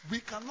 we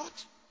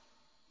cannot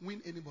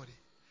win anybody.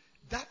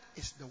 That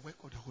is the work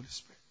of the Holy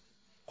Spirit.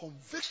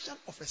 Conviction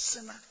of a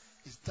sinner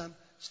is done.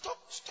 Stop.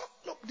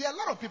 Look, there are a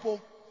lot of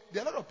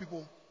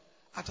people,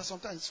 after some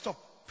time, stop.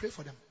 Pray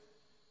for them.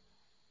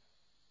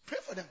 Pray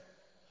for them.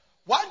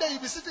 One day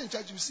you'll be sitting in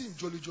church, you see him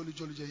jolly.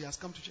 He has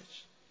come to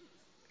church.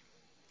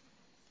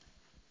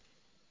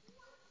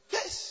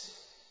 Yes.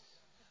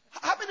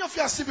 How many of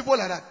you have seen people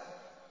like that?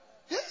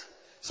 Yeah.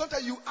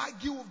 Sometimes you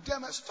argue with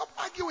them and stop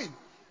arguing.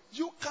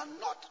 You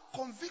cannot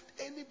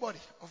convict anybody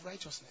of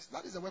righteousness.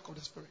 That is the work of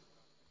the Spirit.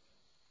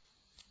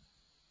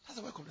 That's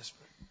the work of the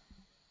Spirit.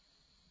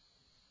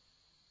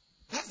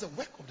 That's the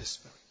work of the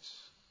Spirit.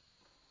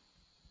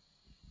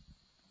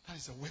 That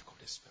is the work of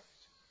the Spirit.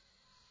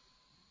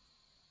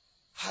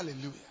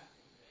 Hallelujah.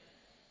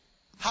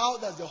 How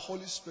does the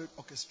Holy Spirit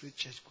orchestrate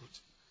church growth?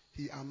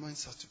 He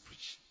anoints us to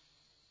preach.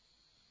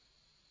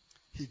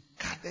 He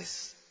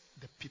gathers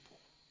the people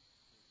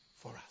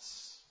for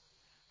us.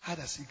 How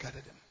does He gather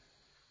them?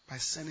 By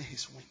sending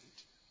His wind.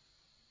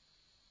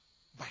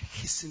 By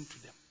hissing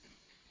to them.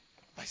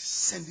 By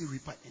sending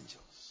reaper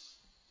angels.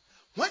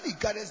 When He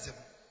gathers them,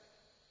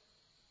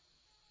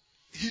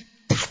 He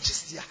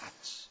touches their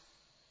hearts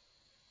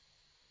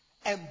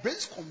and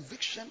brings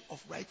conviction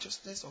of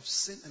righteousness, of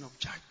sin, and of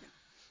judgment,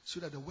 so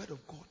that the word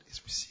of God is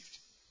received.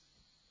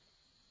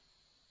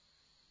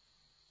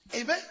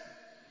 Amen?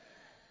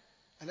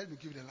 And let me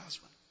give you the last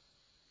one.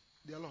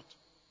 There are a lot,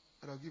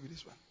 but I'll give you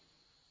this one.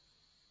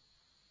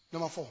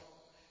 Number 4.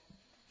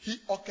 He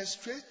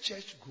orchestrates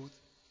church growth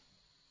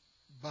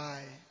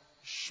by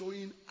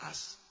showing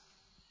us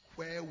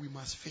where we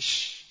must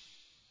fish.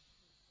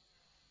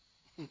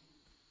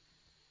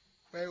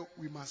 Where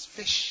we must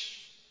fish.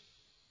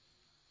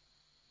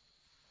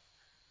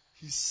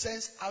 He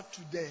sends out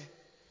to the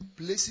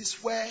places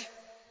where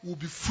we'll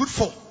be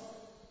fruitful.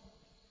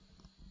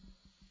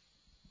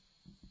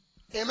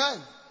 Amen.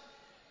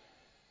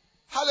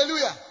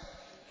 Hallelujah.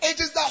 It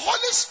is the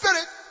Holy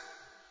Spirit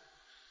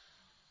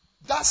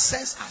that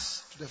sends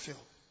us to the field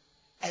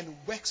and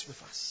works with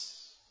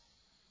us.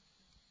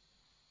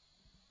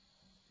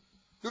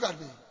 Look at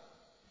me.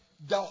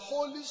 The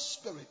Holy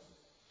Spirit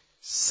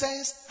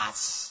sends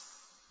us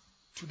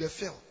to the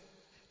field,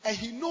 and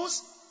He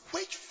knows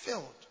which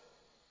field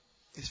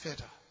is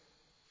fertile.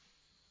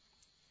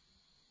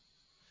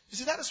 You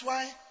see, that is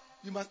why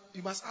you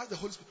must ask the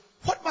Holy Spirit,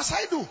 what must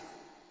I do?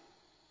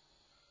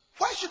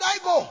 Where should I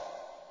go?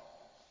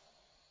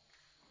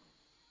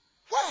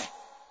 Where?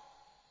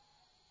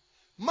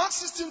 Mark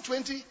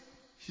 16:20,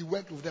 He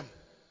worked with them.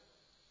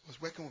 Was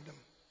working with them.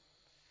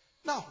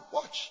 Now,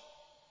 watch.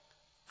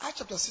 Acts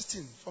chapter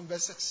 16 from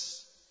verse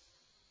 6.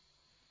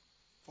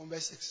 From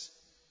verse 6.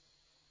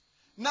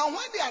 Now when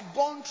they had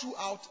gone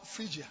throughout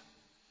Phrygia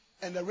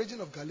and the region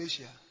of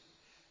Galatia,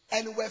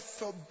 and were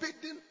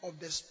forbidden of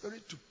the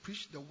Spirit to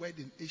preach the word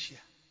in Asia.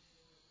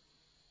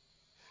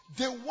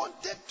 They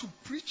wanted to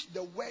preach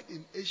the word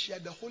in Asia.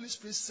 The Holy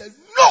Spirit said,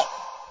 no!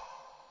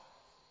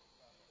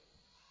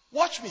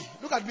 Watch me.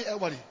 Look at me,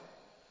 everybody.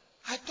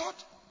 I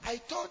thought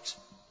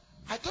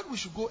we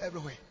should go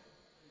everywhere.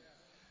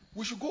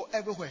 We should go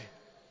everywhere.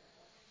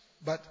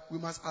 But we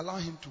must allow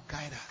Him to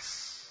guide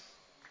us.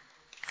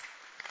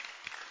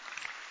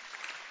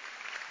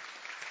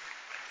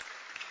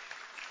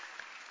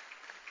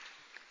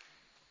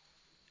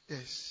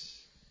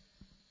 Yes.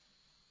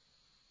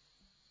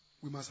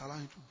 We must allow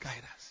Him to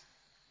guide us.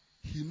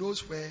 He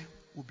knows where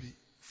we'll be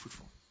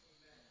fruitful.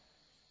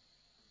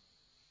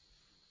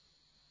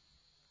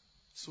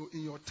 So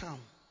in your town,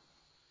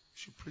 you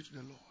should pray to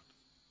the Lord.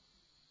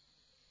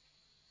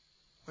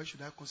 Where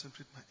should I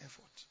concentrate my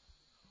effort?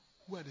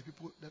 Who are the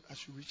people that I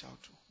should reach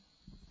out to?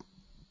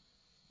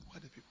 Who are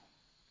the people?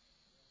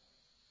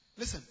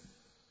 Listen,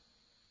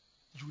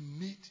 you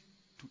need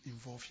to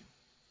involve Him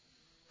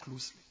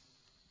closely.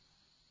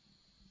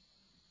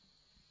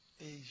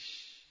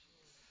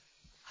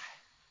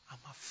 I'm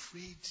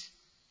afraid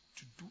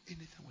to do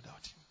anything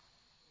without Him.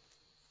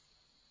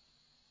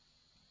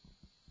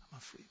 I'm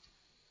afraid.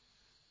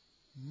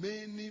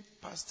 Many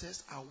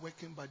pastors are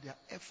working, but their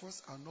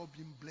efforts are not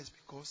being blessed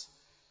because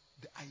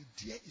the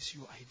idea is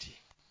your idea.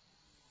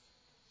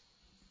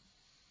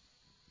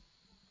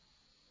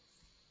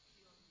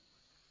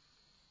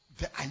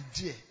 The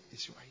idea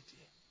is your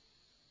idea.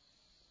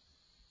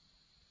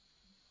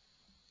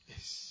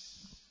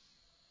 Yes.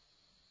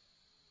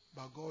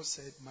 But God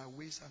said, my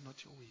ways are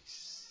not your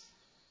ways.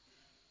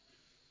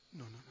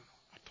 No,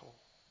 at all.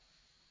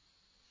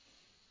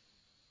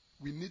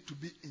 We need to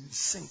be in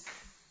sync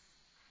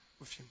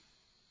with Him.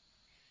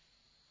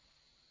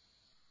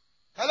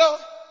 Hello?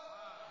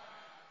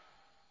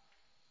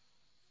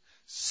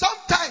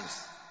 Sometimes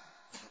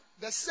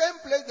The same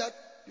place that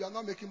you are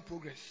not making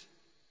progress.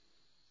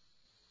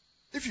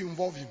 If you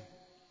involve him,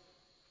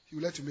 he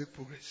will let you make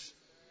progress.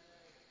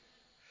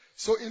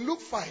 So in Luke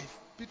 5,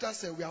 Peter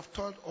said, we have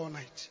toiled all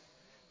night.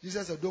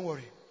 Jesus said, don't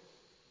worry.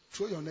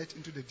 Throw your net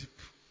into the deep.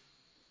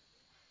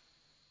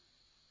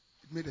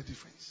 It made a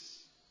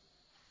difference.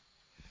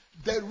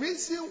 The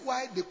reason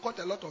why they caught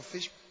a lot of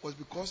fish was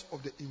because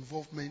of the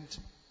involvement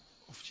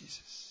of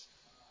Jesus.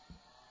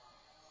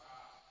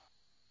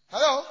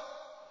 Hello?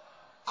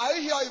 Are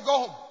you here or you go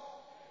home?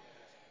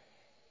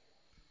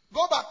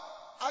 Go back.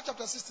 Acts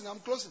chapter 16. I'm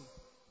closing.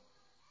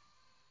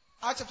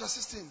 Acts chapter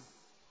 16.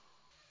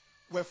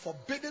 Were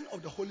forbidden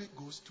of the Holy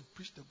Ghost to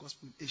preach the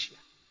gospel in Asia.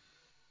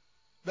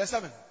 Verse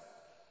 7.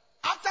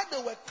 After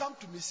they were come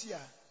to Mysia,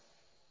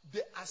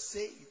 they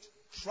essayed,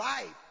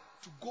 tried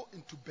to go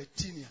into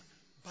Bithynia,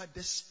 but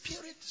the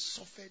Spirit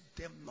suffered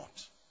them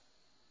not.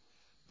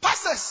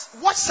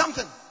 Pastors, watch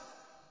something.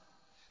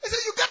 He said,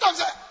 you get up and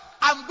say,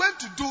 I'm going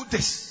to do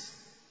this.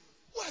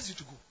 Who has you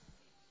to go?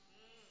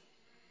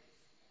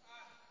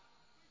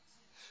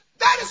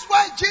 That is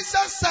why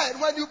Jesus said,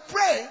 when you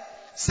pray,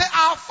 say,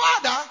 our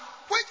Father,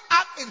 which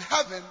art in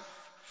heaven,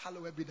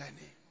 hallowed be thy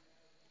name.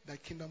 Thy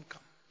kingdom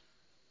come.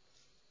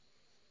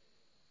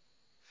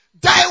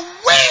 Thy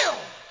will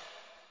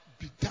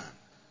be done.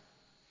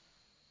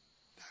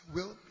 Thy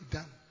will be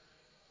done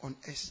on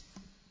earth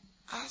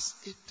as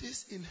it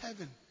is in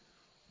heaven.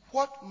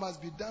 What must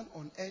be done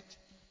on earth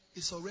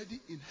is already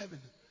in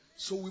heaven.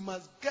 So we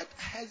must get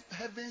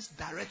heaven's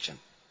direction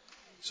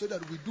so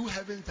that we do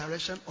heaven's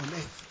direction on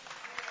earth.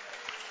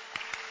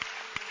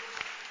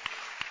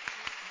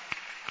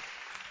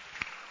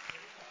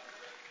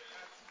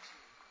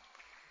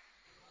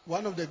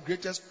 One of the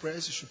greatest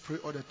prayers you should pray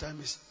all the time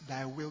is,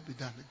 thy will be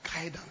done.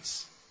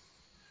 Guidance.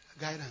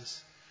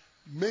 Guidance.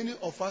 Many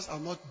of us are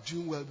not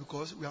doing well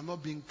because we are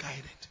not being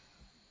guided.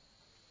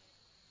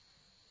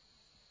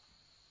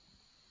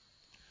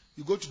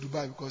 You go to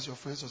Dubai because your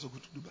friends also go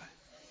to Dubai.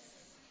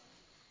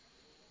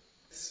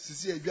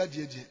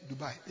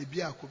 Dubai.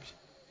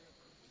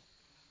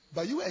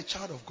 But you are a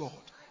child of God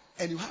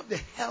and you have the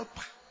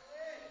helper.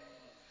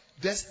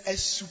 There's a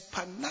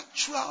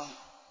supernatural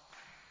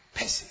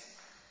person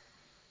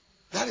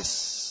that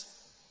is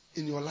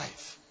in your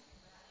life.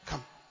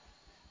 Come.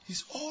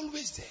 He's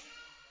always there.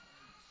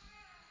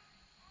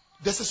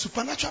 There's a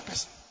supernatural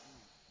person.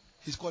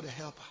 He's called a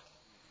helper.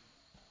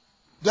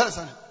 Do you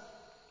understand?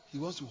 He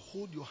wants to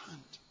hold your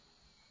hand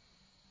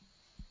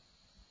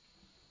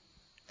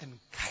and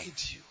guide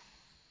you.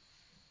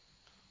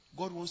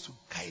 God wants to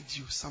guide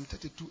you. Psalm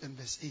 32 and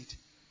verse 8.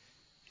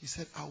 He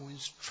said, I will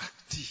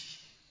instruct thee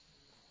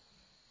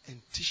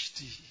and teach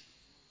thee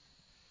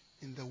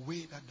in the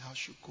way that thou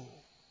should go.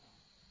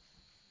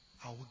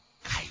 I will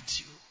guide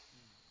you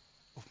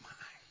with my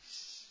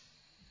eyes.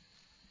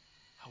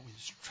 I will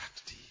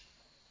instruct thee.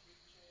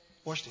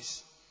 Watch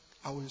this.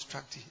 I will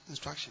instruct thee.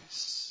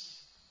 Instructions.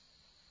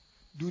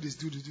 Do this,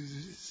 do this, do this,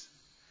 do this.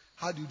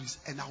 How do you do this?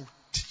 And I will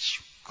teach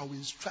you. I will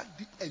instruct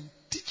thee and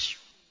teach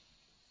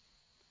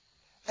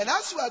you. And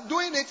as you are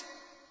doing it,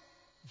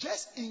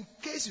 just in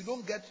case you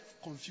don't get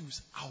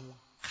confused, I will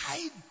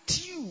guide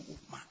you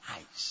with my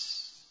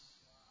eyes.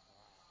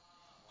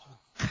 I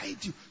will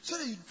guide you so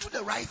that you do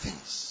the right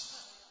things.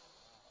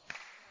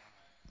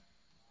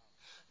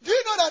 Do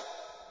you know that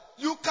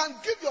you can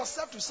give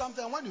yourself to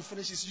something and when you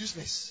finish it's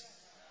useless?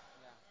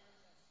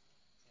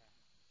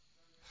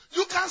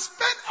 You can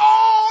spend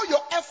all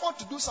your effort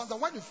to do something.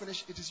 When you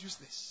finish, it is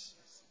useless.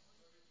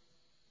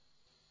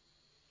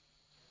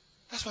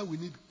 That's why we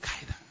need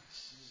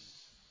guidance.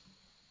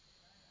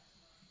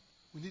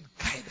 We need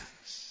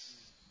guidance.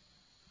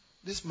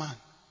 This man,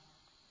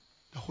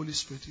 the Holy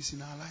Spirit, is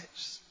in our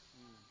lives.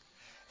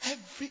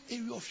 Every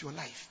area of your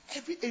life,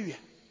 every area.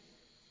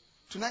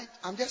 Tonight,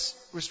 I'm just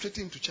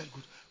restricting to church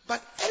good.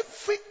 But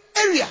every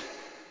area,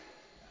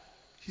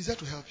 he's there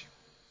to help you.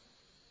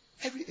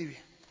 Every area.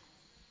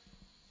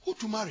 Who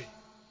to marry?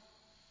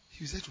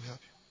 He's there to help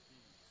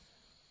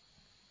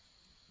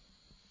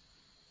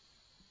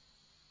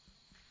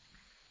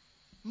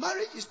you.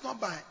 Marriage is not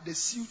by the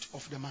suit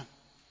of the man.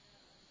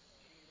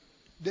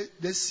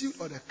 The suit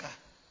or the car.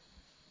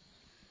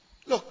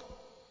 Look,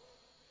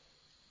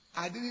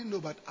 I didn't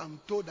know, but I'm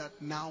told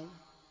that now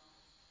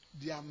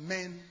there are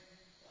men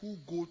who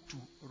go to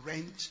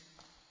rent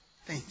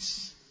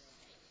things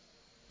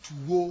to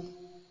woo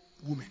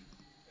women.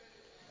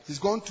 He's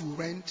going to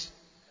rent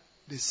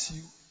the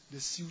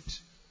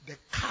suit, the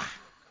car.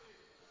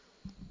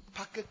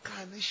 Packet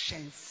car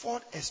Shane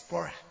Ford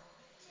Explorer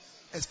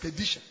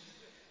Expedition.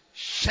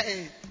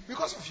 Shane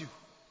because of you.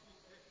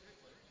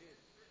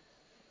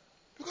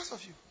 Because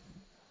of you.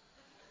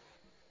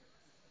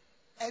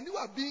 And you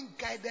are being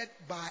guided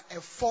by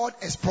a Ford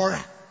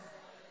Explorer.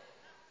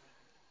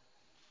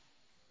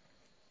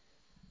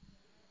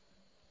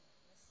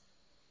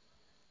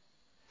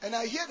 And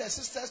I hear the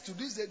sisters to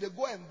this day, they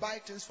go and buy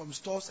things from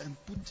stores and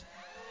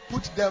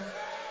put them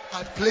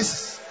at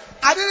places.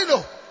 I didn't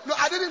know. No,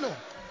 I didn't know.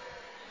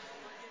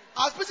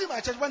 I was preaching in my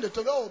church when they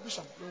told me, oh,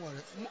 Bishop, don't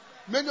worry.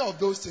 Many of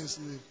those things,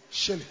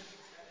 Shelley.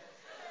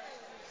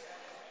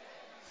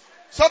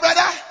 So,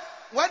 brother,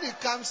 when he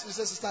comes, he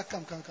says, sister,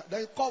 come.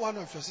 Then you call one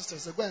of your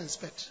sisters and say, go and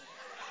inspect.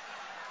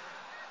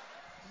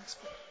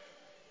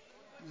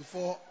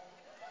 Before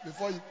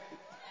you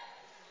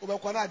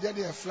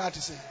a flat,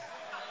 you say.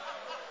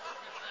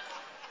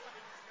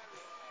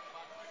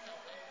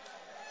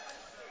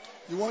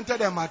 You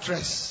wanted a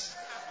mattress.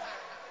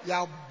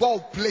 Your ball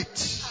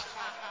plate.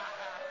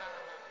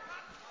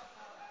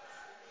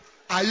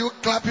 Are you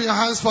clapping your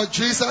hands for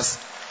Jesus?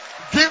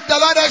 Give the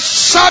Lord a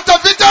shout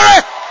of victory.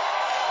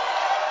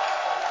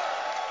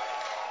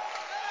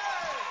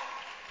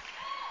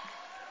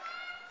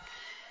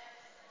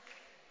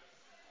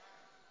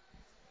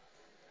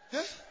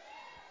 Yeah.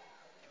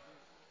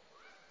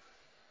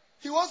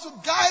 He wants to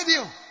guide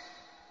you.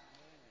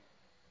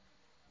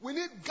 We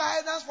need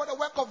guidance for the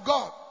work of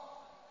God.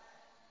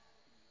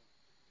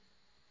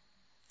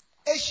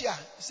 Asia,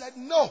 he said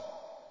no.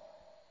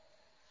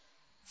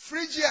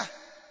 Phrygia,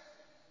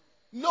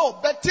 no.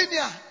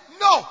 Bithynia,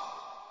 no.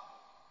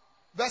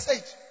 Verse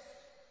 8.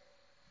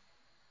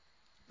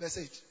 Verse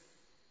 8.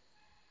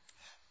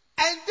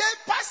 And they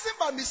passing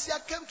by Mysia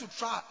came to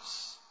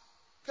Troas.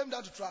 Came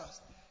down to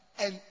Troas.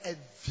 And a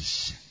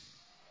vision.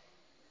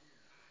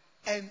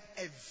 And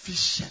a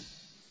vision.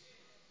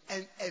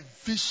 And a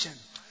vision.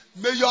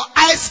 May your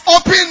eyes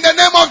open in the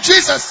name of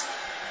Jesus.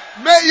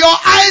 May your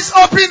eyes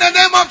open in the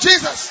name of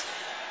Jesus.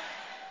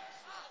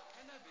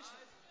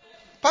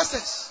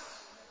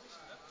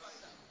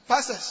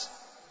 Pastors,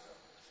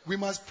 we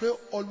must pray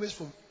always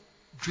for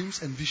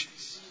dreams and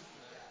visions.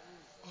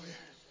 Oh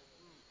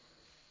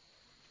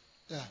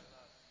yeah.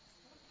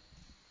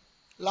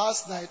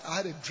 Last night I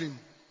had a dream.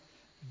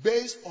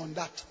 Based on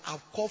that,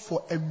 I've called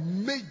for a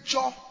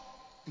major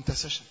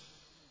intercession.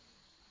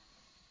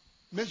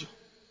 Major.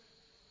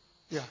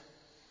 Yeah.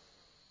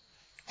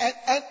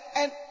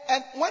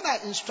 And when I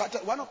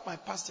instructed one of my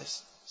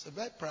pastors, he's a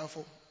very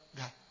prayerful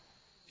guy.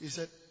 He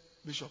said,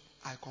 Bishop,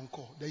 I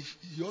concur. Then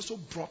he also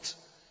brought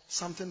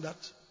something that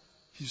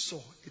he saw.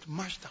 It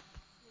matched up.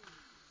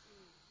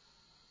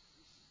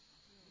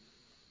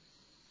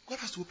 God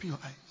has to open your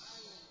eyes.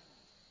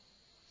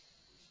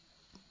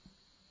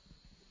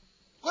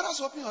 God has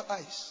to open your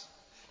eyes.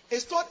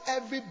 It's not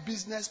every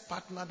business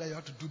partner that you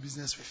have to do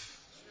business with.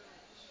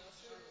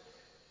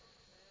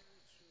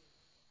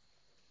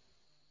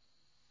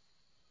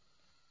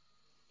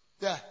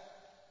 Yeah.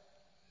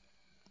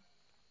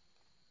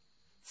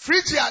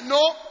 Phrygia,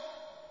 no.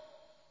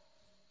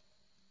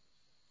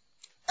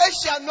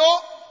 Asia, no.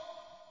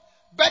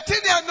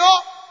 Bithynia, no.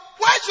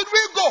 Where should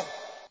we go?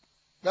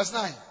 Verse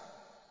 9.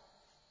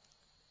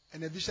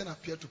 And a vision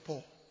appeared to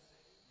Paul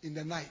in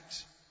the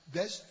night.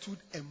 There stood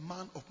a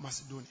man of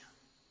Macedonia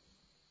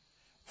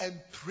and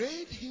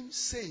prayed him,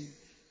 saying,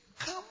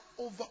 come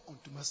over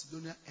unto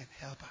Macedonia and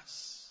help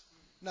us.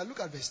 Now look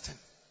at verse 10.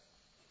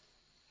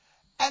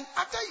 And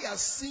after he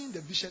has seen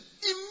the vision,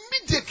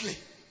 immediately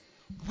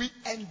we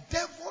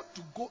endeavored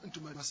to go into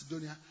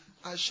Macedonia,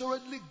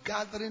 assuredly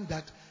gathering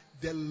that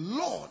the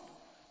Lord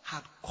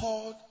had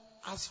called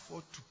us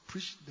for to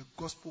preach the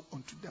gospel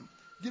unto them.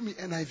 Give me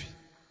NIV.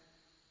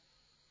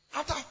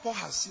 After Paul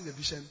has seen the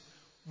vision,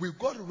 we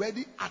got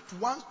ready at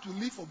once to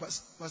leave for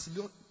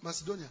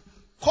Macedonia.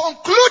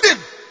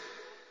 Concluding,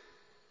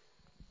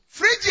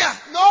 Phrygia,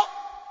 no.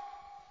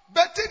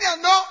 Bithynia,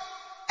 no.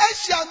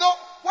 Asia, no.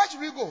 Where should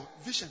we go?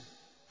 Vision.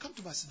 Come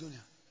to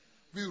Macedonia.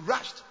 We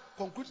rushed,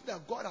 concluding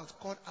that God has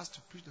called us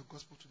to preach the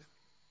gospel to them.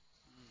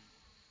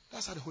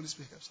 That's how the Holy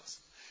Spirit helps us.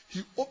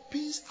 He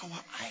opens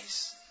our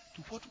eyes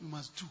to what we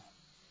must do.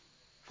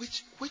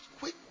 Which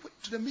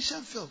to the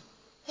mission field.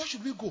 Where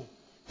should we go?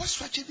 What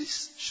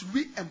strategies should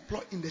we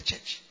employ in the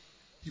church?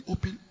 He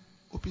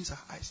opens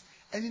our eyes.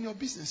 And in your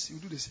business, you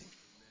do the same.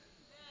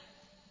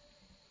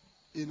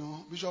 You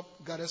know, Bishop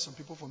gathered some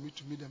people for me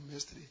to meet them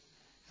yesterday.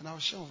 And I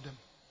was sharing with them.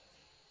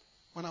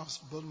 When I was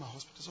building my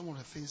hospital, some of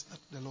the things that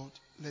the Lord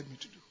led me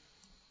to do.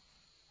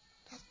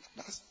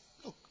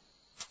 Look,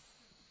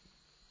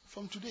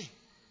 from today,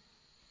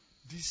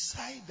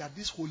 decide that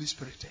this Holy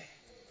Spirit,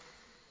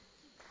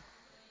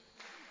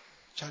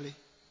 Charlie,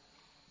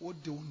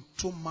 what the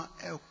untoma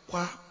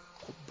ekwa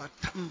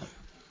kobatam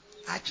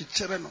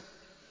achichere no,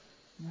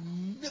 you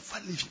never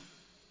leave him.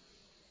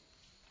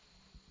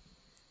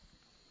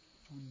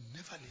 You will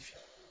never leave him.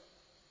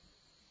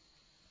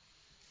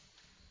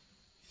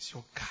 He's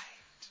your guide.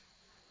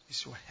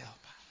 He's your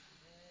helper.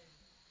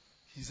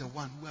 He's the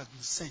one who has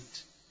been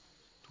sent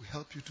to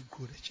help you to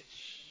grow the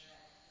church.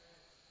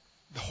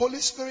 The Holy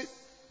Spirit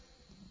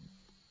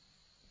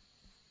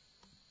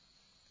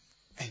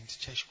and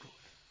church growth.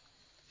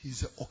 He's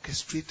the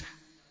orchestrator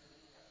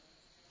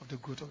of the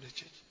growth of the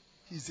church.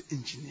 He's the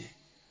engineer.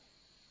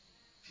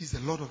 He's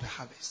the Lord of the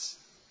harvest.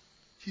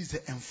 He's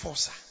the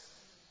enforcer.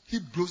 He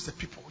blows the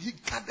people. He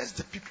gathers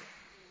the people.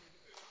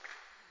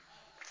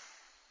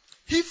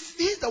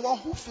 He's the one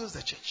who fills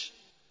the church.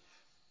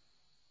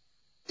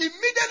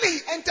 Immediately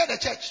he entered the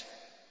church.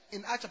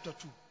 In Acts chapter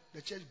 2,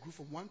 the church grew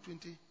from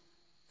 120,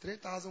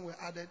 3,000 were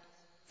added,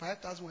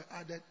 5,000 were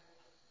added,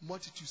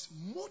 multitudes.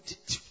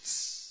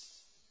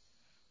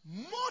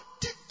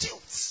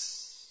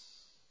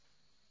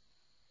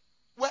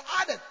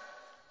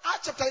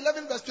 Mark chapter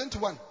 11 verse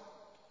 21.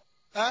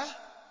 And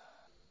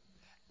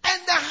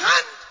the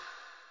hand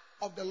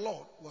of the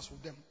Lord was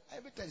with them.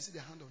 Every time you see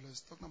the hand of the Lord,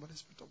 it's talking about the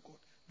Spirit of God,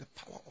 the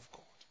power of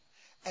God.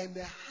 And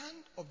the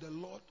hand of the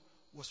Lord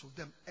was with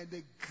them. And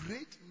a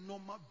great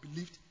number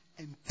believed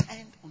and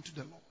turned unto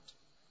the Lord.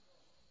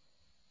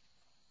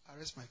 I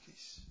rest my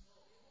case.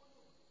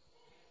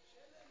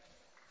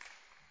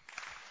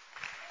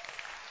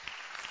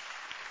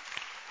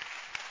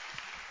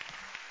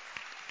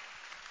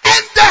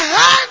 And the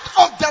hand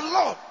of the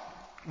Lord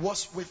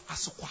was with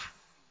Asukwa.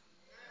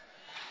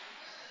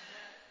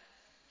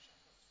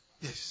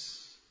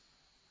 Yes.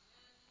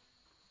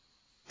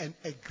 And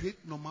a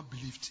great number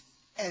believed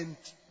and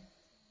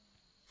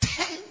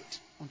turned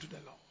unto the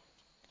Lord.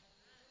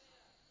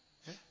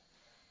 Yeah?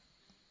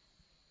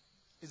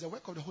 It's the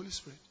work of the Holy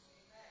Spirit.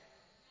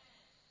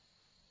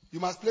 You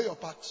must play your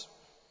part.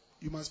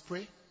 You must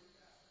pray.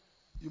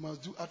 You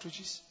must do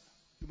outreaches.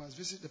 You must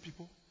visit the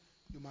people.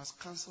 You must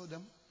counsel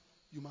them.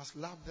 You must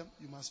love them.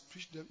 You must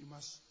preach them.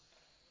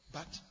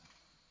 But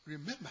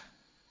remember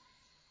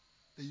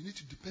that you need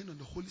to depend on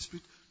the Holy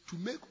Spirit to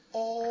make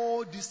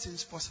all these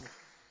things possible.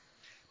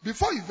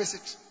 Before you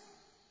visit,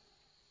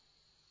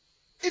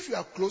 if you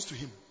are close to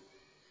Him,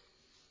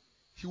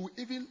 He will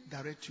even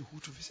direct you who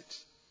to visit.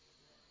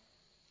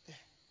 Yeah.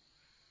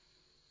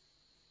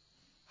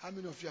 How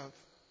many of you have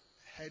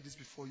heard this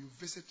before? You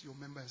visit your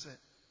member and say,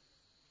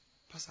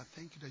 Pastor,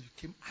 thank you that you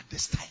came at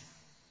this time.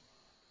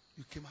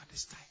 You came at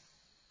this time.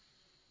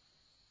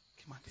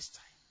 Came at this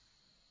time.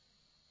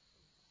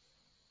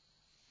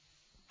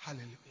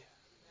 Hallelujah.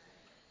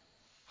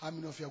 How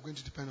many of you are going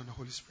to depend on the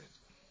Holy Spirit?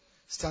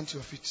 Stand to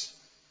your feet.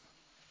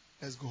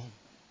 Let's go home.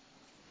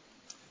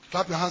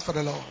 Clap your hands for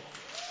the Lord.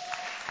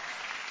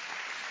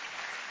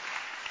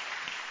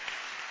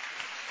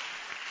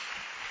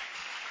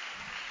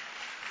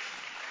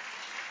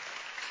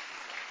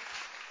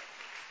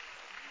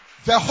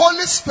 The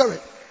Holy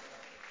Spirit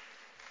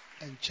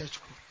and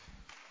church group.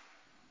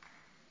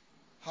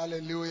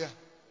 Hallelujah.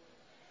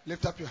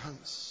 Lift up your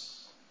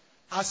hands.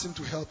 Ask Him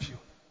to help you.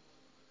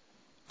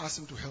 Ask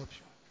Him to help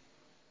you.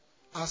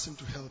 Ask Him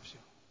to help you.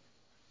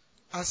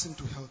 Ask Him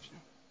to help you.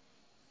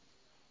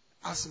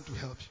 Ask Him to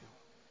help you.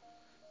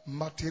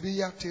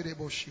 Materia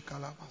terebo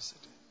shikala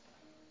masete.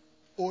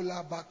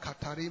 Ola ba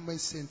katari me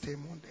sente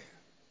monde.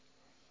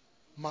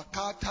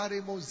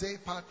 Makatari moze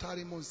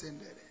patari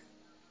mozendere.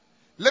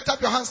 Lift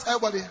up your hands,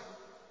 everybody.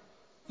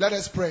 Let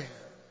us pray.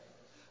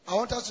 I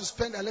want us to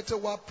spend a little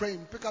while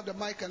praying. Pick up the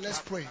mic and let's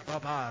pray. We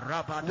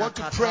want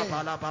to pray.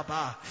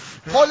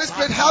 Holy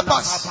Spirit, help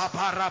us.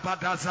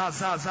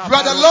 You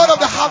are the Lord of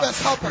the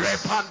harvest. Help us.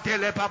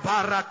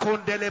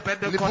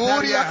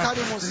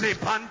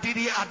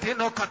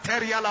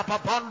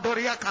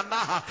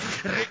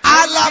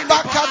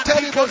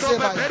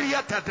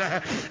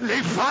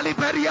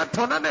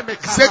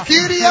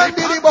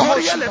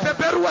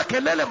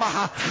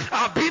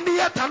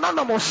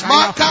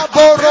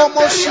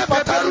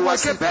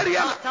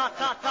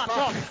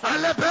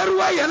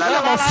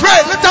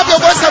 Pray, lift up your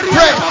voice and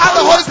pray. Ask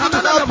the Holy Spirit to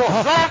help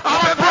you.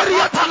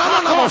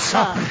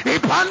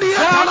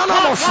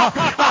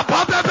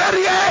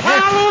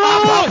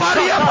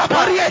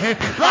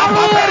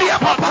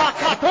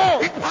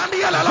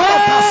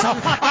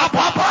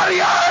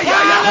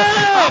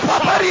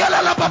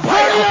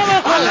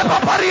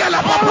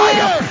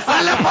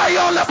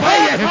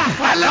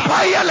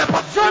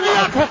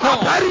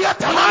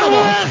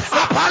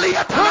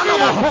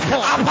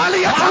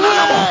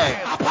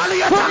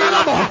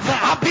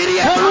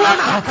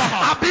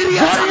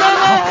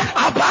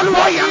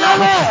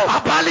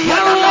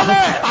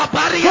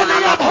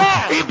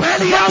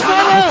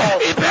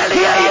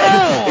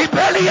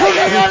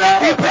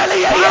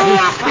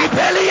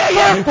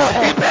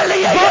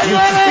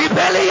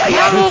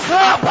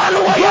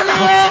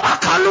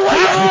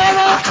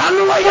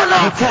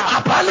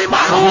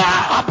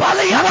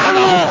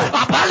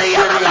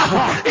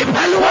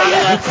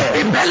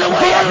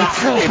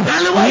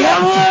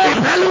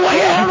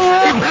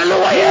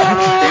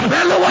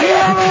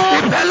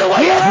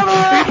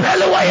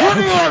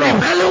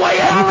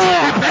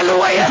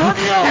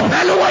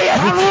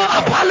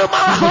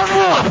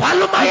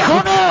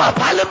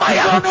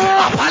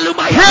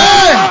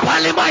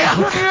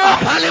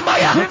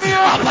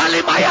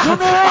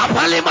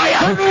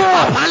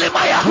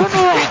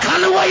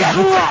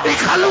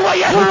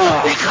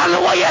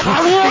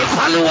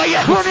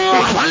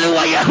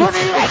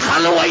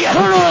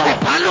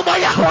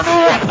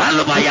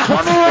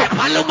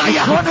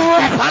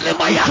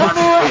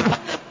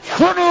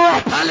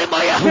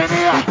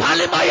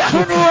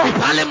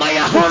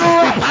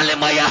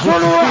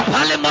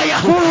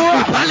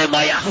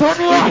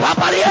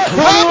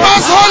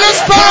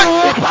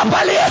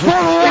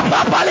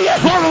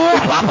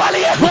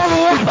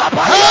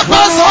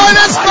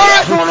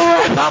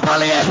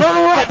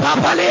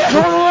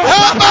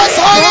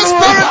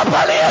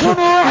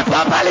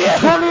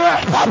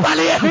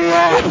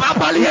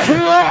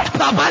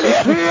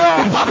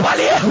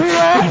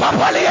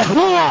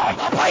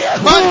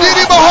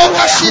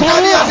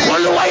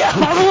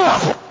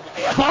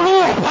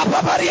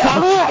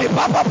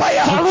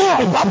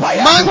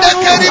 Mande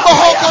keri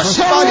bohoko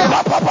shibalia.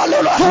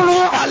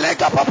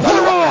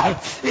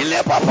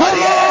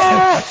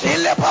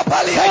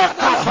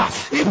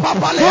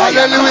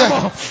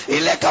 Hallelujah.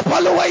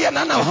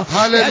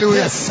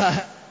 Hallelujah.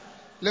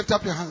 Lift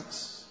up your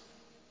hands.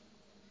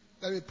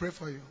 Let me pray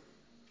for you.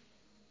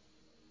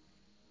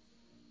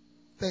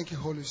 Thank you,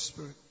 Holy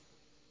Spirit.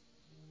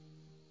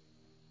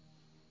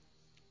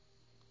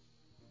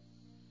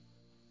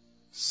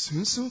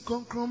 Sunsun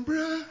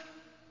concombre.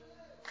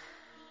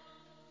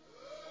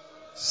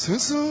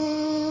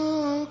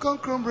 Sunsun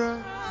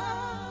concombre.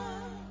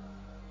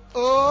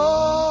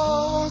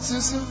 Oh,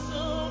 sunsun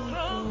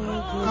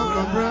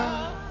concombre.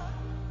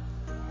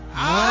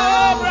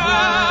 Abra.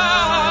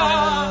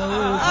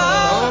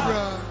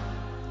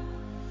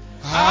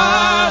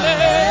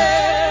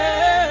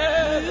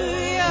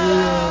 Hallelujah.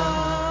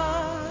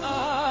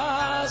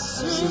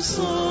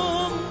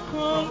 Sunsun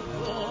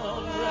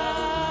concombre.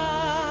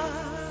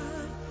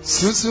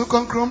 Sunsun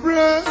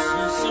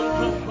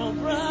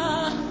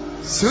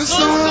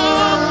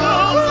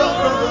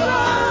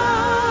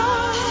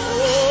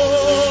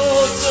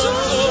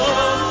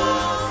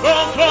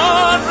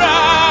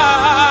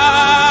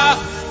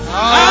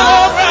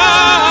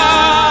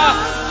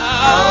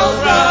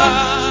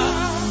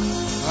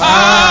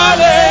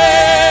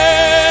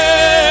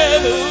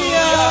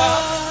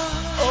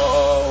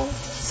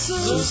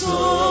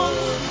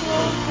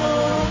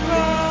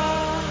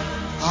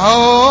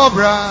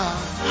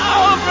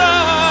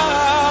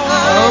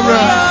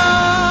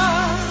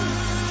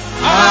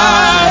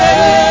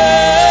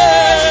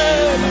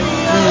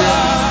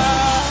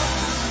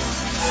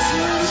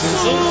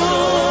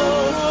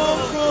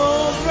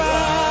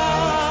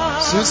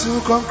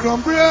Susu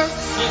concombre.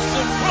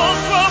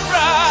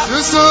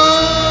 Susu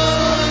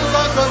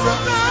concombre.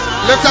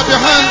 Lift up your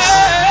hands.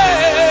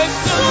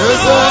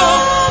 Susu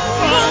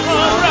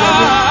concombre.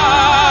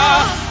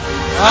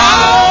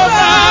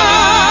 Abra.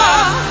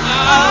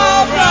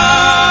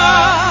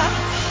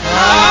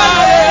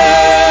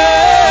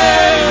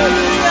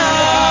 Hallelujah.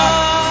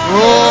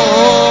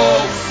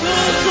 Oh.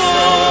 Susu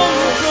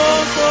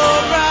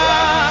concombre.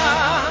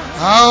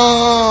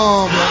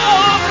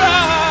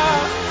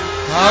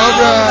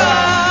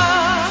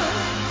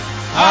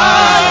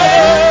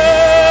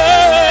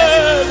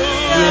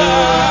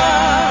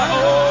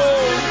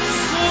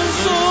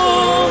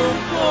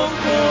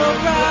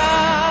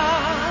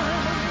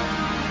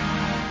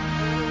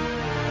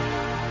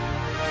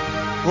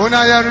 Una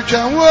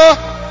yaruchawo.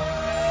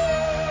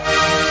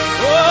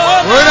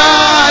 Una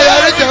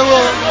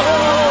yaruchawo.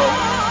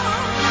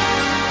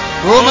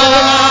 Uma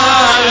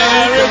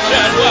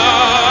yaruchawo.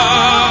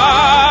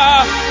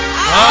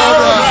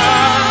 Abra.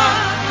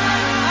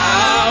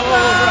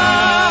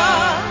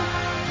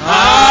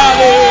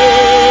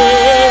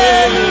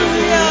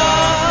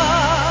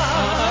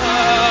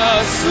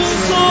 Hallelujah.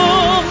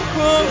 Susum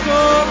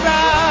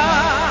concobra.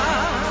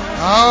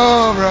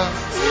 Abra.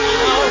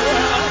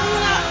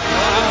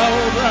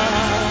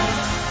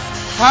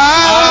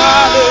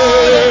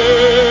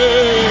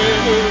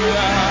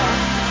 Hallelujah.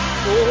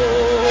 Oh,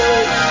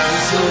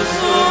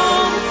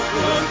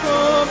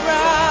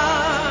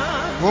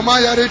 Oma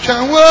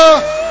yarichanwo.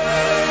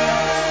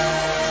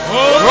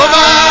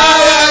 Oma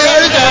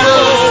yarichanwo.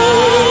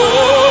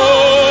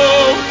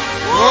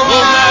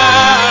 Oma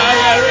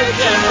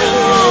yarichanwo.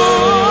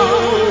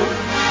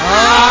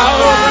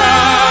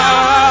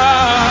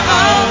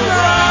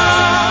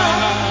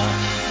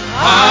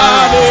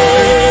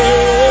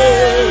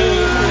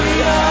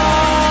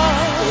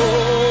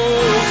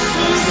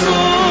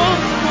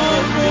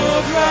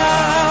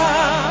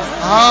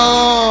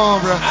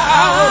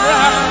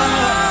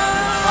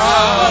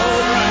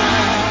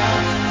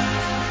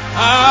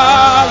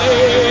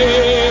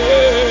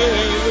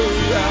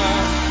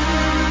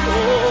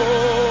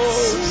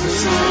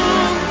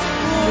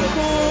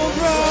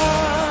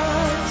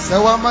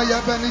 Sawama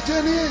ya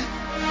banijeni.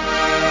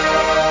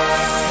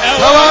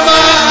 Sawama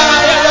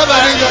ya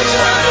banijeni.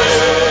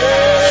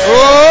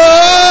 Oh.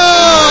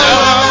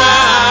 Sawama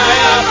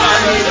ya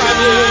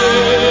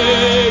banijeni.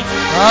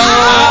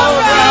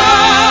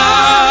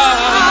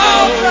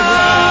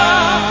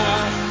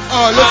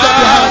 Oh, lift up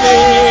your hands.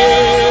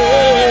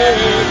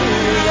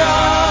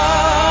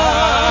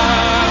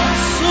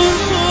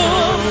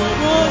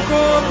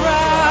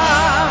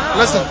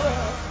 Listen,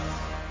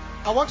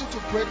 I want you to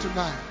pray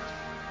tonight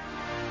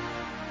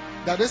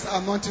that this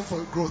anointing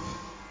for growth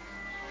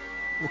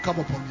will come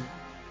upon you.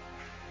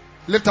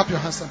 Lift up your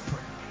hands and pray.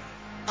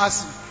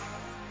 Ask me.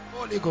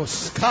 Holy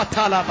Ghost.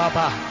 Katala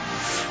baba.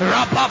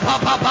 Rapa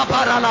papa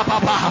papa rala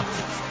papa.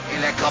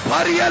 Ile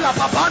kaparia la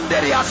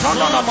babanderi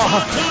atono mo.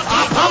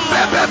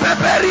 Apambe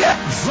beberie.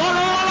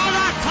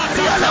 Zolola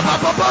karia la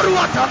babaru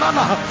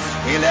atanana.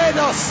 Ile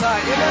nosa,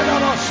 ile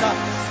nosa.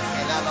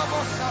 Ile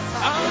nosa.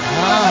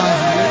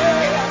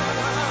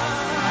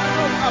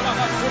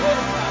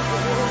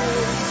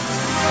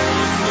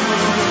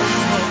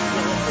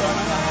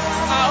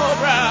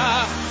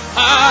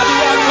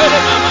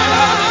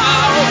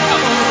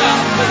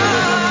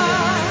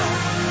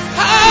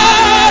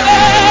 Ah,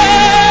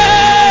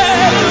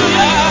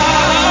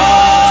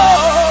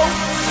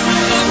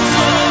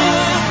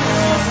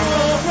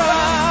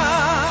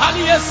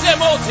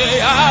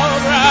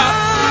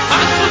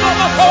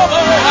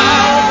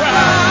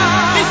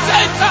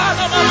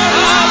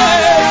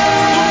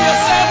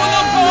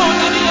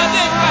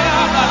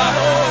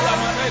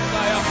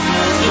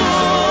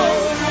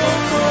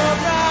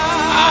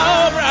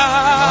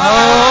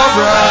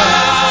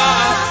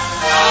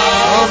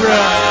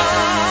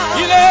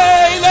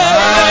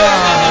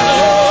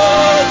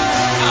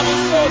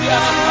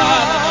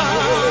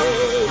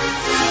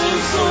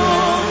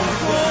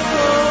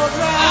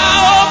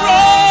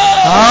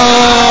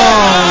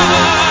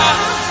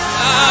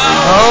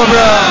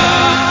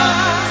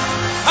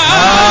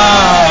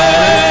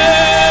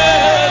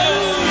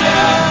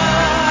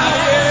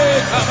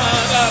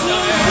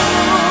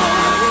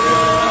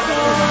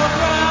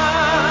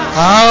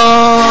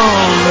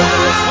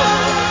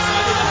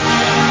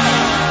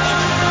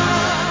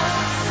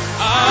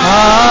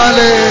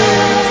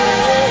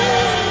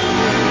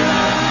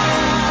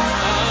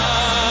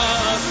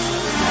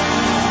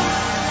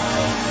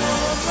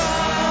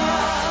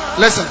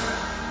 Listen.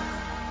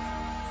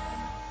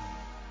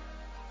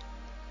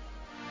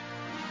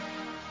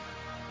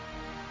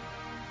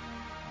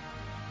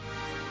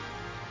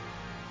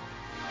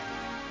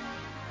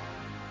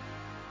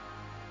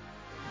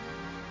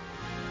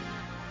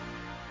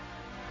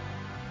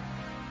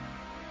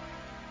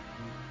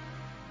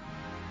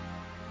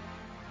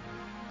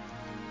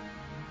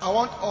 I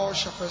want all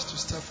shepherds to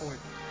step forward.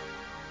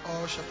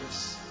 All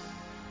shepherds.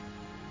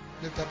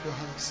 Lift up your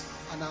hands.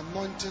 An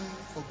anointing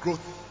for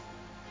growth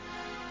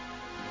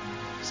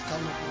is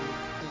coming upon you.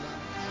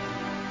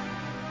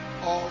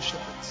 All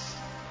shepherds.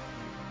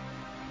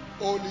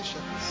 Holy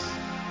shepherds.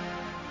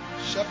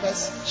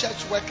 Shepherds,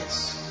 church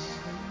workers.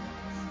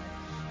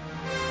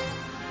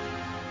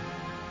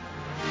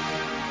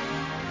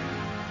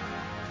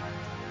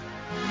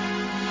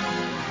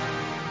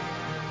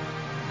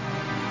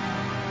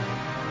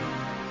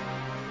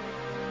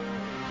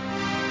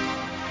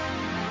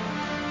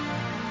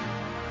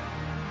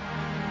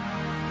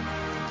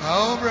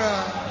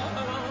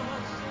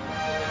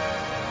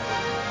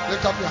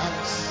 Lift up your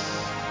hands.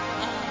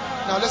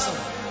 Now listen.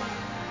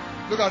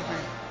 Look at me.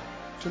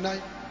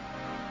 Tonight,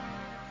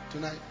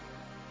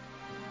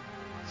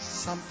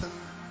 something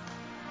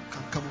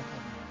can come upon you.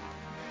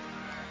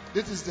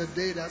 This is the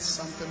day that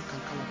something can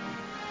come upon you.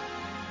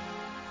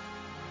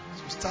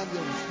 So stand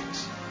there with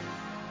feet.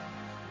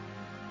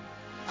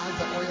 As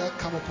the oil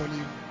come upon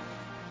you,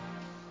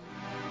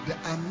 the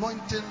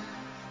anointing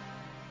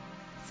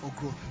for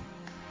growth.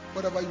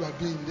 Whatever you are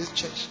doing in this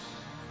church,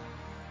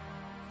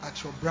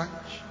 at your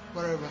branch,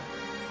 wherever,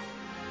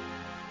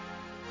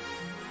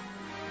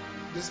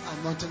 this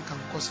anointing can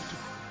cause you to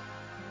grow.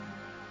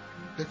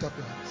 Lift up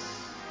your hands.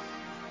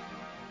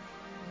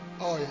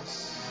 Oh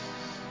yes.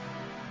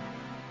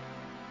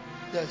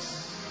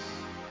 Yes.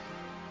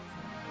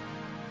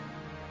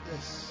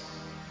 Yes.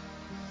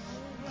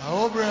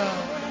 Aobra.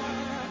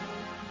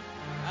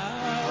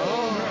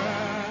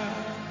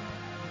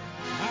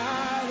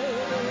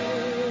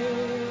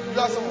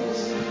 That's all.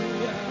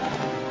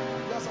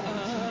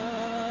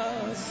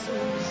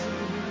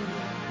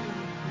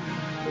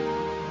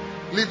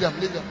 Leave them.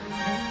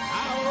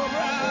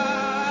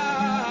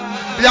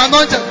 Be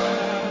anointed.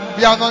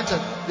 Be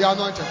anointed. Be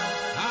anointed.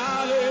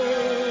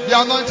 Be anointed. Be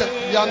anointed.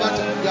 Be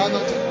anointed. Be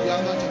anointed. Be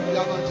anointed. Be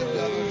anointed.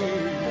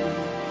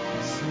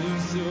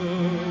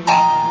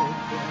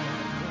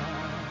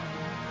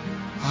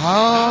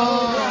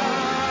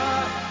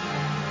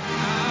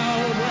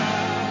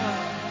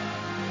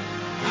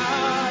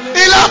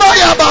 Ilama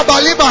ya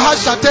baba liba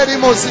hashateri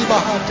mosiba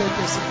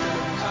hateke.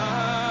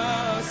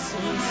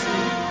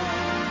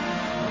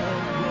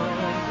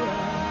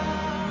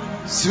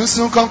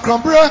 Susun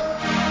concombre.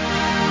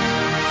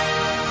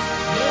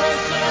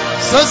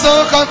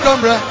 Susun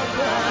concombre.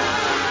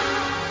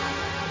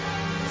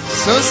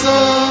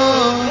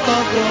 Susun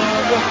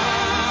concombre.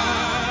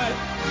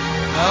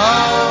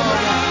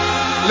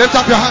 Lift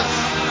up your hands.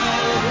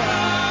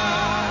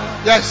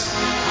 Yes.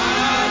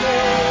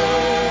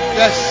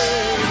 Yes.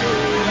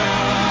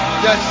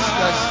 Yes.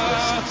 Yes.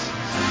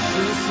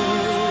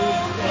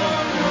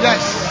 Yes.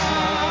 Yes.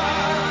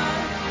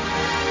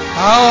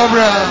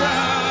 Abraham.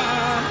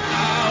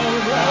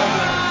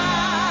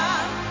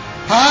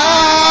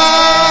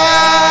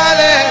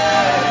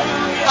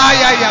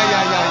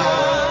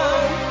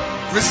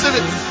 Receive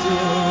it.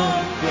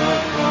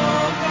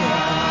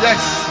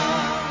 Yes.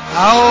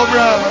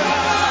 Aobra.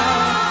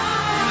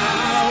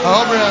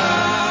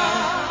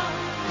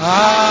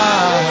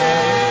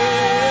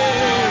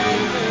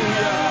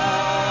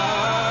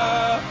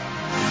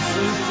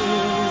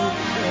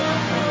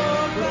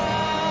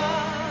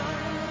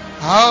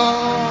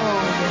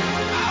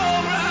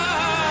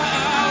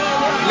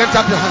 Lift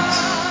up your hands.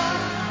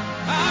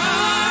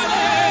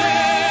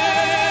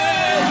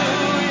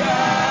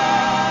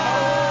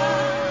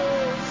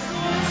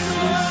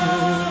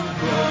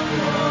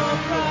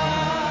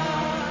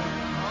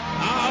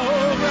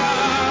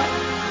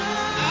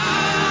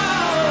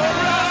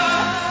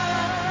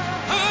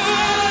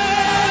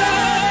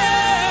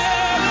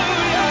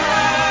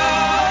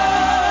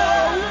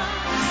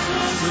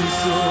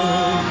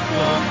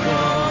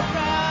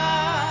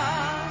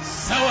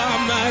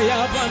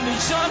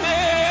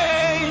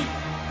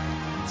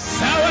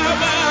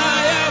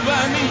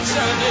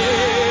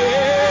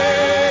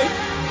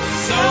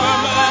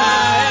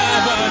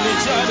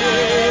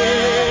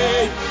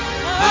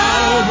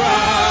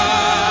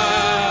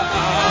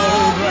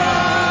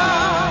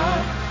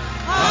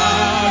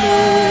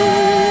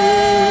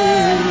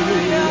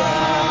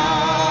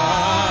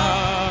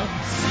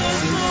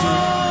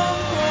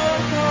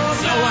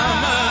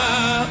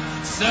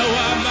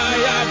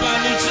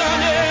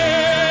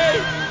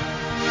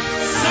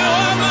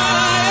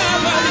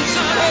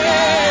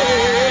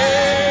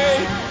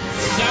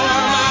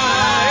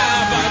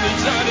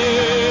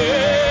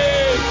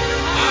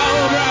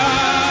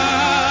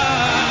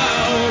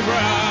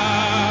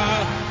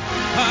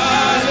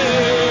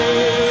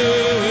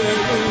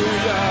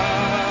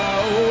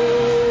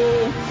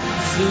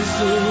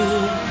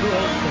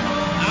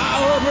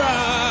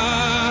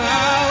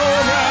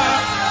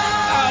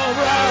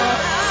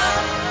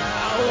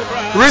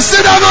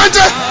 Receive the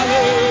anointing.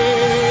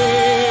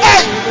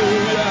 Hey.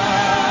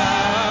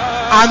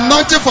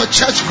 Anointing for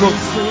church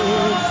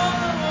growth.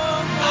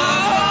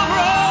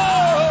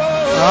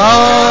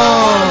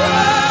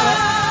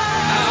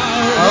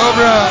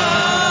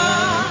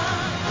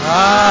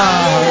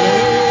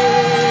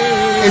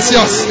 It's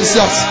yours. It's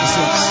yours. It's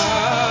yours.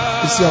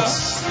 It's yours.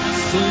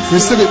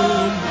 Receive it.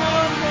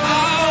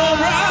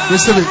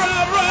 Receive it.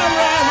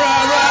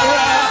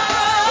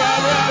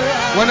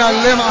 When I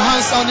lay my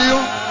hands on you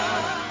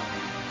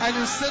and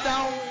you sit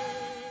down,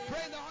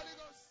 pray in the Holy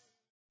Ghost.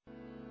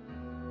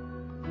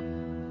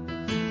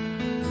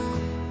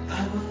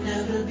 I will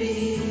never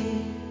be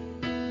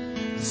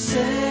the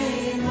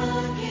same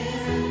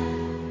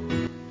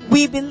again.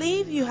 We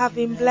believe you have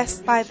been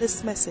blessed by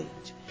this message.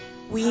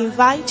 We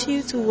invite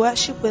you to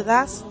worship with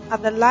us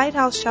at the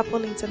Lighthouse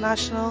Chapel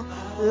International,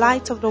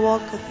 Light of the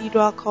World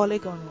Cathedral, Korle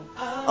Gonno,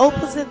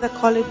 opposite the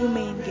Korle Bu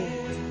main gate.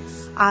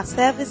 Our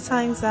service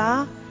times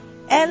are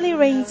early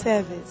rain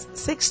service,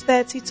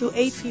 6:30 to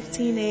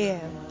 8:15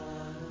 a.m.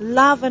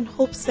 Love and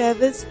Hope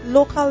service,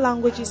 local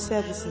languages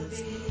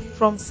services,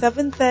 from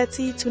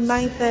 7:30 to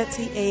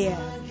 9:30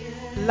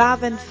 a.m.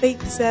 Love and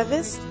Faith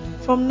service,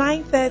 from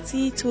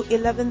 9:30 to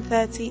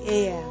 11:30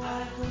 a.m.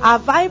 Our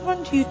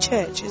Vibrant Youth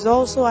Church is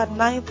also at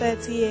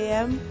 9:30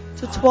 a.m.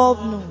 to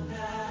 12 noon.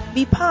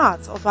 Be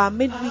part of our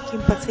midweek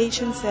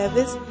impartation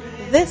service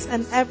this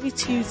and every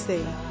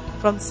Tuesday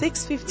from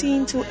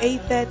 6:15 to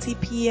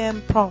 8:30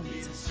 p.m. prompt.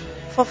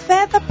 For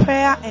further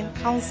prayer and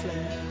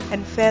counseling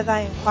and further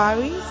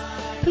inquiries,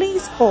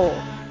 please call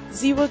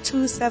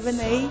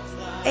 0278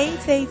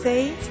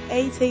 888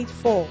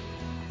 884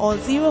 or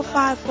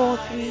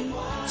 0543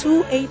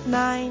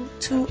 289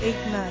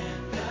 289.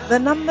 The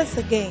numbers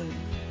again,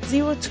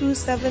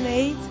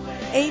 0278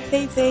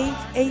 888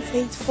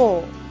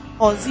 884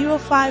 or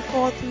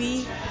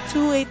 0543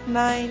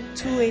 289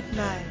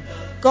 289.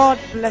 God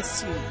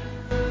bless you.